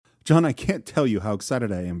John, I can't tell you how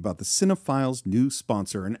excited I am about the Cinephiles' new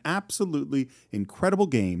sponsor, an absolutely incredible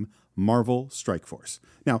game, Marvel Strike Force.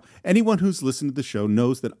 Now, anyone who's listened to the show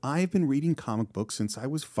knows that I've been reading comic books since I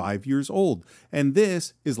was 5 years old, and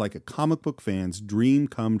this is like a comic book fan's dream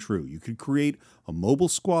come true. You could create a mobile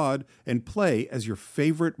squad and play as your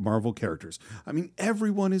favorite Marvel characters. I mean,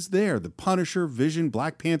 everyone is there. The Punisher, Vision,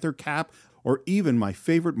 Black Panther, Cap, or even my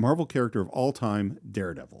favorite Marvel character of all time,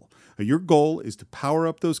 Daredevil. Your goal is to power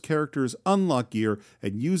up those characters, unlock gear,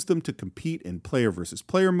 and use them to compete in player versus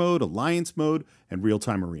player mode, alliance mode, and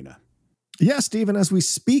real-time arena. Yes, Stephen, as we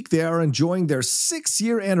speak, they are enjoying their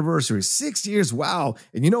 6-year anniversary. 6 years, wow.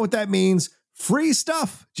 And you know what that means? Free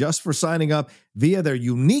stuff just for signing up via their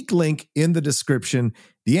unique link in the description.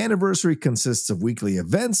 The anniversary consists of weekly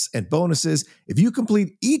events and bonuses. If you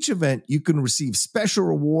complete each event, you can receive special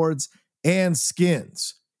rewards and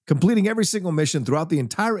skins. Completing every single mission throughout the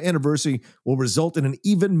entire anniversary will result in an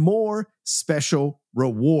even more special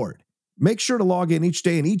reward. Make sure to log in each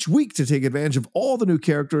day and each week to take advantage of all the new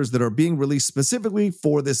characters that are being released specifically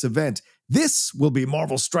for this event. This will be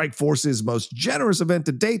Marvel Strike Force's most generous event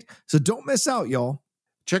to date, so don't miss out, y'all.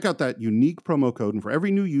 Check out that unique promo code, and for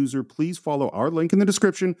every new user, please follow our link in the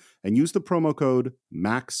description and use the promo code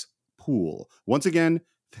MAXPOOL. Once again,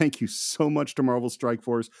 thank you so much to Marvel Strike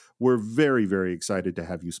Force. We're very, very excited to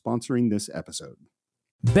have you sponsoring this episode.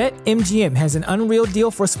 BetMGM has an unreal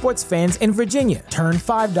deal for sports fans in Virginia. Turn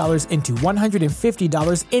 $5 into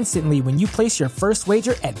 $150 instantly when you place your first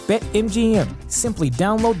wager at BetMGM. Simply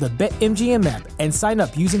download the BetMGM app and sign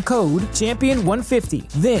up using code Champion150.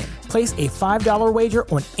 Then, place a $5 wager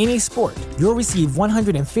on any sport. You'll receive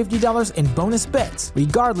 $150 in bonus bets,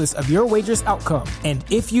 regardless of your wager's outcome. And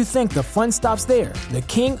if you think the fun stops there, the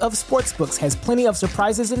king of sportsbooks has plenty of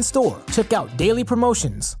surprises in store. Check out daily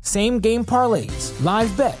promotions, same-game parlays,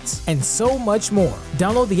 live bets, and so much more.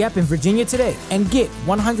 Download the app in Virginia today and get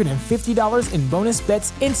 $150 in bonus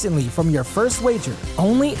bets instantly from your first wager.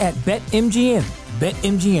 Only at BetMGM.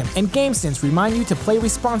 BetMGM and GameSense remind you to play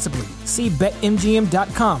responsibly. See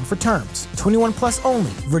BetMGM.com for terms. 21 plus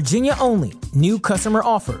only. Virginia only. New customer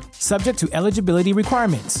offer. Subject to eligibility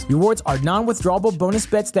requirements. Rewards are non-withdrawable bonus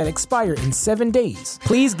bets that expire in 7 days.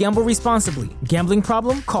 Please gamble responsibly. Gambling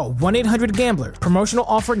problem? Call 1-800-GAMBLER. Promotional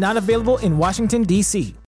offer not available in Washington,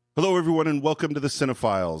 D.C. Hello, everyone, and welcome to the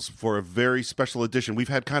Cinephiles for a very special edition. We've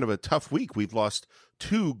had kind of a tough week. We've lost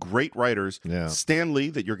two great writers, Stan Lee,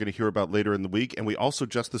 that you're going to hear about later in the week, and we also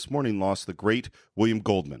just this morning lost the great William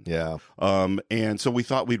Goldman. And so we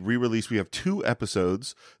thought we'd re-release. We have 2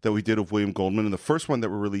 episodes that we did of William Goldman, and the first one that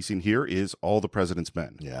we're releasing here is All the President's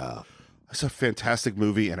Men. It's a fantastic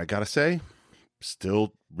movie, and I got to say,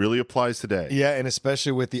 still really applies today. Yeah, and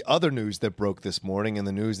especially with the other news that broke this morning and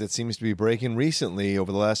the news that seems to be breaking recently over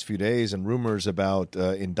the last few days and rumors about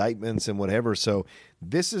indictments and whatever. So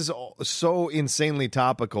this is so insanely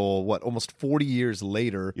topical, almost 40 years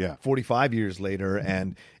later, 45 years later,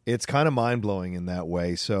 and it's kind of mind-blowing in that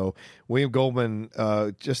way. So William Goldman,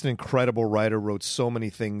 just an incredible writer, wrote so many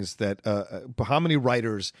things that how many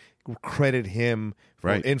writers credit him for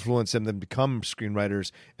influence him, then become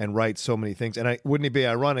screenwriters and write so many things. And wouldn't it be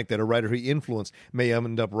ironic that a writer he influenced may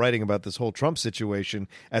end up writing about this whole Trump situation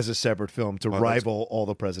as a separate film to rival All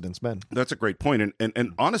the President's Men? That's a great point.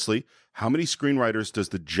 And honestly, how many screenwriters does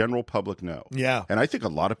the general public know? Yeah. And I think a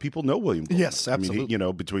lot of people know William Goldman. Yes, absolutely. I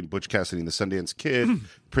mean, between Butch Cassidy and the Sundance Kid,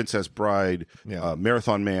 Princess Bride,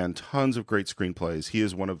 Marathon Man, tons of great screenplays. He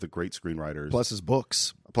is one of the great screenwriters. Plus his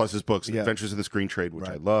books, Adventures in the Screen Trade, which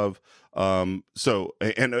I love. So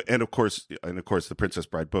and of course the Princess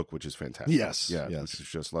Bride book, which is fantastic. Yes. Which is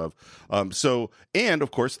just love. And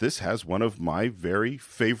of course this has one of my very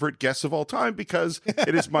favorite guests of all time because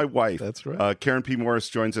it is my wife. That's right. Karen P. Morris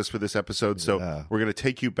joins us for this episode. So we're going to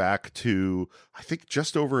take you back to I think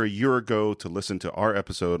just over a year ago to listen to our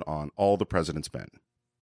episode on All the President's Men.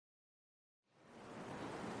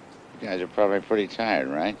 You guys are probably pretty tired,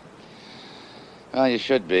 right? Well, you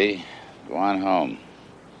should be. Go on home.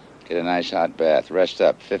 Get a nice hot bath. Rest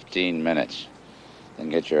up 15 minutes. Then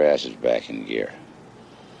get your asses back in gear.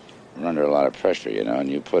 We're under a lot of pressure, and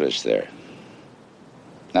you put us there.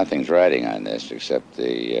 Nothing's riding on this except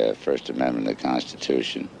the First Amendment of the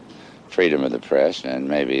Constitution, freedom of the press, and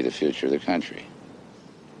maybe the future of the country.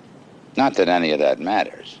 Not that any of that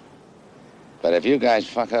matters. But if you guys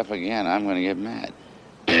fuck up again, I'm going to get mad.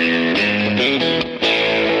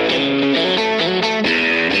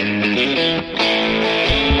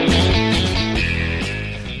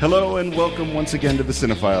 Hello and welcome once again to the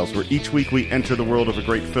Cinephiles, where each week we enter the world of a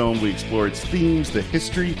great film. We explore its themes, the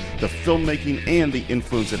history, the filmmaking, and the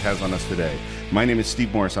influence it has on us today. My name is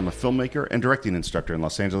Steve Morris. I'm a filmmaker and directing instructor in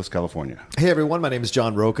Los Angeles, California. Hey everyone, my name is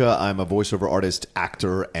John Roca. I'm a voiceover artist,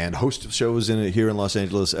 actor, and host of shows here in Los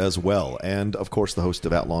Angeles as well. And of course, the host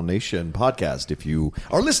of Outlaw Nation podcast, if you've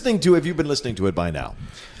been listening to it by now.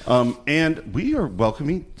 And we are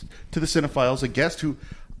welcoming to the Cinephiles a guest who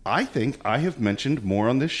I think I have mentioned more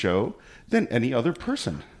on this show than any other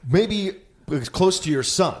person. Maybe close to your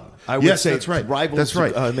son. I would say that's right. Rivals, that's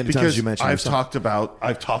right. Many because times you mentioned I've talked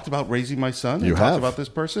about raising my son. You I've have. talked about this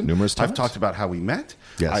person Numerous times. I've talked about how we met.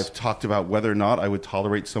 Yes. I've talked about whether or not I would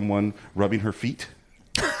tolerate someone rubbing her feet.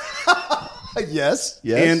 Yes.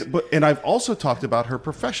 And I've also talked about her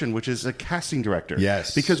profession, which is a casting director.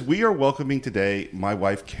 Yes. Because we are welcoming today my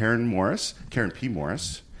wife, Karen P.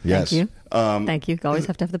 Morris. Yes. Thank you. Thank you. Always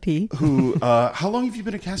have to have the P. Who? How long have you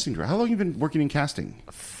been a casting director? How long have you been working in casting?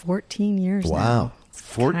 14 years now. Wow.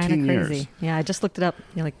 14 years. Crazy. Yeah, I just looked it up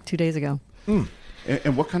like 2 days ago.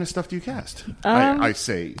 And what kind of stuff do you cast? I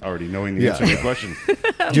say, already knowing the answer to your question.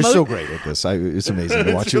 You're so great at this. It's amazing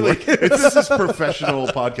to watch you work. This is professional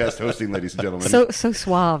podcast hosting, ladies and gentlemen. So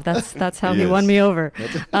suave. That's how he won me over.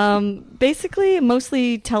 Basically,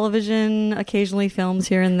 mostly television, occasionally films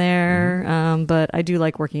here and there. But I do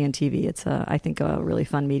like working in TV. It's I think a really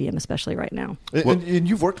fun medium, especially right now. And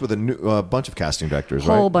you've worked with a bunch of casting directors,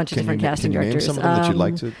 right? Whole bunch of different casting directors. Can you name some of them that you'd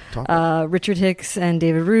like to talk about? Richard Hicks and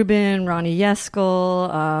David Rubin, Ronnie Yeskel,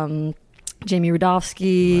 Jamie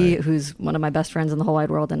Rudofsky, who's one of my best friends in the whole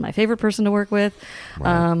wide world and my favorite person to work with.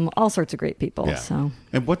 All sorts of great people. Yeah. So.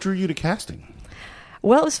 And what drew you to casting?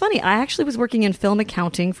 Well, it was funny. I actually was working in film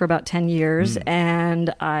accounting for about 10 years,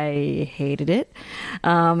 and I hated it.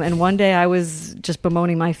 And one day I was just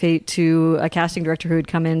bemoaning my fate to a casting director who had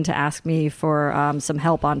come in to ask me for some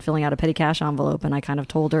help on filling out a petty cash envelope, and I kind of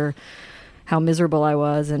told her how miserable I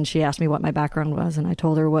was, and she asked me what my background was, and I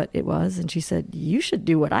told her what it was, and she said, "You should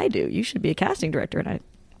do what I do. You should be a casting director." And I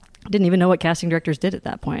didn't even know what casting directors did at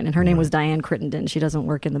that point. And her name was Diane Crittenden. She doesn't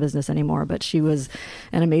work in the business anymore, but she was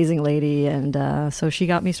an amazing lady, and so she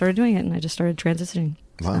got me started doing it, and I just started transitioning.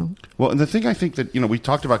 Wow. So. Well, and the thing I think that, we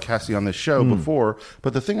talked about casting on this show before,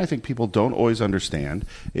 but the thing I think people don't always understand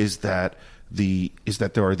is that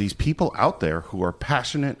there are these people out there who are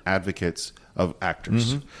passionate advocates of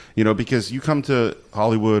actors, because you come to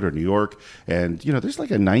Hollywood or New York and, there's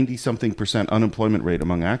like a 90-something% unemployment rate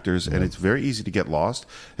among actors, and it's very easy to get lost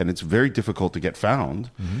and it's very difficult to get found.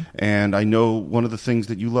 And I know one of the things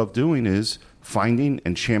that you love doing is finding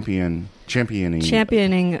and championing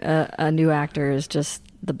a new actor is just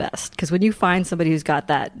the best, because when you find somebody who's got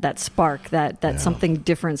that spark, that something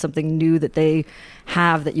different, something new that they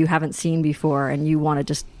have that you haven't seen before, and you want to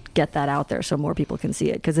just get that out there so more people can see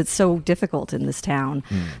it, because it's so difficult in this town.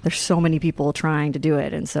 There's so many people trying to do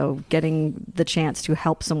it, and so getting the chance to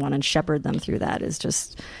help someone and shepherd them through that is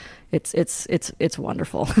just it's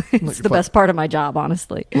wonderful. It's the best part of my job,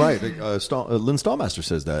 honestly. Right. Lynn Stallmaster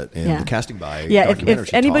says that in the Casting By If documentary.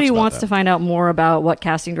 anybody wants to find out more about what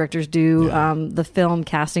casting directors do, the film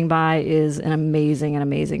Casting By is an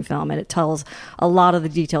amazing film, and it tells a lot of the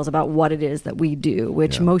details about what it is that we do,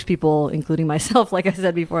 which most people, including myself, like I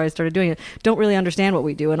said before I started doing it, don't really understand what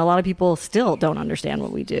we do, and a lot of people still don't understand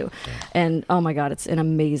what we do. And oh my God, it's an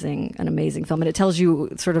amazing film, and it tells you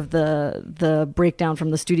sort of the breakdown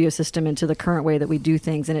from the studio system into the current way that we do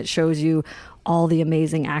things, and it shows you all the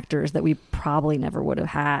amazing actors that we probably never would have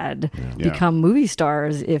had become movie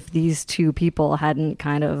stars if these two people hadn't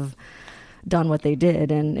kind of done what they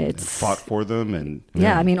did, and it's fought for them.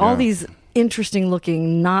 And all these interesting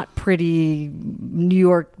looking, not pretty New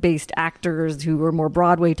York based actors who were more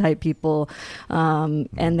Broadway type people,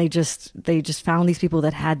 and they just found these people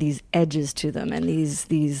that had these edges to them and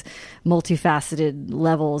these multifaceted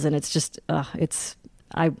levels, and it's just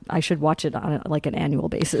I should watch it on like an annual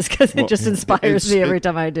basis, because it just inspires me every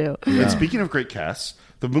time I do. And speaking of great casts,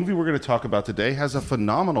 the movie we're going to talk about today has a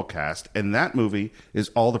phenomenal cast, and that movie is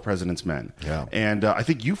All the President's Men. Yeah. And I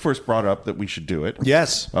think you first brought up that we should do it.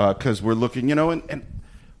 Yes. Because we're looking, and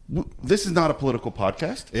this is not a political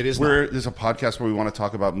podcast. It is not. There's a podcast where we want to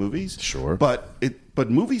talk about movies. Sure. But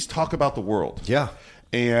movies talk about the world. Yeah.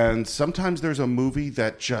 And sometimes there's a movie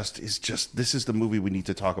that this is the movie we need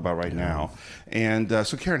to talk about right now. And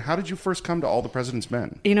so, Karen, how did you first come to All the President's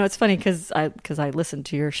Men? It's funny because I listened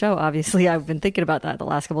to your show. Obviously, I've been thinking about that the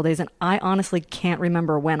last couple of days, and I honestly can't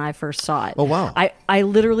remember when I first saw it. Oh, wow. I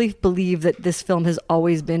literally believe that this film has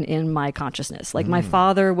always been in my consciousness. Like, my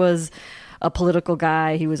father was a political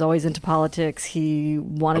guy. He was always into politics. He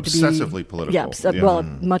wanted to be obsessively political. Yeah, well,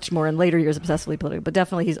 much more in later years, obsessively political. But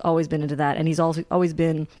definitely, he's always been into that, and he's also always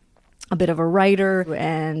been a bit of a writer.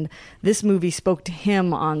 And this movie spoke to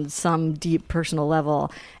him on some deep personal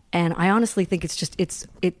level. And I honestly think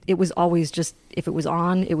it was always just, if it was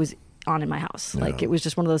on, it was on in my house. Yeah. Like, it was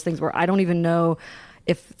just one of those things where I don't even know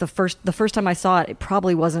if the first time I saw it, it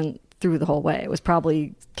probably wasn't through the whole way. It was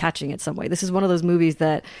probably catching it some way. This is one of those movies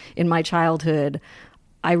that in my childhood,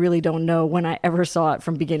 I really don't know when I ever saw it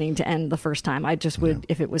from beginning to end the first time. I just would,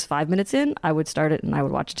 if it was 5 minutes in, I would start it and I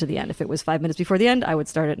would watch it to the end. If it was 5 minutes before the end, I would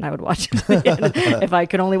start it and I would watch it to the end. If I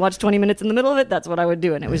could only watch 20 minutes in the middle of it, that's what I would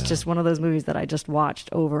do. And it was just one of those movies that I just watched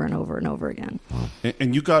over and over and over again.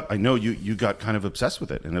 And I know you got kind of obsessed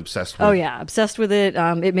with it and obsessed with Oh yeah, obsessed with it.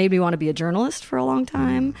 It made me want to be a journalist for a long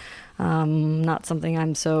time. Not something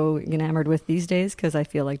I'm so enamored with these days because I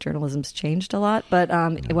feel like journalism's changed a lot. But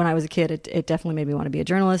when I was a kid, it definitely made me want to be a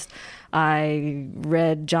journalist. I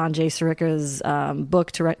read John J. Sirica's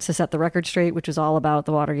book to set the record straight, which was all about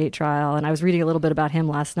the Watergate trial. And I was reading a little bit about him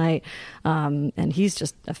last night, and he's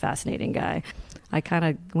just a fascinating guy. I kind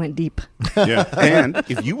of went deep. Yeah, and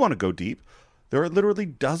if you want to go deep, there are literally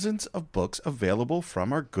dozens of books available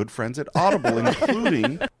from our good friends at Audible,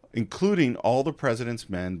 including All the President's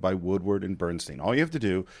Men by Woodward and Bernstein. All you have to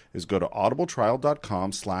do is go to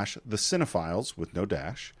audibletrial.com/thecинephiles with no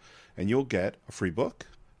dash, and you'll get a free book,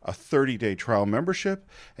 a 30-day trial membership,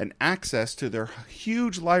 and access to their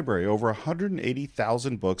huge library, over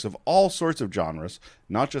 180,000 books of all sorts of genres,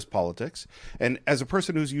 not just politics. And as a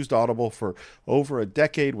person who's used Audible for over a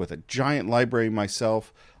decade with a giant library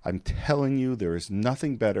myself, I'm telling you, there is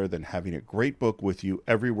nothing better than having a great book with you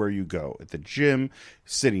everywhere you go. At the gym,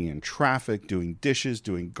 sitting in traffic, doing dishes,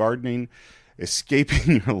 doing gardening,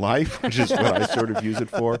 escaping your life, which is what I sort of use it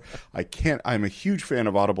for. I'm a huge fan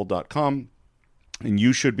of audible.com, and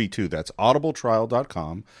you should be too. That's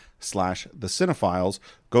audibletrial.com/thecинephiles.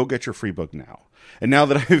 Go get your free book now. And now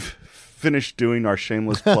that I've finished doing our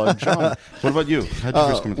shameless plug, John, what about you? How'd you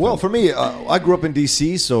first come to Well, film? for me, I grew up in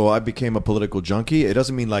D.C., so I became a political junkie. It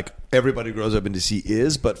doesn't mean like everybody who grows up in D.C.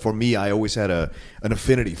 is, but for me, I always had an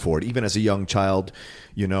affinity for it, even as a young child.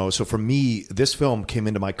 So for me, this film came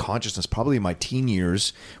into my consciousness probably in my teen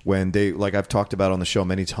years when they, like I've talked about on the show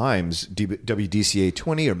many times, WDCA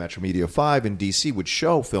 20 or Metro Media 5 in D.C. would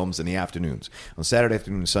show films in the afternoons, on Saturday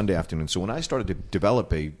afternoon and Sunday afternoon. So when I started to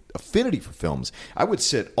develop a affinity for films, I would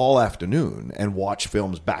sit all afternoon and watch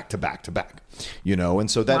films back to back to back.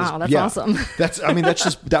 And so that's awesome.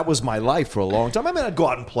 That was my life for a long time. I mean, I'd go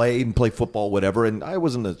out and play football, whatever, and I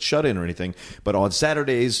wasn't a shut-in or anything. But on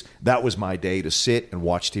Saturdays, that was my day to sit and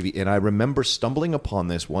watch TV. And I remember stumbling upon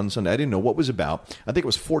this one Sunday. I didn't know what it was about. I think it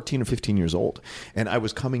was 14 or 15 years old. And I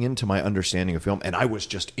was coming into my understanding of film, and I was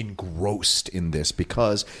just engrossed in this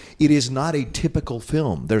because it is not a typical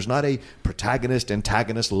film. There's not a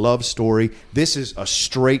protagonist-antagonist love story. This is a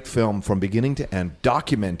straight film from beginning to end,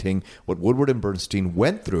 documenting what Woodward and Bernstein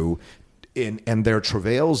went through and their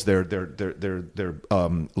travails, their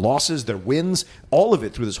losses, their wins, all of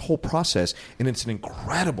it through this whole process. And it's an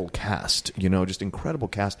incredible cast, just incredible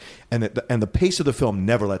cast. And the pace of the film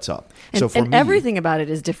never lets up. So for me, everything about it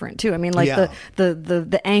is different too. I mean, like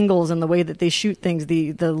the angles and the way that they shoot things,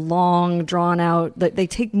 the long drawn out, they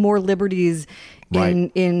take more liberties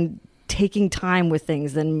in taking time with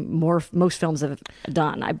things than most films have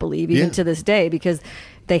done, I believe, even to this day, because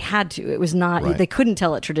they had to. It was not, they couldn't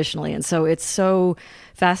tell it traditionally. And so it's so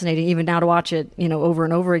fascinating, even now, to watch it, over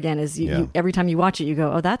and over again, is you, every time you watch it, you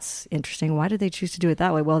go, oh, that's interesting. Why did they choose to do it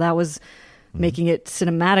that way? Well, that was making it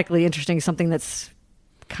cinematically interesting, something that's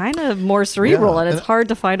kind of more cerebral, and it's hard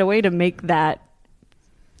to find a way to make that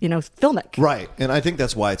filmic. Right. And I think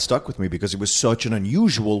that's why it stuck with me, because it was such an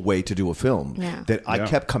unusual way to do a film that I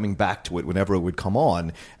kept coming back to it whenever it would come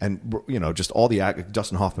on. And, just all the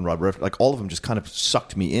Dustin Hoffman, Rob Redford, like all of them just kind of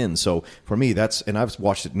sucked me in. So for me, and I've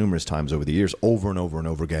watched it numerous times over the years, over and over and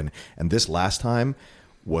over again. And this last time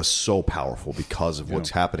was so powerful because of what's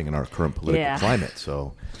happening in our current political climate.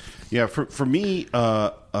 So... Yeah, for me,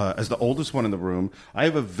 as the oldest one in the room, I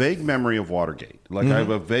have a vague memory of Watergate. Like, I have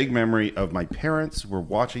a vague memory of my parents were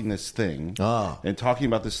watching this thing and talking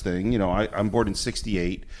about this thing. I'm born in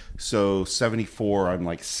 68, so 74, I'm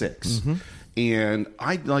like 6. And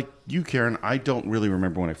I, like you, Karen, I don't really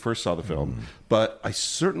remember when I first saw the film, but I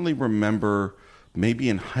certainly remember maybe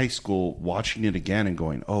in high school watching it again and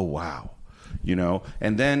going, oh, wow.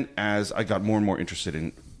 And then as I got more and more interested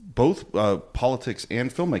in both politics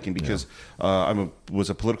and filmmaking, because I was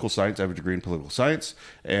a political science. I have a degree in political science,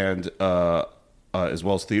 and as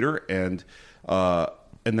well as theater. And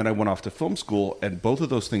and then I went off to film school, and both of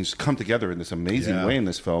those things come together in this amazing way in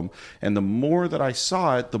this film. And the more that I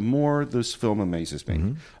saw it, the more this film amazes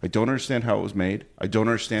me. I don't understand how it was made. I don't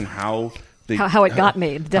understand how how it got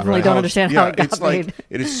made. Definitely don't understand how it got made.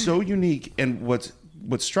 It is so unique. And what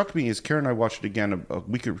struck me is, Karen and I watched it again a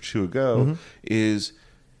week or two ago, is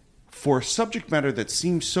for a subject matter that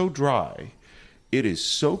seems so dry, it is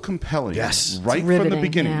so compelling. Yes. Right from the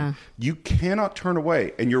beginning. You cannot turn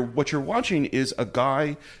away. And what you're watching is a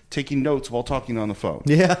guy taking notes while talking on the phone.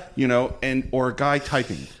 Yeah. Or a guy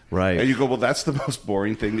typing. Right. And you go, well, that's the most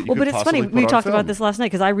boring thing that you could but it's possibly funny. We put talked on about film. this last night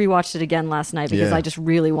because I rewatched it again last night because Yeah. I just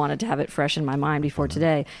really wanted to have it fresh in my mind before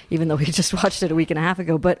today, even though we just watched it a week and a half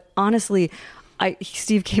ago. But honestly,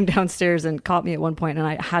 Steve came downstairs and caught me at one point, and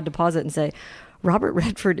I had to pause it and say, Robert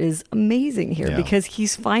Redford is amazing here because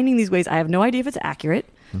he's finding these ways. I have no idea if it's accurate.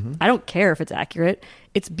 I don't care if it's accurate.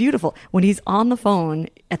 It's beautiful. When he's on the phone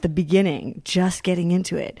at the beginning, just getting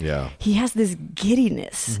into it, he has this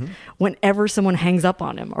giddiness whenever someone hangs up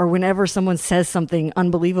on him or whenever someone says something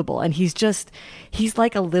unbelievable. And he's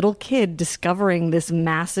like a little kid discovering this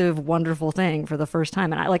massive, wonderful thing for the first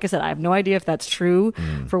time. And like I said, I have no idea if that's true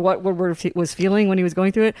for what Woodward was feeling when he was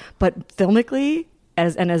going through it. But filmically,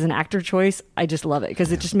 as an actor choice, I just love it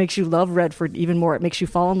because it just makes you love Redford even more. It makes you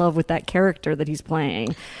fall in love with that character that he's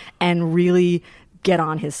playing and really get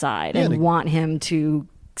on his side and want him to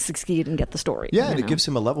succeed and get the story. Yeah, and it gives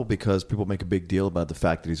him a level because people make a big deal about the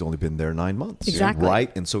fact that he's only been there 9 months. Exactly.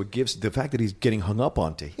 Right? And so it gives the fact that he's getting hung up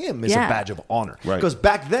on to him is a badge of honor. Right. Because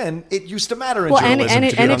back then, it used to matter in and journalism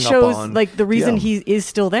to be it hung shows up on. like the reason he is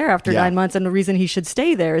still there after 9 months and the reason he should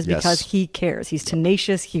stay there is because he cares. He's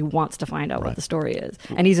tenacious. He wants to find out what the story is.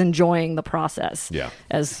 And he's enjoying the process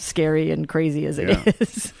as scary and crazy as it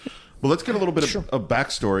is. Well, let's get a little bit of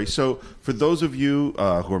backstory. So, for those of you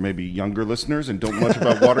who are maybe younger listeners and don't know much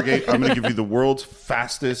about Watergate, I'm going to give you the world's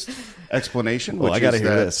fastest explanation. Well, I got to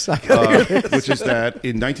hear this. Which is that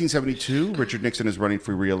in 1972, Richard Nixon is running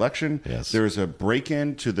for re-election. Yes. There is a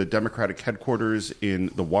break-in to the Democratic headquarters in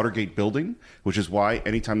the Watergate building, which is why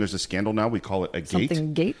anytime there's a scandal now, we call it a gate.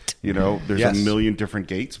 Something gate. There's a million different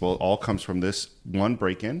gates. Well, it all comes from this one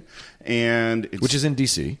break-in. And which is in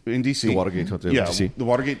D.C. In D.C. The Watergate Hotel in D.C. The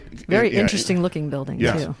Watergate. Very interesting looking building,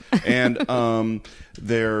 too. And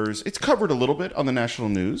it's covered a little bit on the national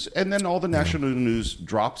news, and then all the national news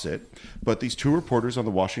drops it. But these two reporters on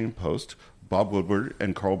the Washington Post, Bob Woodward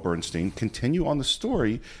and Carl Bernstein, continue on the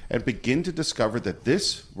story and begin to discover that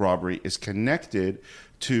this robbery is connected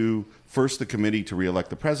to first the committee to reelect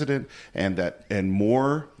the president, and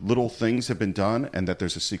more little things have been done, and that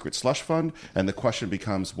there's a secret slush fund. And the question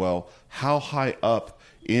becomes, well, how high up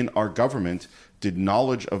in our government did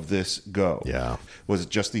knowledge of this go? Yeah. Was it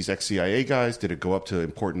just these ex-CIA guys? Did it go up to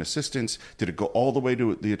important assistants? Did it go all the way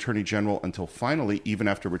to the Attorney General until finally, even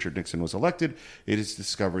after Richard Nixon was elected, it is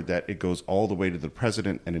discovered that it goes all the way to the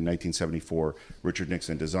president, and in 1974, Richard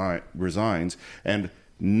Nixon resigns. And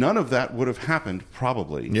none of that would have happened,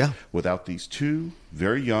 probably, without these two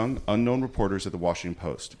very young, unknown reporters at the Washington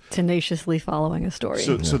Post. Tenaciously following a story.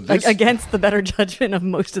 So this, against the better judgment of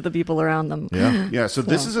most of the people around them. So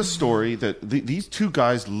this is a story that these two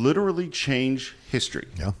guys literally change history.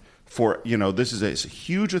 This is a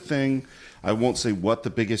huge a thing. I won't say what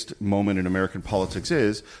the biggest moment in American politics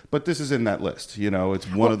is, but this is in that list. It's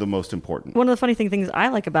one of the most important. One of the funny things I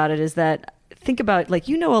like about it is that, think about,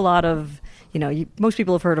 a lot of, most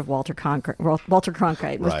people have heard of Walter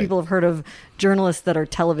Cronkite. Most people have heard of journalists that are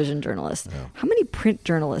television journalists. How many print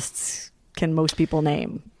journalists can most people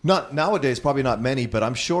name? Not nowadays, probably not many, but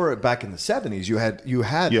I'm sure back in the 70s you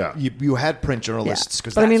had print journalists.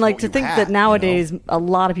 But I mean, to think that nowadays a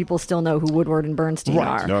lot of people still know who Woodward and Bernstein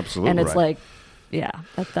are. No, absolutely. And it's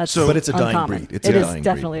that's but it's a dying uncommon. breed. It is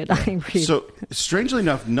definitely a dying breed. So strangely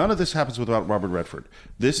enough, none of this happens without Robert Redford.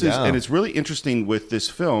 This is, and it's really interesting with this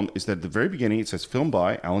film, is that at the very beginning it says filmed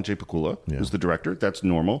by Alan J. Pakula, who's the director. That's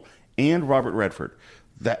normal, and Robert Redford.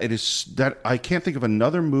 That I can't think of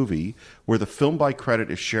another movie where the film by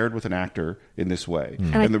credit is shared with an actor in this way.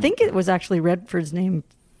 And I think it was actually Redford's name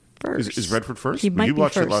first. Is Redford first? He might you be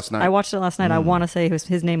watched first. it last night. I watched it last night. I want to say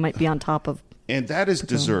his name might be on top of. And that is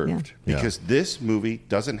deserved because this movie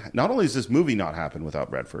doesn't. Not only does this movie not happen without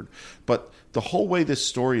Redford, but the whole way this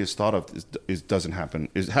story is thought of doesn't happen.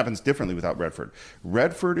 It happens differently without Redford.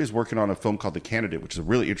 Redford is working on a film called The Candidate, which is a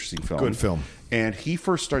really interesting film. Good film. And he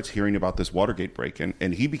first starts hearing about this Watergate break-in,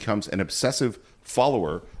 and he becomes an obsessive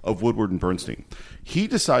follower of Woodward and Bernstein. He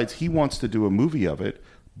decides he wants to do a movie of it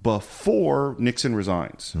before Nixon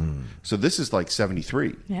resigns. So this is like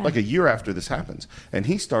 73, like a year after this happens. And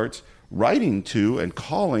he starts writing to and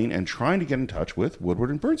calling and trying to get in touch with Woodward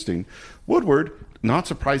and Bernstein. Woodward not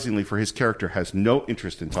surprisingly for his character, has no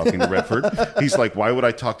interest in talking to Redford. He's like, why would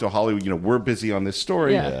I talk to Hollywood? We're busy on this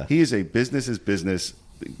story. Yeah. He is a business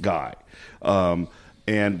guy.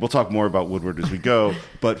 And we'll talk more about Woodward as we go.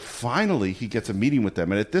 But finally, he gets a meeting with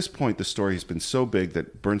them. And at this point, the story has been so big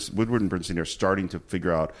that Woodward and Bernstein are starting to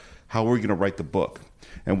figure out how we're going to write the book.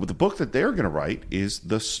 And the book that they're going to write is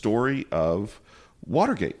the story of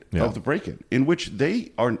Watergate, of the break-in, in which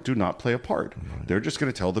they do not play a part. Right. They're just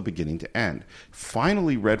going to tell the beginning to end.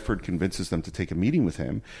 Finally, Redford convinces them to take a meeting with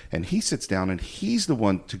him, and he sits down, and he's the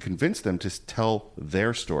one to convince them to tell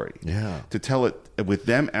their story. Yeah. To tell it with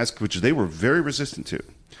them, which they were very resistant to.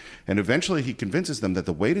 And eventually he convinces them that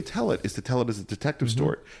the way to tell it is to tell it as a detective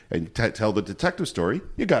story. And to tell the detective story,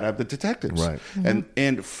 you got to have the detectives. Right.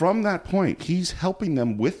 And from that point, he's helping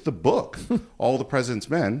them with the book, All the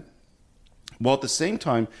President's Men, while at the same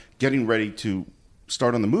time getting ready to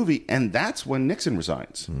start on the movie, and that's when Nixon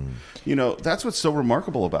resigns. That's what's so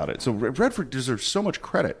remarkable about it. So Redford deserves so much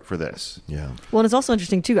credit for this. Yeah. Well, and it's also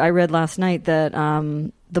interesting too. I read last night that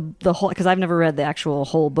the whole, because I've never read the actual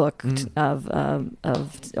whole book of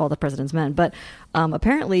All the President's Men, but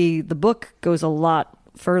apparently the book goes a lot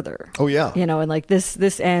further. Oh yeah. And like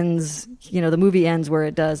this ends, the movie ends where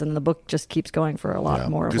it does, and the book just keeps going for a lot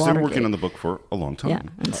more of Because they're Watergate. working on the book for a long time. Yeah,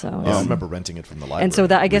 and so I remember renting it from the library. and so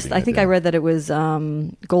that I think I read that it was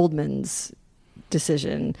Goldman's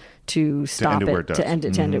decision to stop end it where it, it to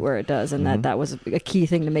does. end it where it does, and that was a key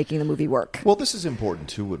thing to making the movie work. Well, this is important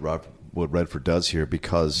too, what Redford does here,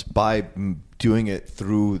 because by doing it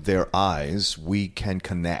through their eyes, we can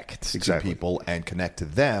connect to people and connect to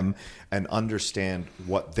them and understand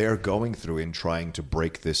what they're going through in trying to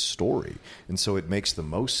break this story. And so it makes the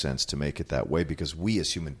most sense to make it that way, because we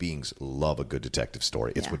as human beings love a good detective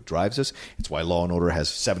story. It's what drives us. It's why Law and Order has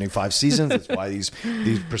 75 seasons. It's why these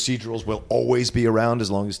procedurals will always be around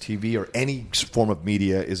as long as TV or any form of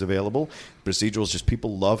media is available. Procedurals, just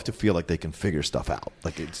people love to feel like they can figure stuff out.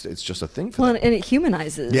 Like it's just a thing for them. And it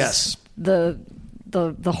humanizes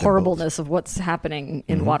the horribleness of what's happening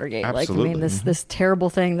in Watergate. Absolutely. Like, this terrible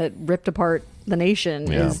thing that ripped apart the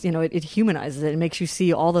nation is, it humanizes it. It makes you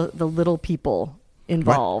see all the little people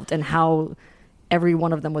involved and how every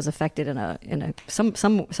one of them was affected in some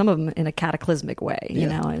of them in a cataclysmic way,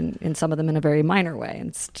 and some of them in a very minor way. And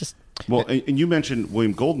it's just. Well, and you mentioned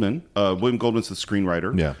William Goldman. William Goldman's the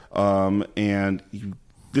screenwriter. Yeah. And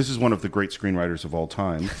this is one of the great screenwriters of all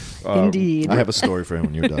time. Indeed. I have a story for him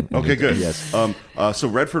when you're done. Okay, good. Yes. So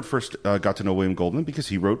Redford first got to know William Goldman because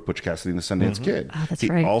he wrote Butch Cassidy and the Sundance Kid. Oh, that's he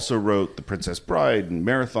right. also wrote The Princess Bride and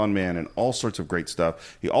Marathon Man and all sorts of great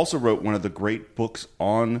stuff. He also wrote one of the great books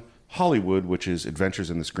on Hollywood, which is Adventures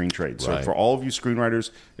in the Screen Trade. So Right. for all of you screenwriters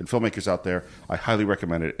and filmmakers out there, I highly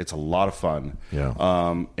recommend it. It's a lot of fun. Yeah.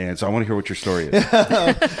 And so I want to hear what your story is.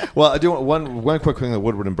 Well, I do want one quick thing on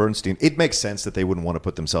Woodward and Bernstein. It makes sense that they wouldn't want to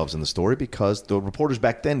put themselves in the story, because the reporters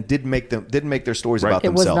back then didn't make their stories about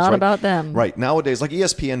It was themselves. not right? about them. Right. Nowadays, like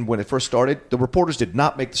ESPN, when it first started, the reporters did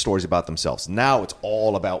not make the stories about themselves. Now it's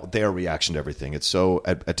all about their reaction to everything. It's so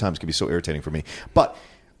at times can be so irritating for me. But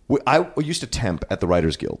I used to temp at the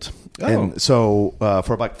Writers Guild. And so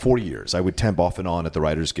for about 4 years, I would temp off and on at the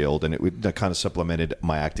Writers Guild, and that kind of supplemented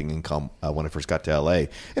my acting income when I first got to LA. And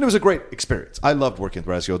it was a great experience. I loved working at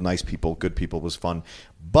the Writers Guild. Nice people, good people, it was fun.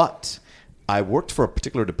 But I worked for a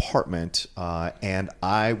particular department, and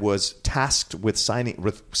I was tasked with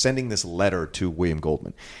sending this letter to William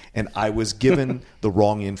Goldman. And I was given the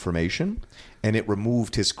wrong information, and it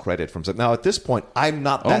removed his credit from something. Now, at this point, I'm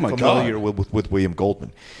not that familiar with William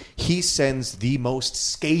Goldman. He sends the most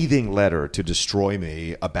scathing letter to destroy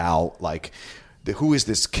me about, like, who is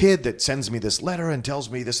this kid that sends me this letter and tells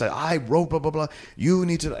me this, that I wrote, blah, blah, blah. You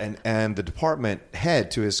need to... And the department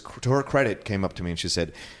head, to her credit, came up to me and she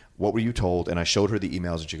said, "What were you told?" And I showed her the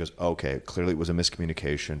emails, and she goes, "Okay, clearly it was a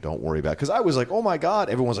miscommunication. Don't worry about it." Because I was like, "Oh my God!"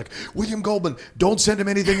 Everyone's like, "William Goldman, don't send him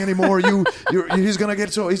anything anymore. He's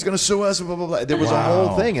gonna sue us." Blah blah blah. There was a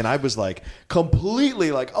whole thing, and I was like,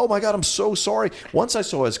 completely like, "Oh my God, I'm so sorry." Once I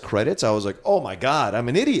saw his credits, I was like, "Oh my God, I'm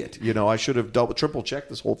an idiot. I should have triple checked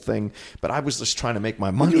this whole thing." But I was just trying to make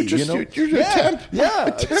my money. You're a temp. Yeah,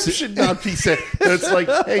 A temp should not be said. It's like,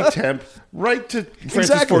 hey, temp, write to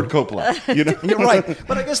Francis Ford Coppola. You're right.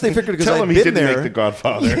 But I guess they figured because Tell I'd him he been didn't there. make The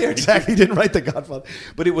Godfather. Yeah, exactly. He didn't write The Godfather.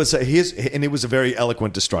 But it was and it was a very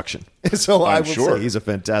eloquent destruction. So I will say he's a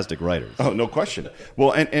fantastic writer. Oh, no question.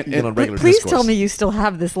 Well, and Please tell me you still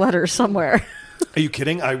have this letter somewhere. Are you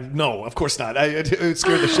kidding? No, of course not. It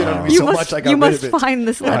scared the shit out of me so much. I got you rid must of it. find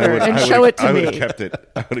this letter and show it to I me. would have kept it.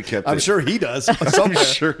 I would have kept it. I'm sure he does. I'm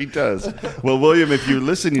sure he does. Well, William, if you're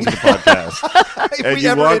listening to the podcast and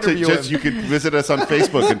you want to, you can visit us on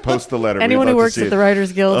Facebook and post the letter. Anyone who works at the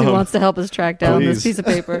Writers Guild who wants to help us track down this piece of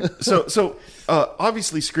paper. So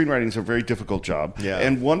obviously, screenwriting is a very difficult job. Yeah.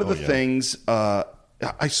 And one of the things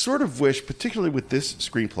I sort of wish, particularly with this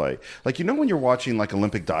screenplay, like, when you're watching like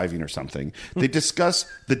Olympic diving or something, they discuss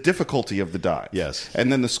the difficulty of the dive. Yes.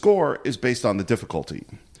 And then the score is based on the difficulty.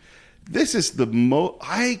 This is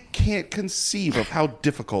I can't conceive of how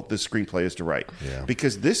difficult this screenplay is to write. Yeah.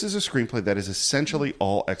 Because this is a screenplay that is essentially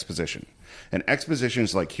all exposition. And exposition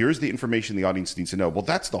is like, here's the information the audience needs to know. Well,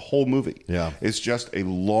 that's the whole movie. Yeah. It's just a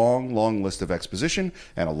long, long list of exposition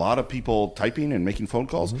and a lot of people typing and making phone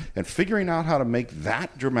calls. And figuring out how to make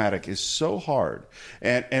that dramatic is so hard.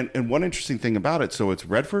 And one interesting thing about it, so it's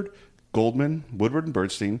Redford, Goldman, Woodward, and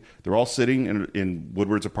Bernstein. They're all sitting in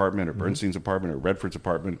Woodward's apartment or Bernstein's apartment or Redford's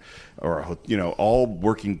apartment, or all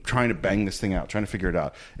working, trying to bang this thing out, trying to figure it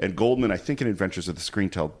out. And Goldman, I think in Adventures of the Screen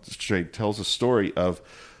Trade, tells a story of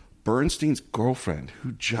Bernstein's girlfriend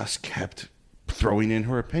who just kept throwing in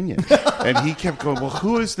her opinion, and he kept going, well,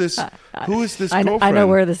 who is this girlfriend? I know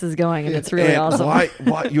where this is going, and it's really awesome. Why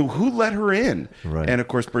who let her in? Right. And of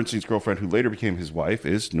course, Bernstein's girlfriend, who later became his wife,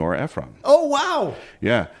 is Nora Ephron. Oh, wow.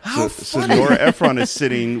 Yeah. How so funny. Nora Ephron is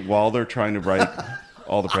sitting while they're trying to write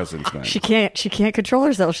All the President's Men. She can't control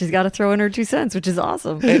herself. She's got to throw in her 2 cents, which is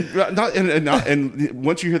awesome. And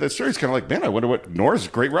once you hear that story, it's kind of like, man, I wonder what Nora's a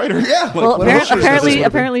great writer. Yeah. Well,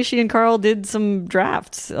 apparently, she and Carl did some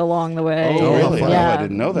drafts along the way. Oh, really? Yeah, I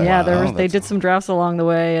didn't know that. Yeah, Wow. they did some drafts along the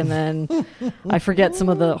way, and then I forget some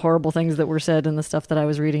of the horrible things that were said in the stuff that I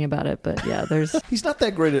was reading about it. But yeah, He's not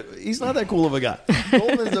that great. He's not that cool of a guy.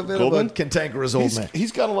 Goldman's a bit of a cantankerous old man.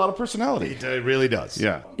 He's got a lot of personality. He really does.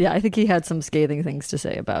 Yeah. I think he had some scathing things to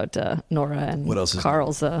say about Nora and What else is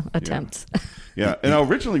Carl's attempts. Yeah. And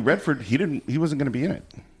originally, Redford, he wasn't going to be in it.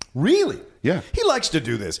 Really? Yeah. He likes to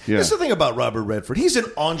do this. Yeah. That's the thing about Robert Redford. He's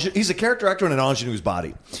a character actor in an ingenue's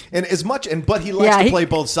body. And but he likes to play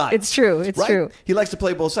both sides. It's true. It's right? true. He likes to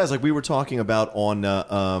play both sides. Like we were talking about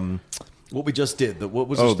on what we just did. What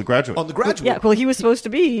was The Graduate. On The Graduate. Yeah, well, he was supposed to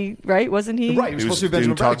be, right? Wasn't he? Right, he was supposed to be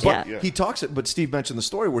Benjamin Braddock. But yeah. he talks. But Steve mentioned the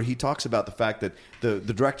story where he talks about the fact that the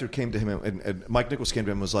director came to him and Mike Nichols came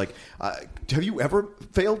to him and was like, "Have you ever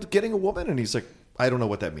failed getting a woman?" And he's like, I don't know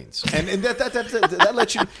what that means. And that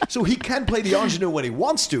lets you... So he can play the ingenue when he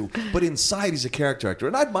wants to, but inside he's a character actor.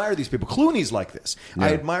 And I admire these people. Clooney's like this. Yeah.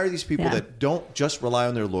 I admire these people that don't just rely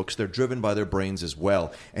on their looks. They're driven by their brains as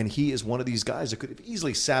well. And he is one of these guys that could have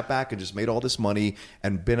easily sat back and just made all this money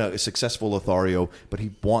and been a successful Lothario, but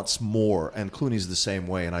he wants more. And Clooney's the same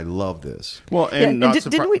way, and I love this. Well, and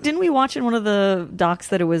didn't we watch in one of the docs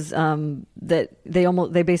that it was that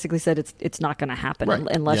they basically said it's not going to happen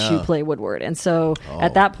unless you play Woodward. And so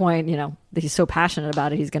at that point, he's so passionate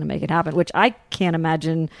about it, he's going to make it happen, which I can't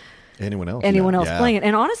imagine anyone else playing it.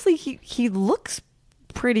 And honestly, he looks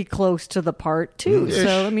pretty close to the part too.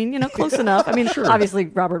 So I mean, close enough. I mean, obviously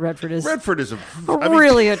Robert Redford is a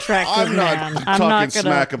really attractive I'm man. not talking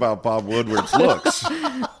smack about Bob Woodward's looks.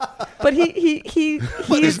 But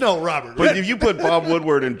he's no Robert. But if you put Bob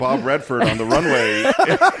Woodward and Bob Redford on the runway,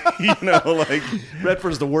 like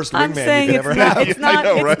Redford's the worst I'm wingman saying you could ever have. It's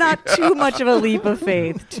not too much of a leap of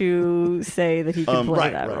faith to say that he could play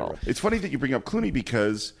that role. It's funny that you bring up Clooney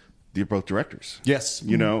because they're both directors. Yes.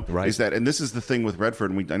 Right. Is that, and this is the thing with Redford,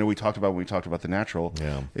 and I know we talked about when we talked about The Natural,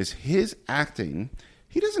 is his acting.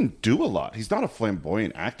 He doesn't do a lot. He's not a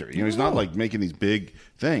flamboyant actor. He's not like making these big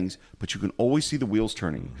things, but you can always see the wheels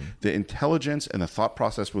turning. Mm-hmm. The intelligence and the thought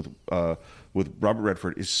process with Robert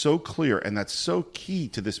Redford is so clear, and that's so key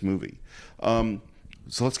to this movie. So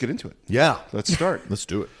let's get into it. Yeah. Let's start. Let's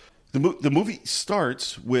do it. The movie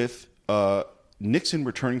starts with Nixon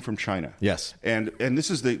returning from China. Yes. And this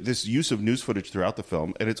is this use of news footage throughout the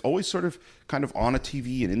film, and it's always sort of kind of on a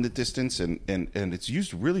TV and in the distance, and it's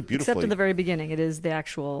used really beautifully. Except in the very beginning, it is the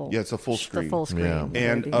actual... Yeah, it's a full screen. The full screen.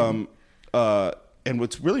 Yeah. And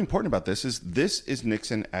what's really important about this is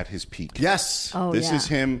Nixon at his peak. Yes. Oh, this is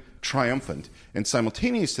him triumphant. And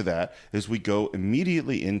simultaneous to that is we go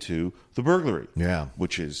immediately into the burglary. Yeah.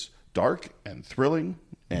 Which is dark and thrilling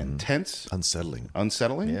and tense. Unsettling.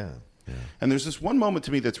 Unsettling. Yeah. And there's this one moment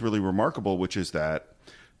to me that's really remarkable, which is that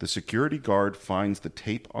the security guard finds the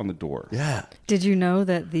tape on the door. Yeah. Did you know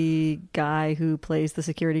that the guy who plays the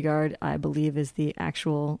security guard, I believe, is the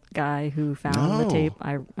actual guy who found the tape?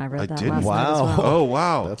 I read that last night as well. Oh,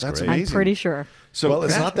 wow. That's great. amazing. I'm pretty sure. So Well,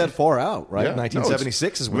 it's not that far out, right? Yeah.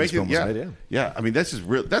 1976 is when this film was made. Yeah. I mean, this is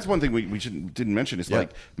real. That's one thing we didn't mention. Is like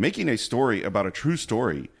making a story about a true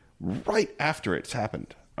story right after it's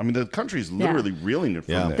happened. I mean, the country's literally reeling it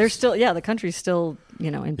from this. They're still, the country's still,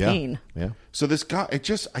 in pain. Yeah. So this guy, I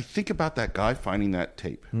think about that guy finding that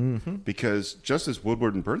tape because just as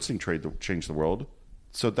Woodward and Bernstein changed the world,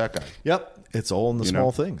 so that guy. Yep. It's all in the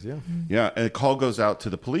small things. Yeah. Yeah. And a call goes out to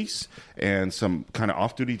the police, and some kind of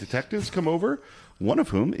off-duty detectives come over. One of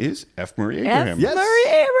whom is F. Murray Abraham. F. Murray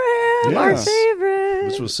Abraham, our favorite.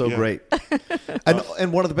 Which was so great.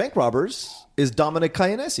 And one of the bank robbers is Dominic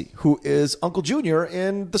Cayanesi, who is Uncle Junior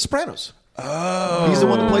in The Sopranos. Oh. He's the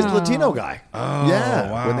one that plays the Latino guy. Oh,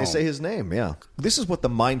 yeah. wow. When they say his name, yeah. This is what the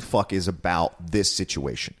mindfuck is about this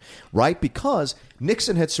situation, right? Because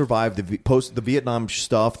Nixon had survived the Vietnam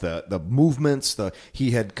stuff, the movements,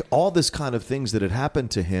 he had all this kind of things that had happened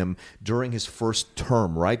to him during his first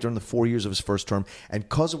term, right? During the 4 years of his first term. And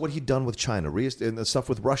because of what he'd done with China and the stuff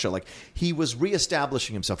with Russia, like he was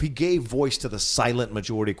reestablishing himself. He gave voice to the silent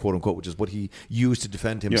majority, quote unquote, which is what he used to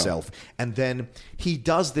defend himself. Yeah. And then he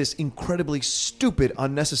does this incredibly stupid,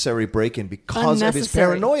 unnecessary break-in because of his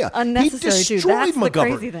paranoia. Unnecessary, he destroyed That's McGovern.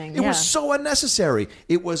 the crazy thing. It was so unnecessary.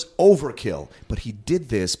 It was overkill. But he did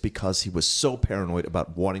this because he was so paranoid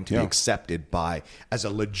about wanting to be accepted as a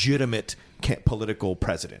legitimate political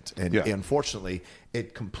president. And unfortunately,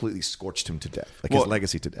 it completely scorched him to death, his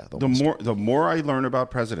legacy to death. Almost. The more I learn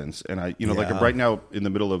about presidents, and like I'm right now in the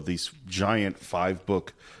middle of these giant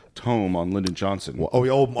 5-book tome on Lyndon Johnson. Well,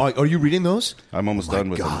 are you reading those? I'm almost done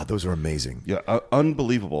with them. God, those are amazing. Yeah,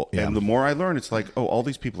 unbelievable. Yeah. And the more I learn, it's like, all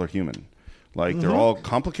these people are human. Like, they're all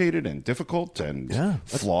complicated and difficult and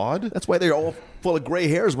flawed. That's why they're all full of gray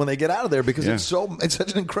hairs when they get out of there, because it's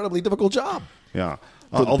such an incredibly difficult job. Yeah.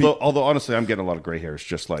 Although honestly, I'm getting a lot of gray hairs,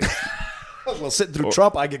 just like... Well, sitting through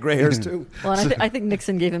Trump, I get gray hairs too. Well, and I think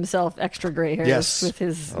Nixon gave himself extra gray hairs with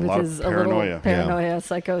his paranoia,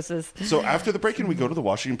 psychosis. So after the break-in, we go to the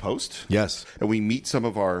Washington Post. Yes. And we meet some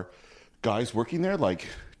of our guys working there, like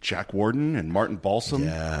Jack Warden and Martin Balsam.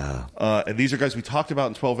 Yeah. And these are guys we talked about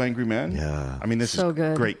in 12 Angry Men. Yeah. I mean, this is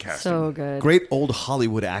good. Great casting. So good. Great old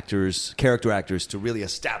Hollywood actors, character actors, to really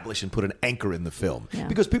establish and put an anchor in the film. Yeah.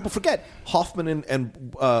 Because people forget, Hoffman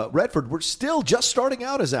and Redford were still just starting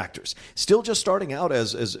out as actors, still just starting out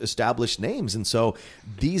as established names. And so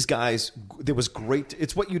these guys, it was great.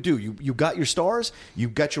 It's what you do. You got your stars, you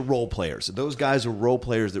got your role players. Those guys are role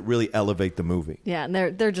players that really elevate the movie. Yeah, and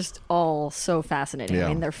they're just all so fascinating. Yeah. I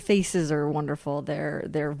mean, their faces are wonderful.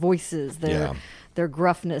 Their voices, their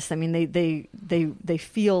gruffness. I mean, they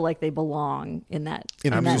feel like they belong in that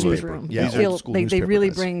newsroom. Yeah, they really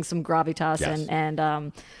bring some gravitas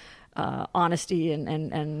and honesty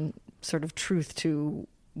and sort of truth to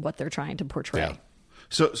what they're trying to portray. Yeah.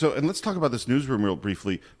 So, and let's talk about this newsroom real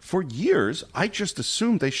briefly. For years, I just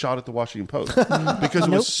assumed they shot at the Washington Post because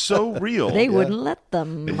it was so real. They wouldn't let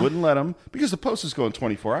them. They wouldn't let them because the Post is going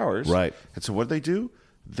 24 hours. Right. And so what did they do?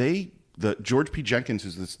 The George P. Jenkins,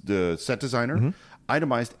 who's the set designer,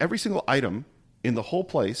 itemized every single item in the whole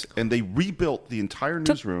place, and they rebuilt the entire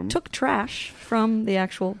newsroom. Took trash from the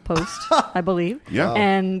actual Post, I believe,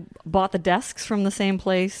 and bought the desks from the same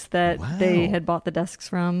place that they had bought the desks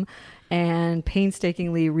from, and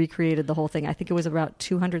painstakingly recreated the whole thing. I think it was about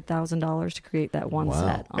 $200,000 to create that one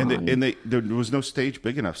set. There was no stage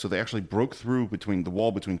big enough, so they actually broke through between the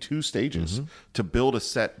wall between two stages to build a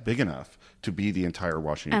set big enough to be the entire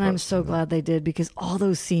Washington Post. And I'm so glad they did, because all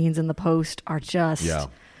those scenes in the Post are just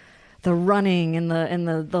the running and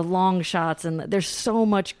the long shots, and there's so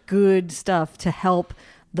much good stuff to help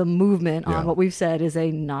the movement on what we've said is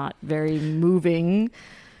a not very moving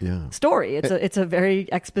story. It's a very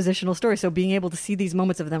expositional story. So being able to see these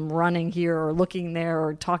moments of them running here or looking there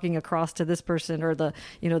or talking across to this person, or the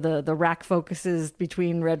rack focuses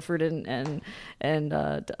between Redford and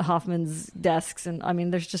Hoffman's desks, and I mean,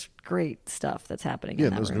 there's just great stuff that's happening. Yeah,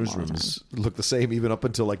 in that those room newsrooms look the same even up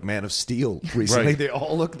until like Man of Steel recently. Right. They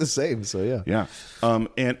all look the same. So yeah. And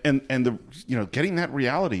the getting that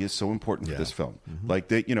reality is so important for this film. Like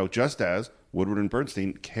they just as Woodward and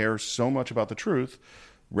Bernstein care so much about the truth,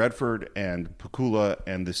 Redford and Pakula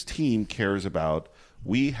and this team cares about,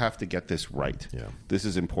 we have to get this right. Yeah. This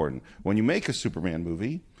is important. When you make a Superman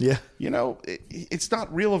movie, it's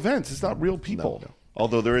not real events. It's not real people.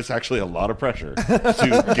 Although there is actually a lot of pressure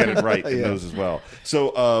to get it right in those as well.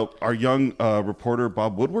 So our young reporter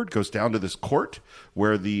Bob Woodward goes down to this court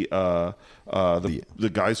where the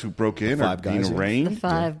guys who broke in are being arraigned. The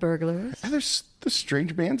 5 burglars. And there's this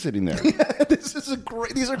strange man sitting there.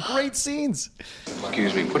 These are great scenes.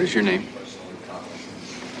 Excuse me, what is your name?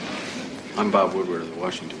 I'm Bob Woodward of the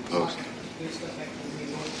Washington Post.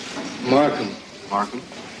 Markham. Markham?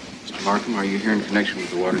 Mr. Markham, are you here in connection with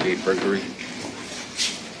the Watergate burglary?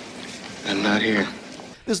 I'm not here.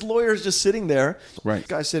 This lawyer is just sitting there. Right.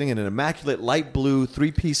 Guy sitting in an immaculate light blue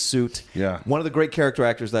 3-piece suit. Yeah. One of the great character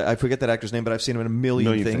actors that I forget that actor's name, but I've seen him in a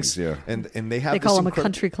million things. Yeah. And they have They call him a incredible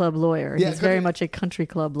country club lawyer. Yeah, He's very much a country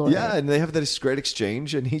club lawyer. Yeah, and they have this great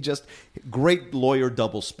exchange, and he just great lawyer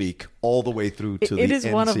double speak all the way through to the end It is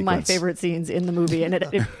one of my sequence. favorite scenes in the movie, and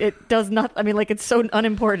it does not. I mean, like, it's so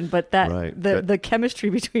unimportant, but the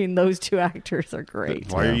chemistry between those two actors are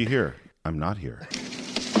great. Why are you here? I'm not here.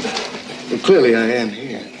 Well, clearly I am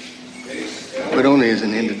here. But only as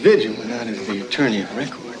an individual, not as the attorney of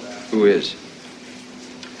record. Who is?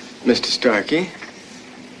 Mr. Starkey,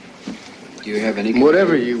 Do you have any...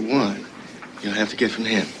 whatever you want, you'll have to get from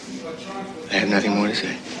him. I have nothing more to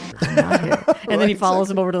say. And then he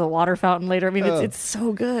follows him over to the water fountain later. I mean, it's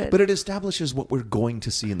so good. But it establishes what we're going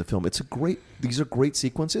to see in the film. These are great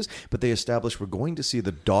sequences, but they establish we're going to see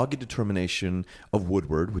the dogged determination of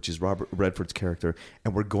Woodward, which is Robert Redford's character,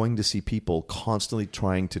 and we're going to see people constantly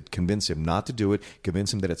trying to convince him not to do it,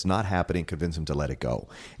 convince him that it's not happening, convince him to let it go.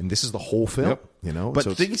 And this is the whole film, Yep. you know. But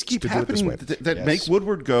So things keep to do it this happening way. that Yes. make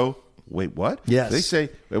Woodward go, wait, what? Yes. They say,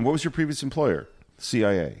 and what was your previous employer?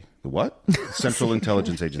 CIA. The what? Central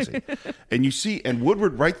Intelligence Agency. And you see, and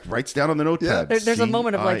Woodward writes down on the notepad. There's a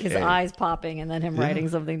moment of like his CIA. eyes popping and then him writing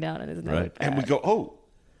something down in his notepad. And we go, oh,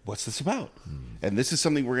 what's this about? And this is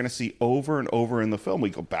something we're going to see over and over in the film.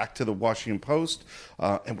 We go back to the Washington Post,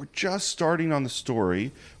 and we're just starting on the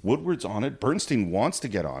story. Woodward's on it. Bernstein wants to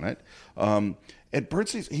get on it. And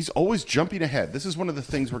Bernstein, he's always jumping ahead. This is one of the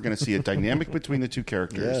things we're going to see, a dynamic between the two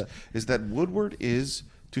characters, is that Woodward is,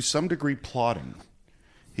 to some degree, plotting.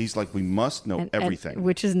 He's like, we must know everything.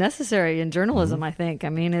 Which is necessary in journalism, I think. I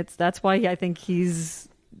mean, that's why I think he's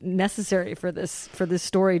necessary for this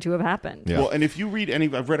story to have happened. Yeah. Well, and if you read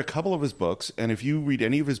I've read a couple of his books, and if you read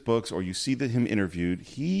any of his books or you see him interviewed,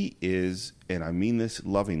 he is, and I mean this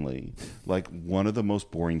lovingly, like one of the most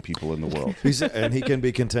boring people in the world. And he can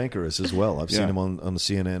be cantankerous as well. I've seen him on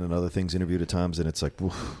CNN and other things interviewed at times, and it's like,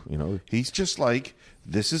 you know. He's just like,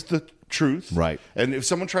 this is the truth. Right. And if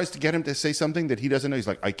someone tries to get him to say something that he doesn't know, he's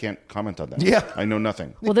like, I can't comment on that. Yeah. I know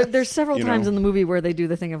nothing. Well, there's several times in the movie where they do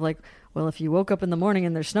the thing of like, well, if you woke up in the morning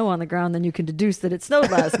and there's snow on the ground, then you can deduce that it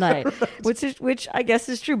snowed last night, which I guess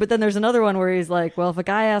is true. But then there's another one where he's like, well, if a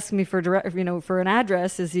guy asks me for an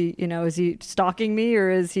address, is he stalking me or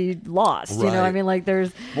is he lost? Right. You know, I mean, like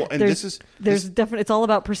there's definitely, it's all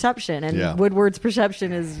about perception, and Woodward's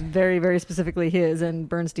perception is very, very specifically his, and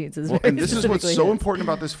Bernstein's is very and this is what's so his. important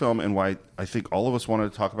about this film, and why I think all of us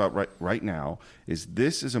wanted to talk about right now, is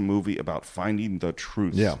this is a movie about finding the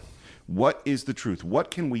truth. Yeah. What is the truth?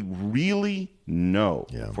 What can we really know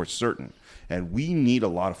for certain? And we need a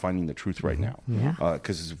lot of finding the truth right now,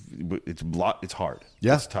 because it's hard.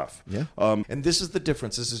 Yeah. It's tough. Yeah. And this is the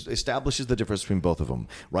difference. Establishes the difference between both of them,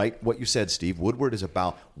 right? What you said, Steve. Woodward is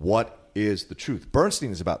about what is the truth.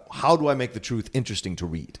 Bernstein is about how do I make the truth interesting to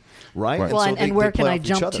read, right? Well, so and where can I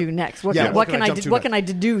jump to next? What can I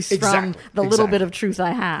deduce from the little bit of truth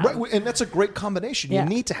I have? Right, and that's a great combination. You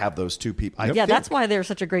need to have those two people. That's why they're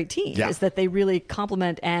such a great team. Is that they really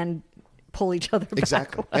complement and pull each other back.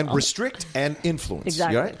 Exactly. Well. And restrict and influence.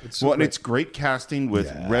 Exactly. Right? And it's great casting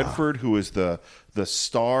with Redford, who is the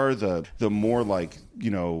star, the more like,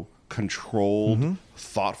 controlled,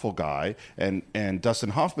 thoughtful guy, and Dustin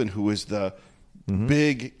Hoffman, who is the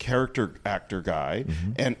big character actor guy.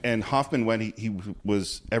 And Hoffman, when he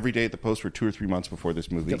was every day at the Post for 2 or 3 months before this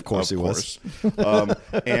movie. Of course he was.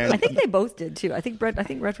 And I think they both did too. I think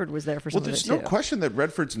Redford was there for some of it there's too. no question that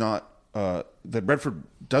Redford's not that Redford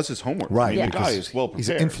does his homework. Right. I mean, the guy is well prepared.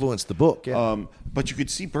 He's influenced the book. Yeah. But you could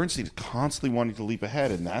see Bernstein constantly wanting to leap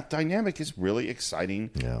ahead, and that dynamic is really exciting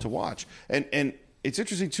to watch. And it's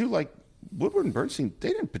interesting too, like Woodward and Bernstein, they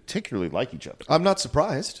didn't particularly like each other. I'm not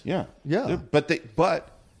surprised. Yeah. But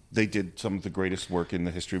they did some of the greatest work in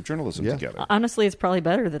the history of journalism together. Honestly, it's probably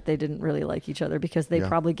better that they didn't really like each other, because they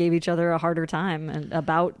probably gave each other a harder time and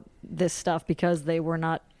about this stuff because they were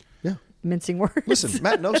not mincing words. Listen,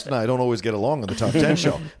 Matt Nost and I don't always get along on the Top 10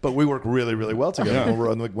 show, but we work really, really well together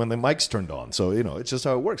when the mic's turned on. So, it's just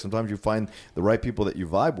how it works. Sometimes you find the right people that you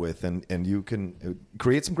vibe with, and you can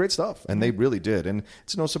create some great stuff. And they really did. And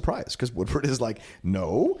it's no surprise, because Woodward is like,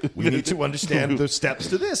 no, we need to understand the steps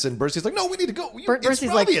to this. And Bercey's like, no, we need to go. Bercey's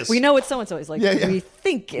it's like, obvious. we know it's so-and-so. He's like, we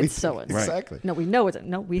think it's so-and-so. Exactly. No, we know it's,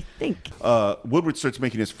 no, we think. Woodward starts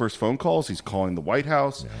making his first phone calls. He's calling the White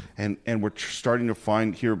House, and we're starting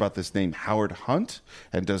to hear about this name Howard Hunt.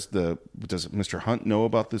 And does Mr. Hunt know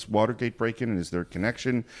about this Watergate break-in, and is there a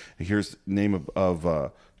connection? And here's the name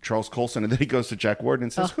of Charles Colson, and then he goes to Jack Warden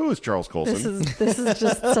and says, "Who is Charles Colson?" This is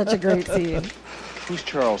just such a great scene. Who's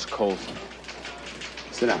Charles Colson?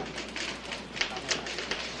 Sit down.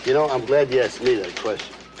 You know, I'm glad you asked me that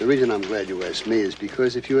question. The reason I'm glad you asked me is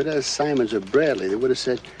because if you had asked Simons or Bradley, they would have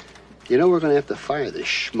said, we're going to have to fire this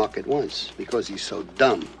schmuck at once because he's so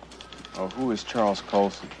dumb. Oh, who is Charles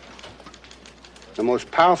Colson? The most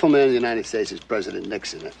powerful man in the United States is President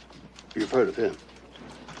Nixon. You've heard of him.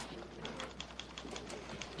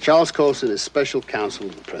 Charles Colson is special counsel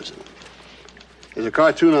of the president. There's a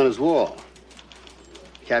cartoon on his wall.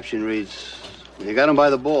 Caption reads, when you got him by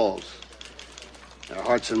the balls, our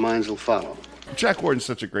hearts and minds will follow. Jack Warden's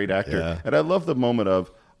such a great actor. And I love the moment of,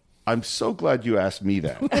 I'm so glad you asked me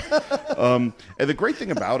that. And the great thing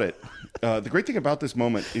about it, the great thing about this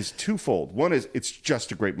moment is twofold. One is it's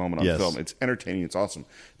just a great moment on film. It's entertaining. It's awesome.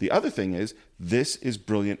 The other thing is this is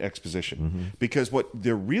brilliant exposition because what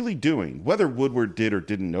they're really doing, whether Woodward did or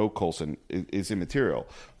didn't know Colson, is immaterial.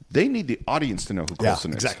 They need the audience to know who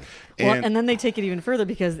Colson is. Exactly. And then they take it even further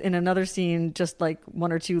because in another scene, just like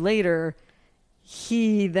one or two later,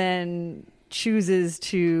 he then chooses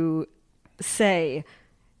to say,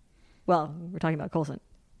 well, we're talking about Colson,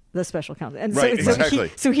 the special counsel. And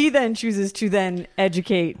so he then chooses to then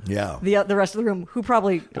educate the rest of the room, who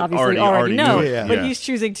probably obviously already know. But he's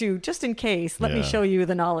choosing to, just in case, let me show you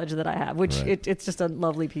the knowledge that I have, which it's just a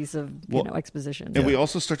lovely piece of exposition. And we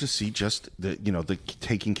also start to see just the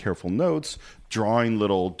taking careful notes, drawing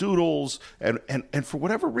little doodles, and for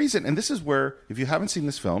whatever reason, and this is where, if you haven't seen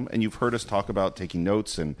this film and you've heard us talk about taking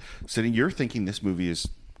notes and sitting, you're thinking this movie is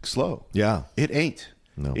slow. Yeah. It ain't.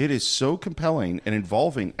 No. It is so compelling and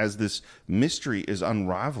involving as this mystery is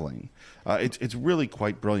unraveling. It's really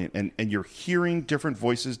quite brilliant. And you're hearing different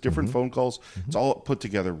voices, different phone calls. It's all put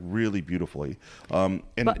together really beautifully. And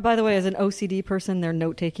by the way, as an OCD person, their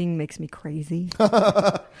note-taking makes me crazy.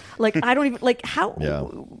 Like, I don't even, like,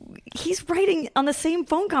 how... He's writing on the same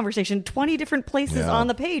phone conversation 20 different places on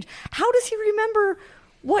the page. How does he remember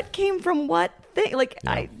what came from what thing? Like,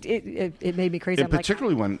 it made me crazy. And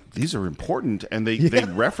particularly when these are important and they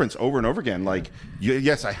reference over and over again, like,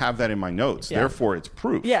 yes, I have that in my notes. Therefore, it's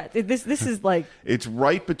proof. Yeah, this is like... It's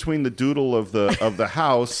right between the doodle of the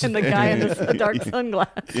house. and the guy in the dark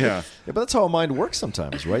sunglasses. Yeah, but that's how a mind works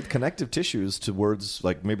sometimes, right? Connective tissues to words,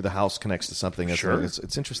 like maybe the house connects to something.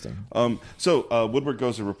 It's interesting. So Woodward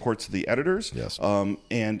goes and reports to the editors. Yes.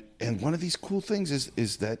 And one of these cool things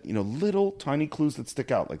is that, little tiny clues that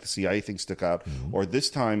stick out, like the CIA thing stuck out, or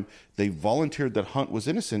this time they volunteered that Hunt was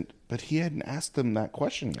innocent, but he hadn't asked them that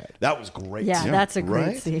question yet. That was great. Yeah, that's a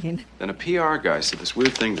great scene. Then a PR guy said this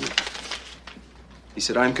weird thing to me. He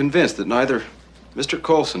said, I'm convinced that neither Mr.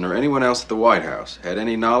 Colson or anyone else at the White House had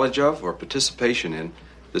any knowledge of or participation in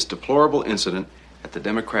this deplorable incident at the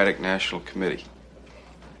Democratic National Committee.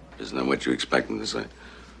 Isn't that what you expect them to say?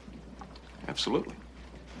 Absolutely.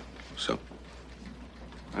 So,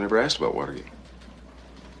 I never asked about Watergate.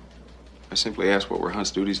 I simply asked what were Hunt's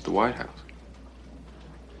duties at the White House.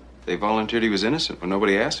 They volunteered he was innocent when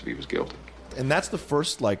nobody asked if he was guilty. And that's the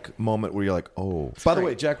first moment where you're like, oh. By the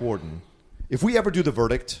way, Jack Warden, if we ever do the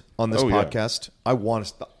verdict on this podcast, I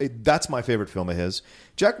want to. That's my favorite film of his.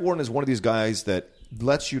 Jack Warden is one of these guys that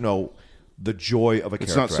lets you know the joy of a character.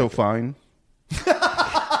 It's not so fine.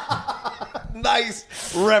 Nice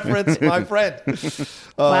reference, my friend.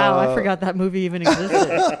 Wow, I forgot that movie even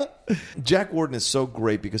existed. Jack Warden is so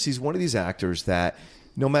great because he's one of these actors that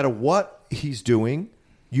no matter what he's doing,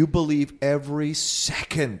 you believe every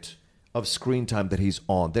second of screen time that he's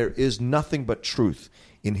on. There is nothing but truth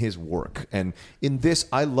in his work. And in this,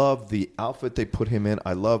 I love the outfit they put him in.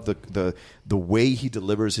 I love the way he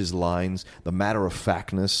delivers his lines, the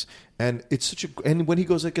matter-of-factness. And it's such and when he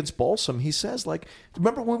goes against Balsam, he says,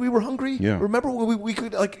 remember when we were hungry? Yeah. Remember when we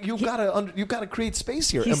could, you've got to create space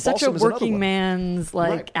here. He's and such a Balsam is another working one. man's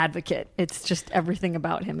advocate. It's just everything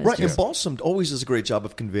about him is right. just... And Balsam always does a great job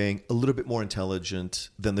of conveying a little bit more intelligent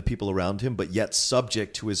than the people around him, but yet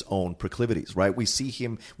subject to his own proclivities. Right? We see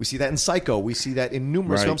that in Psycho. We see that in numerous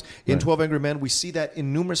numerous Right, films. In 12 Angry Men, we see that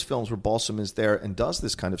in numerous films where Balsam is there and does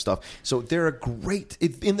this kind of stuff. So they're a great,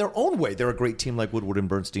 in their own way, they're a great team like Woodward and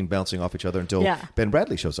Bernstein bouncing off each other until Ben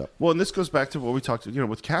Bradley shows up. Well, and this goes back to what we talked,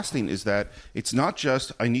 with casting, is that it's not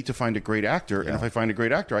just I need to find a great actor, and if I find a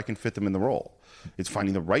great actor, I can fit them in the role. It's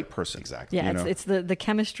finding the right person. Exactly. Yeah, it's the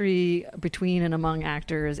chemistry between and among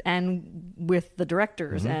actors and with the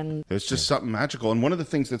directors. And There's just something magical. And one of the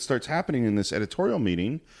things that starts happening in this editorial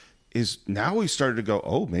meeting is now we started to go,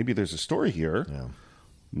 oh, maybe there's a story here. Yeah.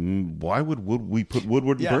 Why would we put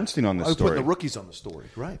Woodward and Bernstein on this I story? put the rookies on the story,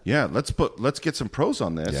 right? Yeah, let's get some pros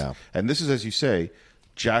on this. Yeah. And this is, as you say,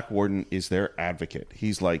 Jack Warden is their advocate.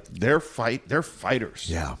 He's like they're fighters.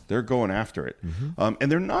 Yeah. They're going after it.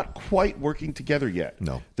 And they're not quite working together yet.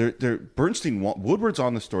 No. They're Woodward's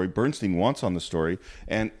on the story, Bernstein wants on the story,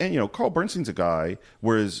 and Carl Bernstein's a guy,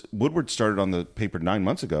 whereas Woodward started on the paper 9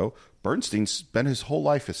 months ago. Bernstein spent his whole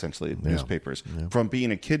life essentially in newspapers, from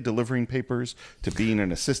being a kid delivering papers to being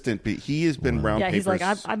an assistant. He has been around papers. He's like,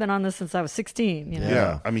 I've been on this since I was 16.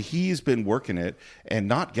 Yeah. I mean, he's been working it and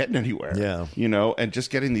not getting anywhere. Yeah. And just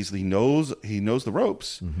getting these. He knows the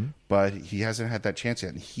ropes, but he hasn't had that chance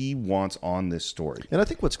yet. And he wants on this story. And I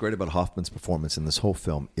think what's great about Hoffman's performance in this whole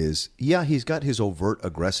film is, he's got his overt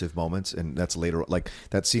aggressive moments, and that's later, like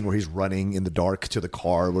that scene where he's running in the dark to the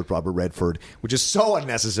car with Robert Redford, which is so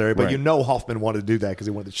unnecessary, but Hoffman wanted to do that because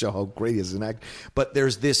he wanted to show how great he is as an actor. But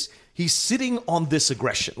there's this, he's sitting on this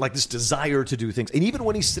aggression, like this desire to do things. And even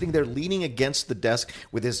when he's sitting there leaning against the desk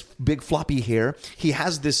with his big floppy hair, he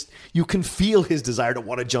has this, you can feel his desire to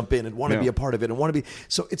want to jump in and want to be a part of it and want to be.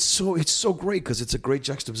 So it's so great because it's a great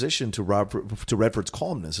juxtaposition to Redford's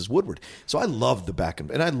calmness as Woodward. So I love the back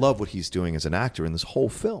and I love what he's doing as an actor in this whole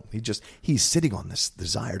film. He's sitting on this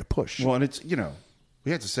desire to push. Well, and it's,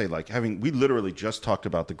 we had to say, we literally just talked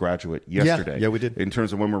about The Graduate yesterday. Yeah, we did. In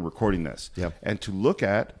terms of when we're recording this. Yeah. And to look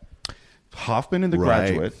at Hoffman in The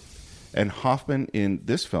Graduate and Hoffman in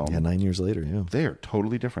this film. Yeah, 9 years later, they are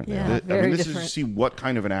totally different. Yeah, very this different. is to see what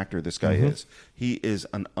kind of an actor this guy is. He is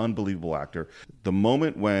an unbelievable actor. The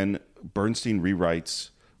moment when Bernstein rewrites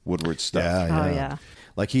Woodward's stuff.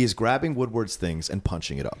 Like he is grabbing Woodward's things and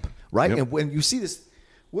punching it up, right? And when you see this,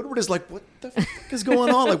 Woodward is like, "What the fuck is going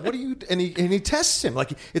on? Like, what are you?" And he tests him.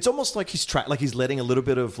 Like it's almost like he's letting a little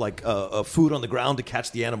bit of food on the ground to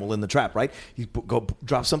catch the animal in the trap, right? He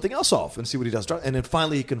drop something else off and see what he does, and then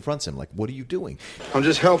finally he confronts him. Like, "What are you doing?" I'm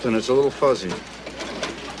just helping. It's a little fuzzy.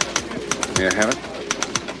 May I have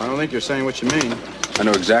it? I don't think you're saying what you mean. I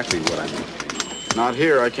know exactly what I mean. Not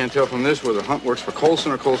here. I can't tell from this whether Hunt works for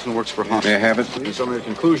Colson or Colson works for Hunt. May I have it? There's so many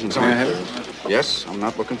conclusions. May I have it? Yes, I'm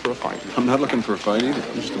not looking for a fight. I'm not looking for a fight either.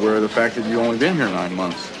 I'm just aware of the fact that you've only been here 9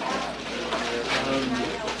 months.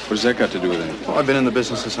 What does that got to do with anything? Well, I've been in the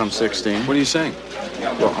business since I'm 16. What are you saying?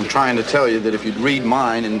 Well, I'm trying to tell you that if you'd read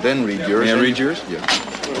mine and then read yours... May I read yours? Yeah.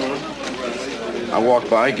 I walked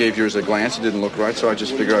by, gave yours a glance. It didn't look right, so I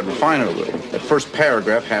just figured I'd refine it a little. That first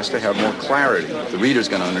paragraph has to have more clarity. The reader's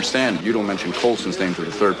going to understand it. You don't mention Colson's name to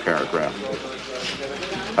the third paragraph.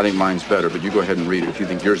 I think mine's better, but you go ahead and read it. If you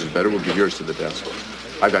think yours is better, we'll give yours to the desk.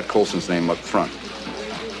 I've got Colson's name up front.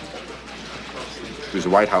 He was a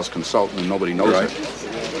White House consultant and nobody knows it.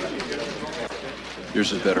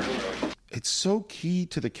 Yours is better. It's so key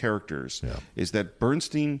to the characters is that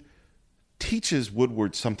Bernstein teaches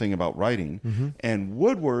Woodward something about writing, and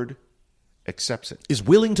Woodward accepts it. Is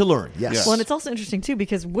willing to learn. Yes. Well, and it's also interesting too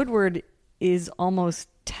because Woodward is almost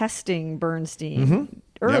testing Bernstein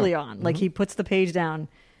early on. Like he puts the page down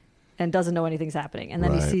and doesn't know anything's happening, and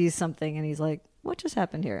then he sees something and he's like, "What just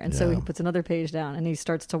happened here?" And so he puts another page down and he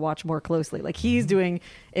starts to watch more closely. Like he's doing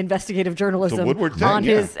investigative journalism on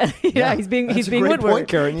his. He's being Woodward. Point,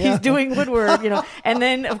 Karen. He's doing Woodward, and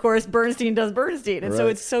then of course Bernstein does Bernstein, and so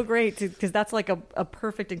it's so great because that's like a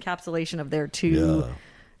perfect encapsulation of their two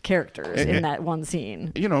characters in that one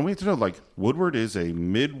scene. We have to know, Woodward is a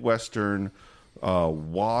Midwestern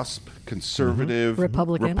WASP conservative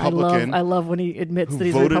Republican. I love when he admits that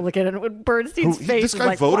he's a Republican, and when Bernstein's face this is guy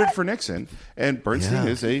like, voted what? for Nixon, and Bernstein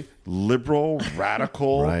is a liberal,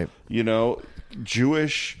 radical,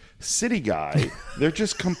 Jewish city guy. They're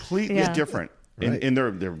just completely different. In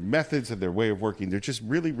their methods and their way of working. They're just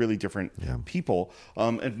really, really different people.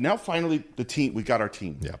 And now finally we got our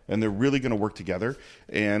team. Yeah. And they're really going to work together.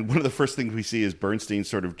 And one of the first things we see is Bernstein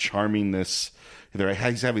sort of charming this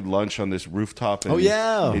he's having lunch on this rooftop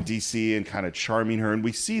in D.C. and kind of charming her. And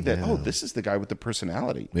we see that, this is the guy with the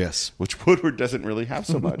personality. Yes. Which Woodward doesn't really have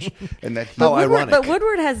so much. And that But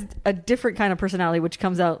Woodward has a different kind of personality, which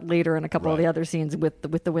comes out later in a couple of the other scenes with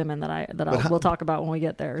the women that we'll talk about when we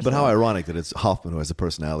get there. But how ironic that it's Hoffman who has a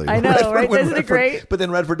personality. I know, right? Isn't it great? But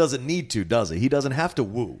then Redford doesn't need to, does he? He doesn't have to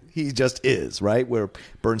woo. He just is, right? Where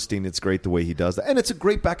Bernstein, it's great the way he does that. And it's a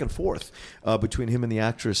great back and forth between him and the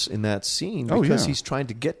actress in that scene because he's trying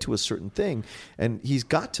to get to a certain thing. And he's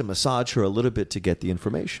got to massage her a little bit to get the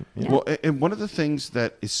information. Yeah. Well, and one of the things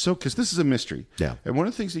that is because this is a mystery. Yeah. And one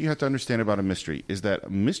of the things that you have to understand about a mystery is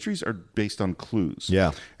that mysteries are based on clues.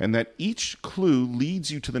 Yeah. And that each clue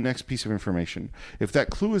leads you to the next piece of information. If that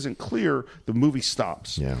clue isn't clear, the movie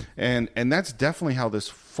stops. Yeah. And that's definitely how this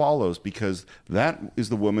follows, because that is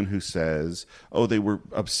the woman who says, they were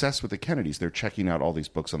obsessed with the Kennedys. They're checking out all these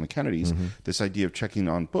books on the Kennedys. Mm-hmm. This idea of checking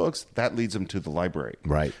on books, that leads them to the library.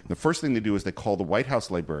 Right. The first thing they do is they call the White House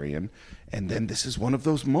librarian, and then this is one of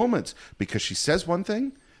those moments because she says one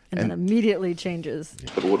thing, and then immediately changes.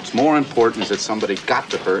 But what's more important is that somebody got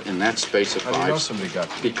to her in that space of How do you life. know somebody got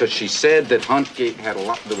to her? Because she said that Hunt had a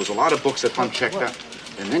lot. There was a lot of books that Hunt checked out,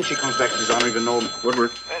 and then she comes back. She's I don't even know Woodward.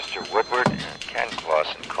 Mr. Woodward, Ken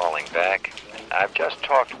Clausen calling back. I've just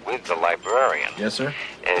talked with the librarian. Yes, sir?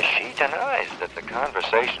 She denies that the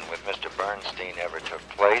conversation with Mr. Bernstein ever took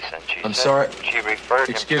place, and she I'm said sorry. She referred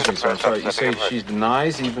Excuse him me, to sir. the I'm sorry. You press say officer. she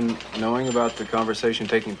denies even knowing about the conversation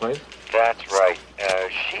taking place? That's right.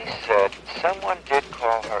 She said someone did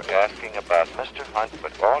call her asking about Mr. Hunt,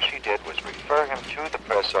 but all she did was refer him to the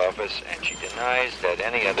press office, and she denies that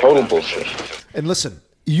any other Total conversation bullshit. And listen,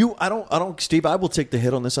 I don't, Steve, I will take the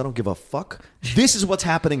hit on this. I don't give a fuck. This is what's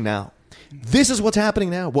happening now. This is what's happening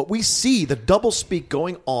now. What we see, the doublespeak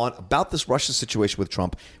going on about this Russia situation with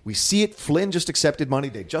Trump. We see it. Flynn just accepted money.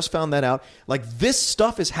 They just found that out. Like, this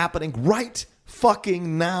stuff is happening right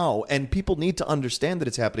fucking now, and people need to understand that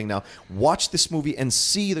it's happening now. Watch this movie and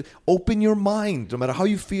see that. Open your mind, no matter how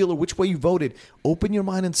you feel or which way you voted. Open your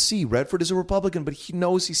mind and see. Redford is a Republican, but he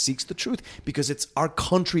knows he seeks the truth because it's our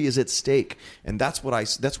country is at stake, and that's why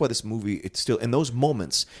this movie, it's still, in those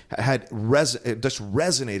moments, had just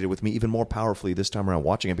resonated with me even more powerfully this time around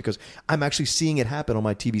watching it, because I'm actually seeing it happen on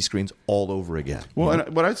my TV screens all over again. Well,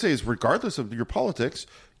 and what I'd say is, regardless of your politics,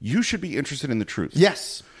 you should be interested in the truth.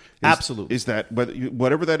 Yes. Absolutely. Is that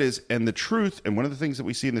whatever that is, and the truth, and one of the things that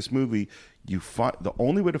we see in this movie, the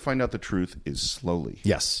only way to find out the truth is slowly.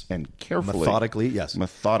 Yes. And carefully. Methodically, yes.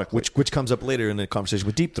 Methodically. Which comes up later in the conversation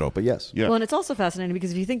with Deep Throat, but yes. Yeah. Well, and it's also fascinating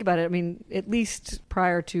because if you think about it, I mean, at least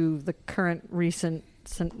prior to the current recent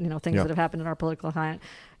things that have happened in our political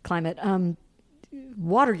climate,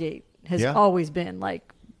 Watergate has always been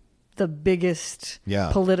like the biggest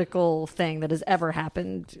political thing that has ever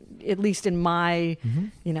happened, at least in my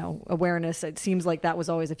awareness. It seems like that was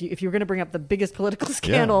always, if you were going to bring up the biggest political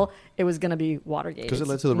scandal, it was going to be Watergate, because it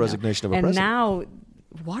led to the resignation of a president. And now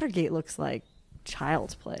Watergate looks like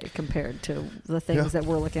child's play compared to the things that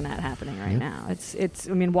we're looking at happening right now. It's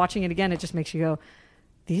I mean, watching it again, it just makes you go,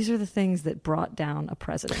 these are the things that brought down a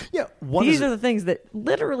president. Yeah, these are the things that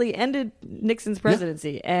literally ended Nixon's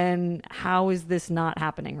presidency. And how is this not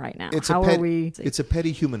happening right now? It's a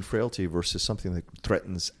petty human frailty versus something that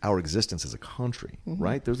threatens our existence as a country,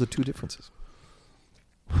 right? Those are the two differences.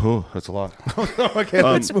 Oh, that's a lot. Okay,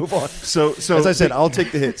 let's move on. So as I said, I'll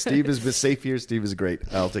take the hit. Steve is safe here. Steve is great.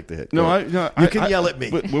 I'll take the hit. You can yell at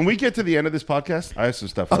me. When we get to the end of this podcast, I have some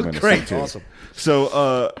stuff I'm going to say too. Awesome.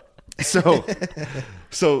 So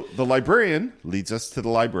the librarian leads us to the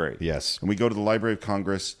library. Yes. And we go to the Library of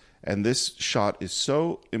Congress, and this shot is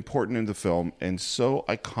so important in the film and so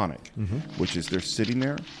iconic, which is they're sitting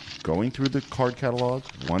there going through the card catalog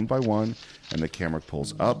one by one, and the camera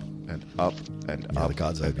pulls up and up and up. The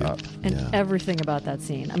God's eye view. Up. And everything about that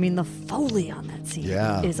scene. I mean, the Foley on that scene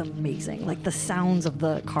is amazing. Like the sounds of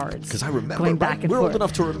the cards. Because I remember going back and we're forth. old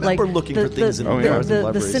enough to remember looking for things in the libraries.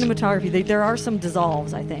 cinematography. There are some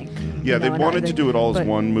dissolves, I think. Yeah, they wanted to do it all as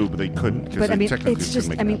one move, but they couldn't because they technically couldn't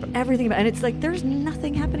make it happen. Everything about it. And it's like there's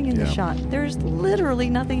nothing happening in this shot. There's literally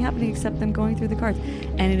nothing happening except them going through the cards.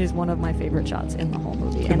 And it is one of my favorite shots in the whole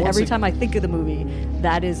movie. And every time I think of the movie,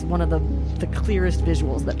 that is one of the clearest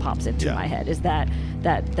visuals that pops into my head, is that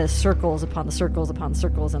the circles upon the circles upon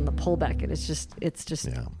circles and the pullback. And it's just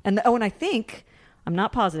and I think, I'm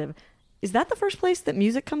not positive, is that the first place that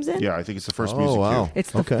music comes in? Yeah, I think it's the first music cue.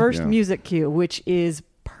 It's the first music cue, which is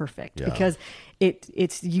perfect because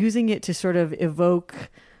it's using it to sort of evoke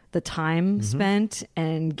the time spent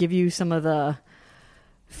and give you some of the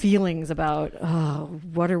feelings about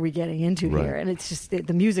what are we getting into here, and it's just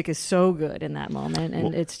the music is so good in that moment,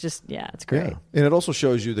 and it's just it's great. Yeah. And it also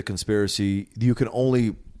shows you the conspiracy. You can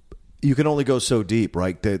only go so deep,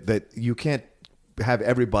 right? That you can't have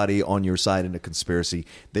everybody on your side in a conspiracy.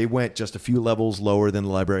 They went just a few levels lower than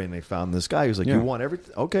the librarian. They found this guy who's like, you want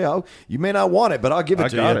everything? Okay, you may not want it, but I'll give it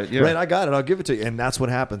to you. Right, I got it. I'll give it to you. And that's what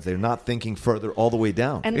happens. They're not thinking further all the way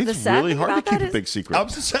down. And it's really hard to keep a big secret. And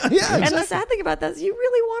the sad thing about that is you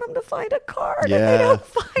really want them to find a card, and they don't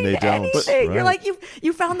find anything. But, You're like,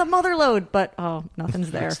 you found the mother lode, but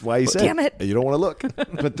nothing's there. That's why he said, damn it. You don't want to look.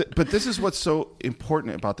 But this is what's so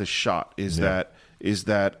important about this shot is that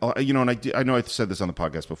and I know I've said this on the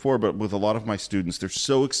podcast before, but with a lot of my students, they're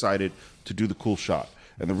so excited to do the cool shot.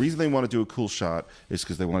 And the reason they want to do a cool shot is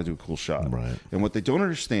because they want to do a cool shot. Right. And what they don't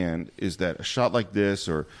understand is that a shot like this,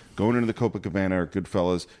 or going into the Copacabana or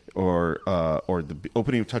Goodfellas, or the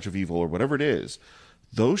opening of Touch of Evil, or whatever it is,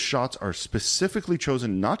 those shots are specifically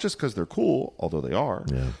chosen not just because they're cool, although they are,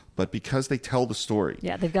 but because they tell the story.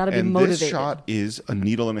 Yeah, they've got to be motivated. And this shot is a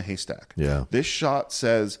needle in a haystack. Yeah. This shot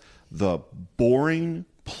says the boring,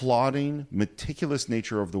 plodding, meticulous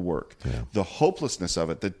nature of the work, the hopelessness of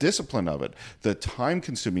it, the discipline of it, the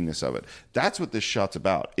time-consumingness of it. That's what this shot's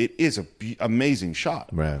about. It is an amazing shot.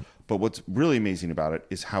 Right. But what's really amazing about it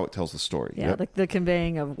is how it tells the story. Yeah, the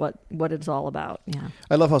conveying of what it's all about. Yeah.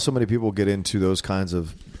 I love how so many people get into those kinds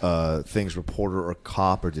of things, reporter or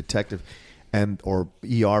cop or detective or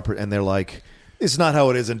ER, and they're like, it's not how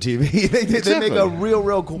it is on TV. They make a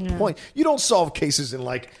real cool point. You don't solve cases in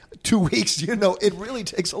like 2 weeks. It really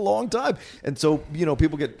takes a long time. And so,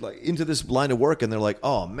 people get like into this line of work and they're like,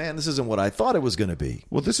 oh man, this isn't what I thought it was going to be.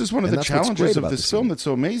 Well, this is one of the challenges of this film that's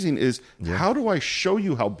so amazing is how do I show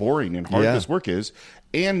you how boring and hard this work is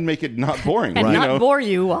and make it not boring? And not bore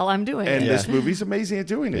you while I'm doing it. And this movie's amazing at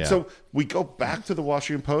doing it. So we go back to the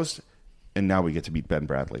Washington Post and now we get to meet Ben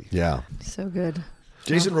Bradlee. Yeah. So good.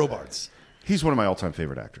 Jason Robards. He's one of my all-time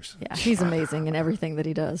favorite actors. Yeah, he's amazing in everything that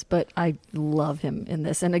he does, but I love him in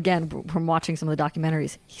this. And again, from watching some of the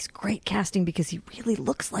documentaries, he's great casting because he really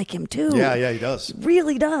looks like him too. Yeah, he does. He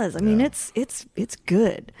really does. I mean, it's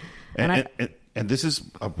good. And this is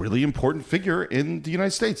a really important figure in the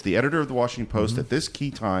United States. The editor of the Washington Post at this key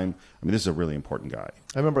time, this is a really important guy.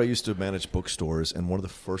 I remember I used to manage bookstores, and one of the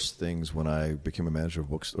first things when I became a manager of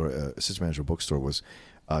bookstore, assistant manager of bookstore, was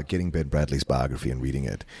getting Ben Bradlee's biography and reading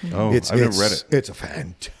it. Oh, I've never read it. It's a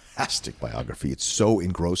fantastic biography. It's so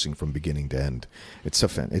engrossing from beginning to end. It's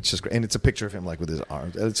just great. And it's a picture of him like with his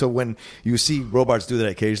arms. And so when you see Robards do that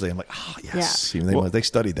occasionally, I'm like, oh yes, they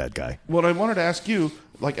studied that guy. Well, I wanted to ask you,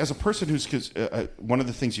 like as a person who's one of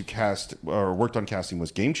the things you cast or worked on casting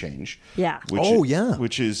was Game Change. Yeah.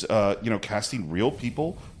 Which is casting real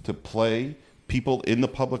people to play people in the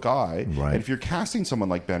public eye. Right. And if you're casting someone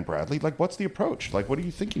like Ben Bradlee, like what's the approach? Like what are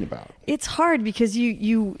you thinking about? It's hard because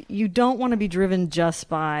you don't want to be driven just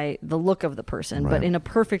by the look of the person, but in a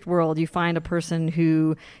perfect world you find a person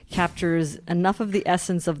who captures enough of the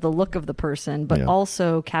essence of the look of the person, but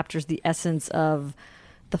also captures the essence of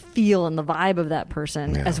the feel and the vibe of that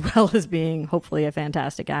person, as well as being hopefully a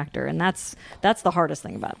fantastic actor. And that's the hardest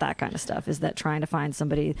thing about that kind of stuff, is that trying to find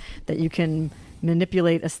somebody that you can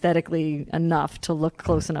manipulate aesthetically enough to look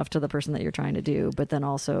close enough to the person that you're trying to do, but then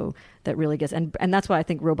also that really gets, and that's why I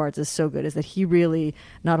think Robards is so good, is that he really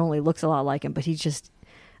not only looks a lot like him, but he just,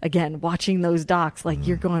 again, watching those docs, like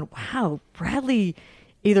you're going, wow,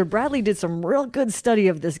 either Bradlee did some real good study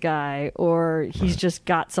of this guy, or he's just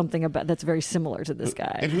got something about that's very similar to this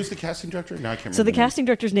guy. And who's the casting director? Now I can't remember. So the casting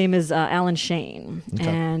director's name is Alan Shane,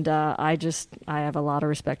 and I have a lot of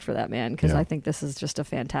respect for that man, because I think this is just a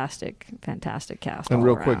fantastic cast. And all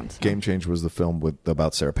real around, quick, Game Change was the film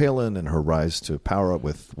about Sarah Palin and her rise to power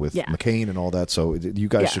with McCain and all that. So you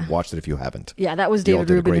guys should watch it if you haven't. Yeah, that was You all David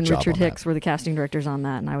did a Rubin great and job Richard on Hicks that. were the casting directors on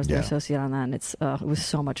that, and I was the associate on that, and it was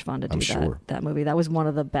so much fun to do that movie. That was one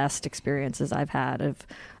of the best experiences I've had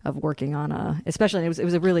of working on especially, it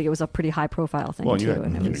was a pretty high profile thing too.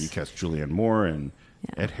 You cast Julianne Moore and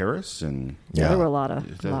Ed Harris, and there were a lot of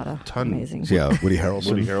amazing. Yeah, Woody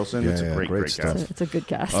Harrelson. It's a great cast. It's a good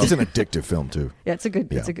cast. It's an addictive film too. Yeah, it's a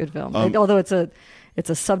good film. Although it's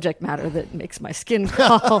a subject matter that makes my skin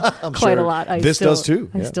crawl quite a lot. This does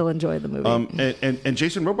too. I still enjoy the movie. And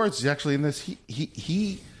Jason Robards is actually in this.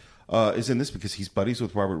 He is in this because he's buddies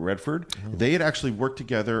with Robert Redford. They had actually worked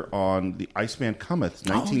together on The Iceman Cometh,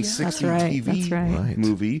 1960 TV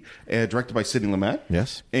movie, directed by Sidney Lumet.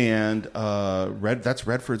 Yes. And that's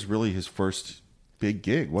Redford's really his first big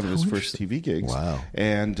gig, one of his first TV gigs. Wow.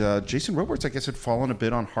 And Jason Robards, I guess, had fallen a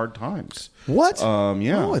bit on hard times. What?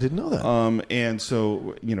 Yeah. Oh, I didn't know that. And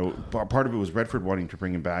so, part of it was Redford wanting to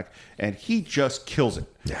bring him back, and he just kills it.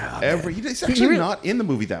 Yeah. He's actually not in the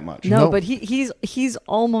movie that much. No, but he's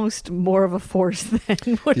almost more of a force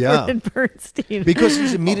than Woodward and Bernstein. Because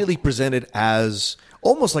he's immediately presented as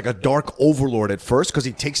almost like a dark overlord at first, because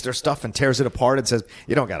he takes their stuff and tears it apart and says,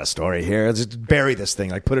 "You don't got a story here. Just bury this thing.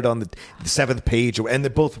 Like put it on the 7th page." And they're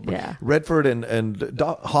both Redford and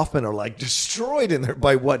Hoffman are like destroyed in there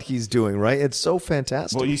by what he's doing. Right? It's so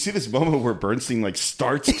fantastic. Well, you see this moment where Bernstein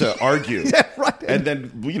starts to argue, right, and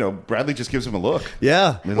then Bradley just gives him a look.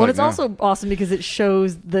 Yeah. Well, it's also awesome because it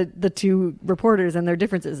shows the two reporters and their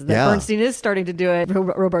differences. That Bernstein is starting to do it.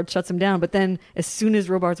 Robards shuts him down, but then as soon as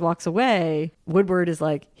Robards walks away, Woodward is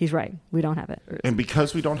like, he's right. We don't have it. And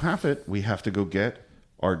because we don't have it, we have to go get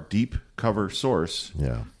our deep cover source.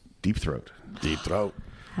 Yeah. Deep Throat. Deep Throat.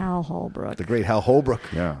 Hal Holbrook. The great Hal Holbrook.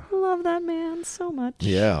 Yeah. Love that man so much.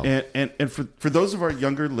 Yeah. And for those of our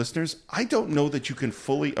younger listeners, I don't know that you can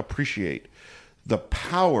fully appreciate the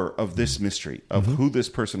power of this mystery of who this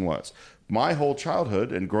person was. My whole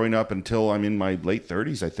childhood and growing up until I'm in my late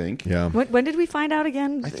 30s, I think. Yeah. When did we find out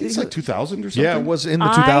again? I think it's like 2000 or something. Yeah, it was in the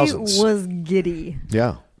 2000s. I was giddy.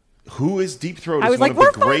 Yeah. Who is Deep Throat? I was like,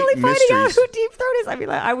 we're finally finding out who Deep Throat is. I mean,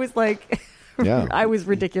 I was like, I was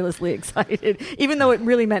ridiculously excited, even though it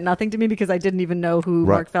really meant nothing to me because I didn't even know who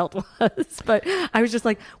Mark Felt was. But I was just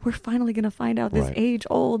like, we're finally going to find out this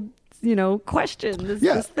age-old, question,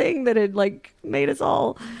 this thing that had made us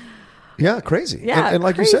all. Yeah, crazy. Yeah, and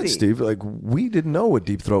like crazy. you said, Steve, we didn't know what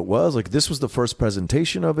Deep Throat was. This was the first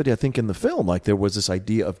presentation of it, I think, in the film. There was this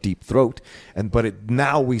idea of Deep Throat, but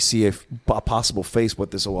now we see a possible face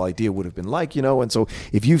what this whole idea would have been like, And so,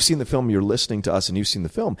 if you've seen the film, you're listening to us, and you've seen the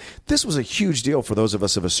film. This was a huge deal for those of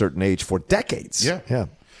us of a certain age for decades. Yeah.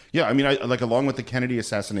 Yeah, I mean, along with the Kennedy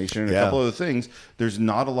assassination and a couple other things, there's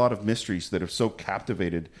not a lot of mysteries that have so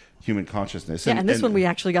captivated human consciousness. And this one we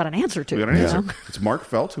actually got an answer to. We got an answer. It's Mark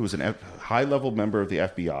Felt, who was a high-level member of the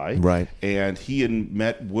FBI. Right. And he had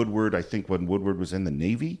met Woodward, I think, when Woodward was in the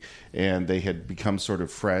Navy, and they had become sort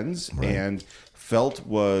of friends. Right. And Felt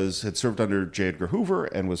had served under J. Edgar Hoover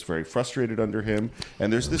and was very frustrated under him.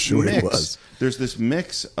 And there's this mix. There's this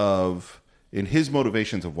mix of, in his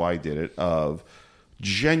motivations of why he did it, of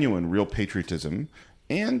genuine, real patriotism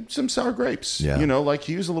and some sour grapes. Yeah.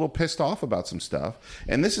 He was a little pissed off about some stuff.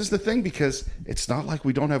 And this is the thing, because it's not like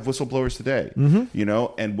we don't have whistleblowers today. And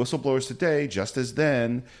whistleblowers today, just as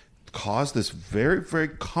then, caused this very, very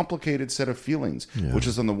complicated set of feelings, which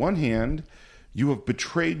is, on the one hand, you have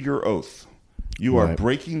betrayed your oath. You are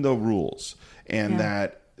breaking the rules. And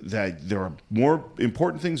that there are more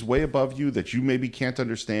important things way above you that you maybe can't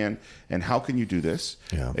understand. And how can you do this?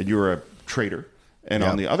 Yeah. And you're a traitor. And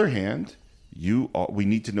on the other hand, we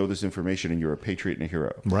need to know this information, and you're a patriot and a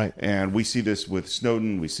hero. Right. And we see this with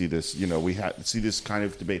Snowden. We see this, we see this kind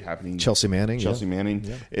of debate happening. Chelsea Manning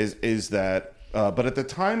is that, but at the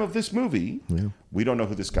time of this movie, we don't know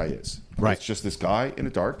who this guy is. Right. It's just this guy in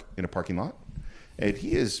a parking lot. And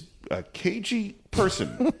he is a cagey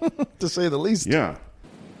person. To say the least. Yeah.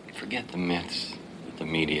 Forget the myths that the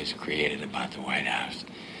media's created about the White House.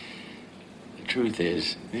 The truth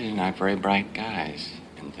is, these are not very bright guys,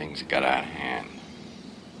 and things got out of hand.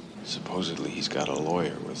 Supposedly he's got a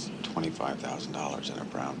lawyer with $25,000 in a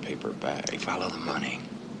brown paper bag. They follow the money.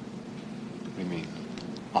 What do you mean?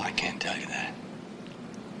 Oh, I can't tell you that.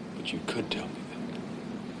 But you could tell me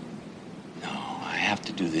that. No, I have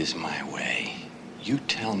to do this my way. You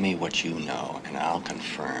tell me what you know, and I'll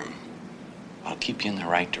confirm. I'll keep you in the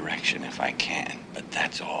right direction if I can, but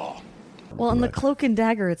that's all. Well, in the Cloak and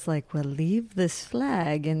Dagger, it's like, well, leave this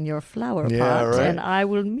flag in your flower pot, right. and I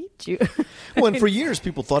will meet you. Well, and for years,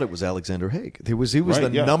 people thought it was Alexander Haig. He was the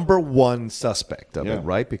number one suspect of it,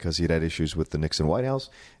 right? Because he'd had issues with the Nixon White House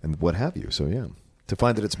and what have you. So, to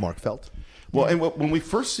find that it's Mark Felt. Well, and when we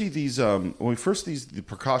first see these, the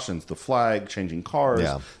precautions, the flag, changing cars,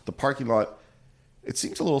 the parking lot, it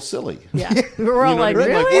seems a little silly. Yeah, we're all like,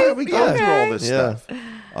 really? Why are we going through all this stuff?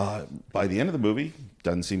 By the end of the movie,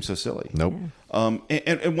 doesn't seem so silly. Nope.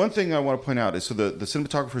 And one thing I want to point out is, so the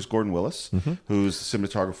cinematographer is Gordon Willis, who's the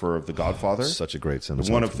cinematographer of The Godfather. Such a great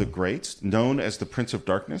cinematographer. One of the greats, known as the Prince of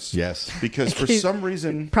Darkness. Yes. Because for some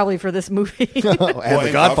reason... Probably for this movie. And The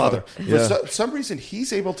Godfather. For some reason,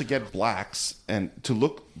 he's able to get blacks and to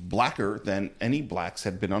look blacker than any blacks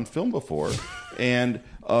had been on film before. And...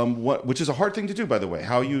 which is a hard thing to do, by the way,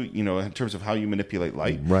 how in terms of how you manipulate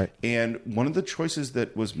light. Right. And one of the choices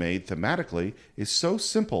that was made thematically is so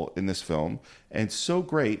simple in this film and so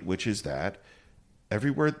great, which is that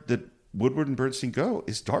everywhere that Woodward and Bernstein go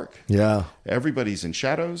is dark. Yeah. Everybody's in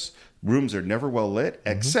shadows. Rooms are never well lit,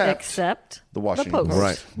 except the Washington Post. Post.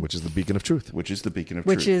 Right, which is the beacon of truth. Which is the beacon of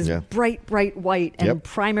Which truth. is bright white and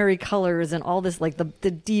primary colors and all this, like the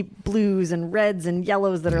deep blues and reds and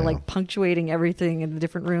yellows that are like punctuating everything in the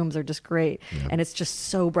different rooms are just great. Yeah. And it's just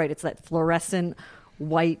so bright. It's that fluorescent,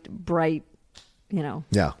 white, bright,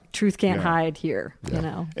 truth can't hide here,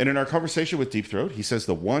 And in our conversation with Deep Throat, he says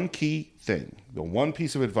the one key thing, the one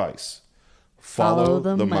piece of advice, follow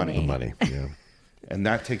the money. The money, yeah. And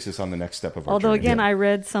that takes us on the next step of our Although, journey. again, I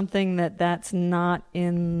read something that's not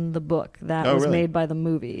in the book. That was made by the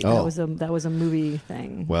movie. That was a movie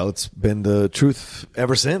thing. Well, it's been the truth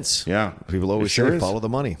ever since. Yeah. People always say follow the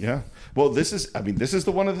money. Yeah. Well, this is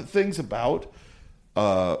the one of the things about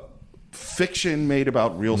fiction made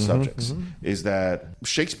about real subjects is that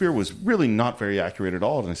Shakespeare was really not very accurate at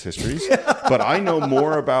all in his histories. But I know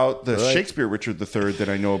more about the Shakespeare Richard III than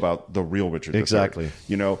I know about the real Richard III. Exactly.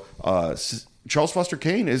 Charles Foster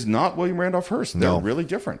Kane is not William Randolph Hearst. They're really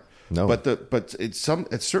different. No, but at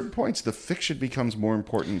certain points, the fiction becomes more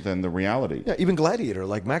important than the reality. Yeah, even Gladiator,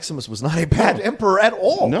 like Maximus, was not a bad emperor at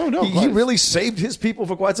all. No, he really saved his people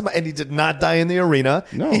for quite some time, and he did not die in the arena.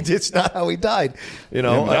 No, it's not how he died.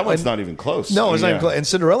 That one's not even close. No, it's not even close. And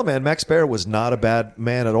Cinderella Man, Max Baer was not a bad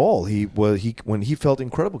man at all. When he felt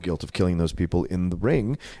incredible guilt of killing those people in the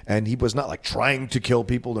ring, and he was not like trying to kill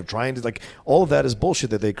people or trying to all of that is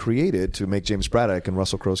bullshit that they created to make James Braddock and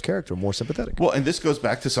Russell Crowe's character more sympathetic. Well, and this goes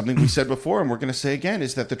back to something we said before, and we're going to say again,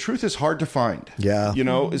 is that the truth is hard to find. Yeah.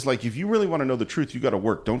 It's like if you really want to know the truth, you got to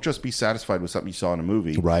work. Don't just be satisfied with something you saw in a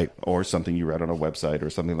movie. Right. Or something you read on a website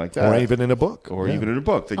or something like that. Or even in a book. Even in a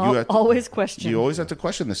book. That you always question. You always have to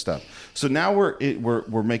question this stuff. So now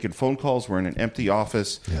we're making phone calls. We're in an empty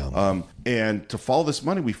office. Yeah. And to follow this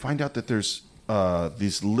money, we find out that there's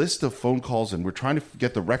this list of phone calls, and we're trying to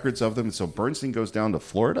get the records of them. And so Bernstein goes down to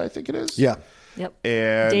Florida, I think it is. Yeah. Yep.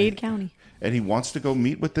 And Dade County. And he wants to go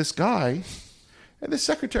meet with this guy. And the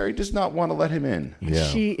secretary does not want to let him in. Yeah.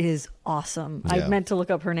 She is awesome. Yeah. I meant to look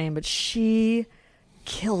up her name, but she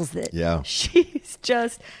kills it. Yeah. She's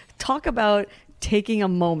just, talk about taking a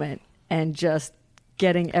moment and just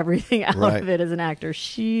getting everything out of it as an actor.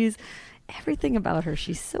 Everything about her,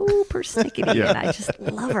 she's so persnickety, and I just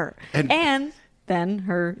love her. And then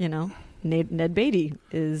her, Ned Beatty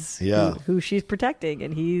is who she's protecting,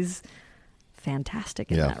 and he's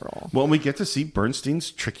fantastic in that role. Well, we get to see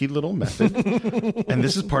Bernstein's tricky little method. And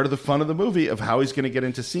this is part of the fun of the movie of how he's going to get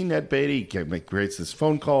in to see Ned Beatty. Creates this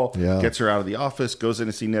phone call, gets her out of the office, goes in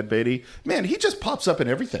to see Ned Beatty. Man, he just pops up in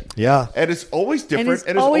everything. Yeah. And it's always different.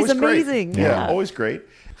 And it's always amazing. Great. Yeah, always great.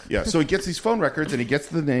 Yeah, so he gets these phone records and he gets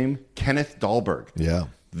the name Kenneth Dahlberg. Yeah.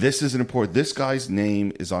 This is this guy's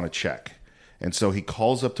name is on a check. And so he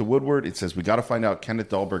calls up to Woodward. It says, we got to find out Kenneth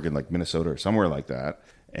Dahlberg in Minnesota or somewhere like that.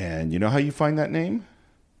 And you know how you find that name?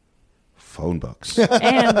 Phone books.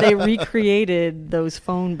 And they recreated those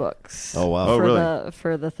phone books. Oh wow! Really?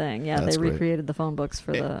 For the thing, That's they great. recreated the phone books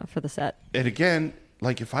for the set. And again,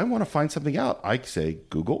 if I want to find something out, I say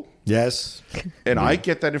Google. Yes. And I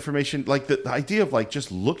get that information. The idea of just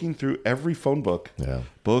looking through every phone book,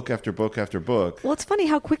 book after book after book. Well, it's funny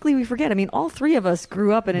how quickly we forget. I mean, all three of us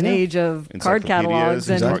grew up in an age of card catalogs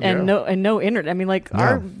and no internet. I mean,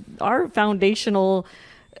 our foundational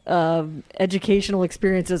educational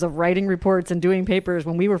experiences of writing reports and doing papers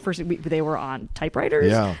when we were they were on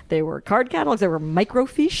typewriters. Yeah. They were card catalogs. They were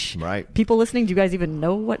microfiche. Right. People listening, do you guys even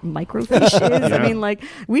know what microfiche is? Yeah. I mean,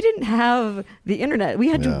 we didn't have the internet. We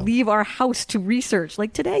had to leave our house to research.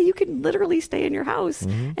 Today, you can literally stay in your house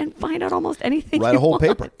and find out almost anything. Write a whole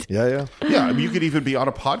paper. Yeah. Yeah, I mean, you could even be on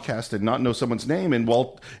a podcast and not know someone's name, and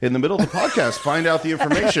while in the middle of the podcast, find out the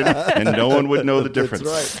information, and no one would know the difference.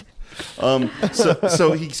 That's right.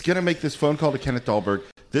 So he's going to make this phone call to Kenneth Dahlberg.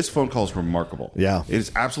 This phone call is remarkable. Yeah. It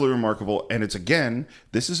is absolutely remarkable. And it's, again,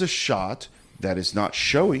 this is a shot that is not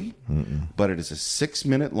showy, but it is a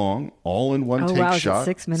 6-minute long, all-in-one take wow, shot.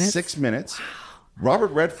 6 minutes? 6 minutes. Wow.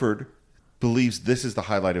 Robert Redford believes this is the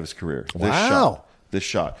highlight of his career. This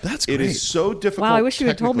shot. That's great. It is so difficult. Wow, I wish you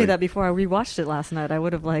had told me that before I rewatched it last night. I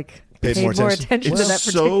would have paid more more attention to that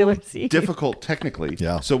particular scene. It's so difficult technically.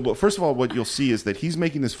 Yeah. So first of all, what you'll see is that he's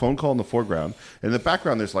making this phone call in the foreground. In the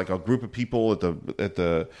background, there's a group of people at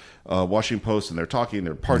the Washington Post, and they're talking, and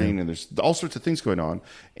they're partying, and there's all sorts of things going on.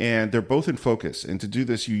 And they're both in focus. And to do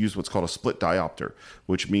this, you use what's called a split diopter,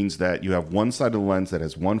 which means that you have one side of the lens that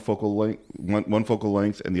has one focal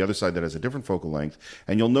length, and the other side that has a different focal length.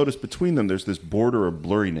 And you'll notice between them, there's this border of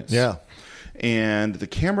blurriness. Yeah. and the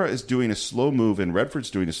camera is doing a slow move, and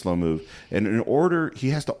Redford's doing a slow move. And in order, he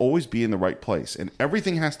has to always be in the right place, and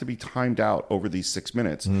everything has to be timed out over these 6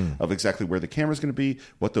 minutes of exactly where the camera's going to be,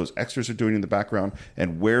 what those extras are doing in the background,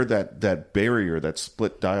 and where that barrier, that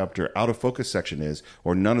split diopter out of focus section is,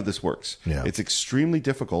 or none of this works. Yeah. It's extremely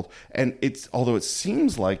difficult, and although it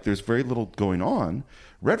seems like there's very little going on,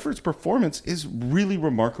 Redford's performance is really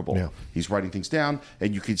remarkable. Yeah. He's writing things down,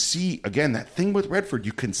 and you can see, again, that thing with Redford,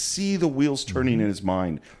 you can see the wheels turning in his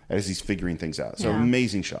mind as he's figuring things out. So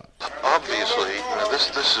amazing shot. Obviously,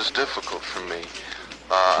 this is difficult for me.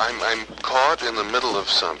 I'm caught in the middle of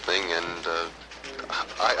something, and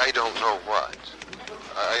I don't know what.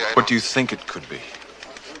 What do you think it could be?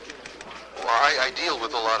 Well, I deal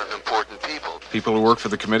with a lot of important people. People who work for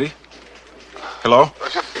the committee? Hello?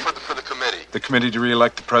 For the committee. The committee to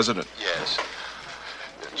re-elect the president? Yes.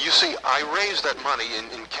 You see, I raised that money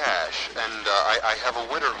in cash, and I have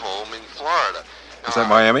a winter home in Florida. Is that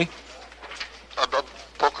Miami?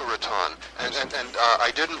 Boca Raton. And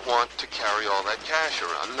I didn't want to carry all that cash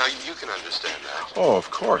around. Now, you can understand that. Oh, of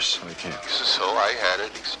course I can. So I had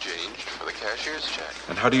it exchanged for the cashier's check.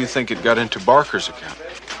 And how do you think it got into Barker's account?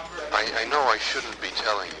 I know I shouldn't be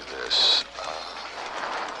telling you this.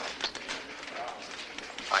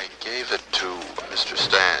 I gave it to Mr.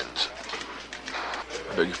 Stans.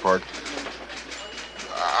 I beg your pardon?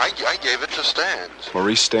 I gave it to Stans.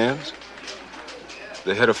 Maurice Stans?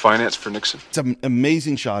 The head of finance for Nixon? It's an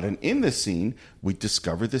amazing shot, and in this scene, we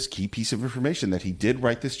discover this key piece of information that he did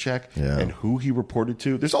write this check and who he reported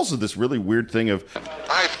to. There's also this really weird thing of...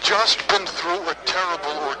 I've just been through a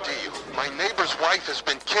terrible ordeal. My neighbor's wife has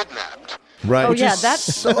been kidnapped. Right. Oh, yeah,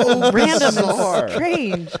 that's so random and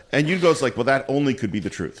strange. And you goes like, well, that only could be the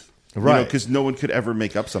truth. Right. Because no one could ever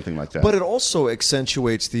make up something like that. But it also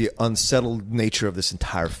accentuates the unsettled nature of this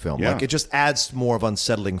entire film. Yeah. Like, it just adds more of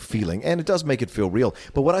unsettling feeling, and it does make it feel real.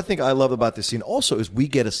 But what I think I love about this scene also is we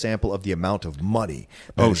get a sample of the amount of money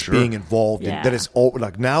that is being involved in. That is all,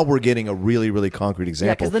 like, now we're getting a really, really concrete Yeah,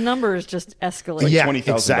 example. because the numbers just escalate. Like yeah,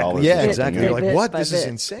 $20,000. exactly. Yeah, exactly. You're like, bit what? by This is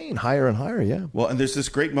bit. insane. Higher and higher, yeah. Well, and there's this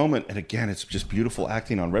great moment, and again, it's just beautiful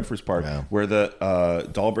acting on Redford's part, where the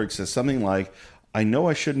Dahlberg says something like, I know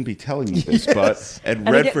I shouldn't be telling you this, but and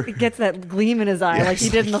Redford He gets that gleam in his eye like he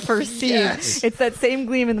did in the first scene. Yes. It's that same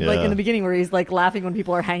gleam in the beginning where he's like laughing when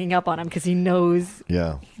people are hanging up on him because he knows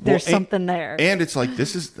there's something there. And it's like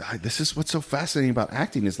this is what's so fascinating about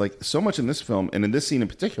acting is like so much in this film and in this scene in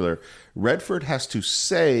particular, Redford has to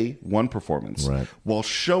say one performance while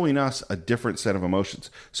showing us a different set of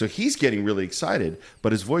emotions. So he's getting really excited,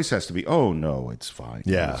 but his voice has to be, oh no, it's fine.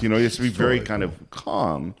 Yeah. You know, he has to be very kind of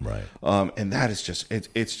calm. Right. And that is just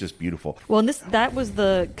it's just beautiful. Well, and that was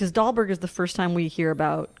because Dahlberg is the first time we hear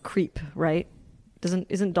about Creep, right?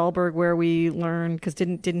 Isn't Dahlberg where we learn? Because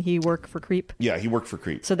didn't he work for Creep? Yeah, he worked for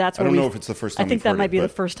Creep. So that's I where don't know if it's the first time. I think we've that heard might it, be the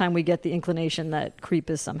but- first time we get the inclination that Creep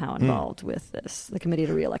is somehow involved with this, the committee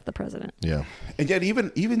to re-elect the president. Yeah. And yet,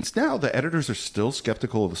 even now, the editors are still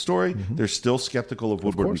skeptical of the story. They're still skeptical of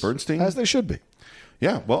Woodward and Bernstein, as they should be.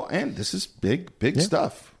 Yeah, well, and this is big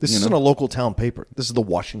stuff. This isn't a local town paper. This is the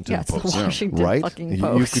Washington Yeah, it's the Post. Washington right? fucking You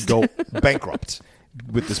Post. could go bankrupt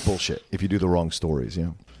with this bullshit if you do the wrong stories.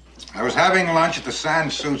 Yeah. I was having lunch at the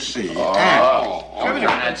Sans Souci. This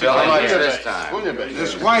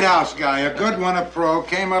White House guy, a good one, a pro,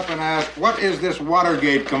 came up and asked, what is this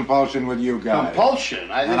Watergate compulsion with you guys? Compulsion?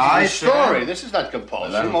 This is a story. This is not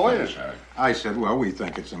compulsion. I said, well, we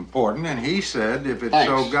think it's important. And he said, if it's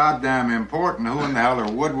so goddamn important, who in the hell are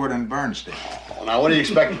Woodward and Bernstein? Well, now, what do you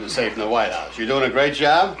expect him to say from the White House? You're doing a great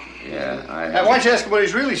job? Yeah, Hey, why don't you ask him what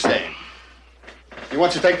he's really saying? He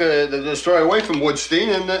wants to take the story away from Woodstein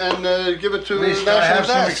and give it to He's the got to national have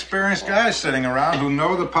some desk. experienced guys sitting around who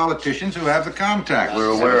know the politicians who have the contacts. We're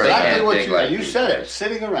aware of Exactly what anything like you you said it,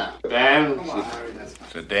 sitting around. Dan,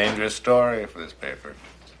 it's a dangerous story for this paper.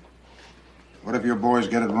 What if your boys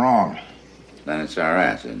get it wrong? Then it's our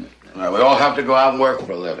ass, isn't it? We all have to go out and work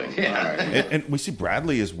for a living. Yeah. And we see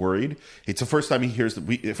Bradley is worried. It's the first time he hears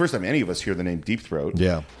the first time any of us hear the name Deep Throat.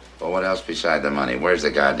 Yeah. Well, what else beside the money? Where's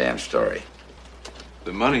the goddamn story?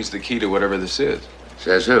 The money's the key to whatever this is.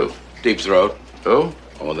 Says who? Deep Throat. Who?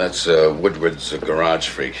 Oh, that's Woodward's garage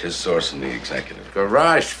freak, his source in the executive.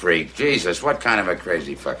 Garage freak? Jesus, what kind of a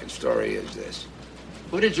crazy fucking story is this?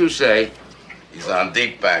 Who did you say? He's on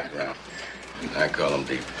deep background. I call him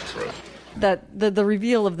Deep Throat. That the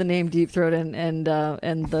reveal of the name Deep Throat and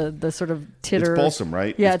the sort of titter. It's Balsam,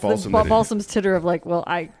 right? Yeah, It's it's Balsam the Balsam's titter of like, well,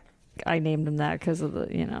 I named him that because of the,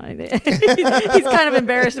 he's kind of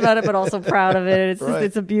embarrassed about it, but also proud of it. It's Right.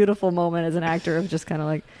 it's a beautiful moment as an actor of just kind of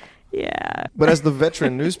like, yeah. But as the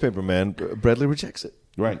veteran newspaper man, Bradley rejects it.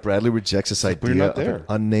 Right. Bradley rejects this We're idea not of there. an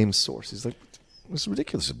unnamed source. He's like, it's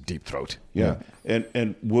ridiculous. Deep throat. Yeah.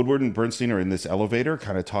 And Woodward and Bernstein are in this elevator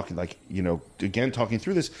kind of talking again, talking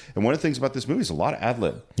through this. And one of the things about this movie is a lot of ad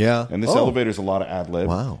lib. Yeah. And this elevator is a lot of ad lib.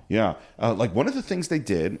 Wow. Yeah. Like one of the things they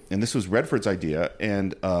did, and this was Redford's idea,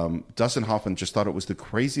 and Dustin Hoffman just thought it was the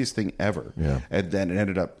craziest thing ever. Yeah. And then it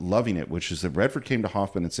ended up loving it, which is that Redford came to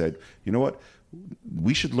Hoffman and said, you know what?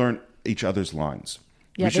 We should learn each other's lines.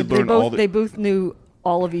 Yeah, we should they learn both they both knew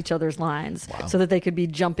all of each other's lines so that they could be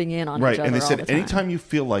jumping in on each other. And they said, all the time. anytime you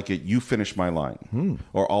feel like it, you finish my line,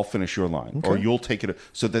 or I'll finish your line, or you'll take it.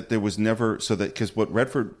 So that there was never, because what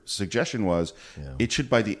Redford's suggestion was, it should,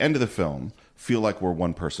 by the end of the film, feel like we're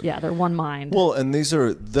one person. Yeah, they're one mind. Well, and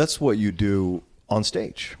that's what you do on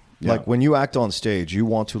stage. Yeah. Like when you act on stage, you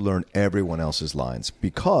want to learn everyone else's lines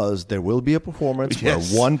because there will be a performance where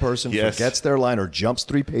one person forgets their line or jumps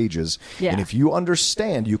 3 pages. Yeah. And if you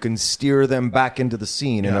understand, you can steer them back into the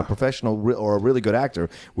scene. And a professional or a really good actor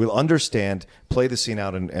will understand, play the scene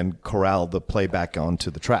out, and corral the playback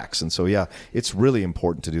onto the tracks. And so, it's really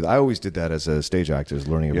important to do that. I always did that as a stage actor, is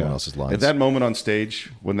learning everyone else's lines. At that moment on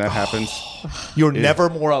stage, when that happens, you're never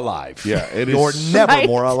more alive. Yeah, it is. You're never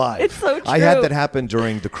more alive. It's so true. I had that happen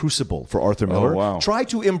during the Crucible for Arthur Miller. wow. Try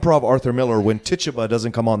to improv Arthur Miller when Tituba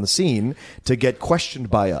doesn't come on the scene to get questioned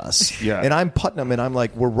by us. Yeah. And I'm Putnam, and I'm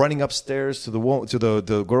like, we're running upstairs to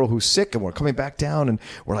the girl who's sick, and we're coming back down, and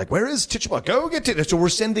we're like, where is Tituba? Go get Tituba. So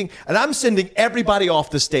I'm sending everybody off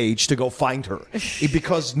the stage to go find her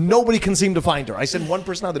because nobody can seem to find her. I send one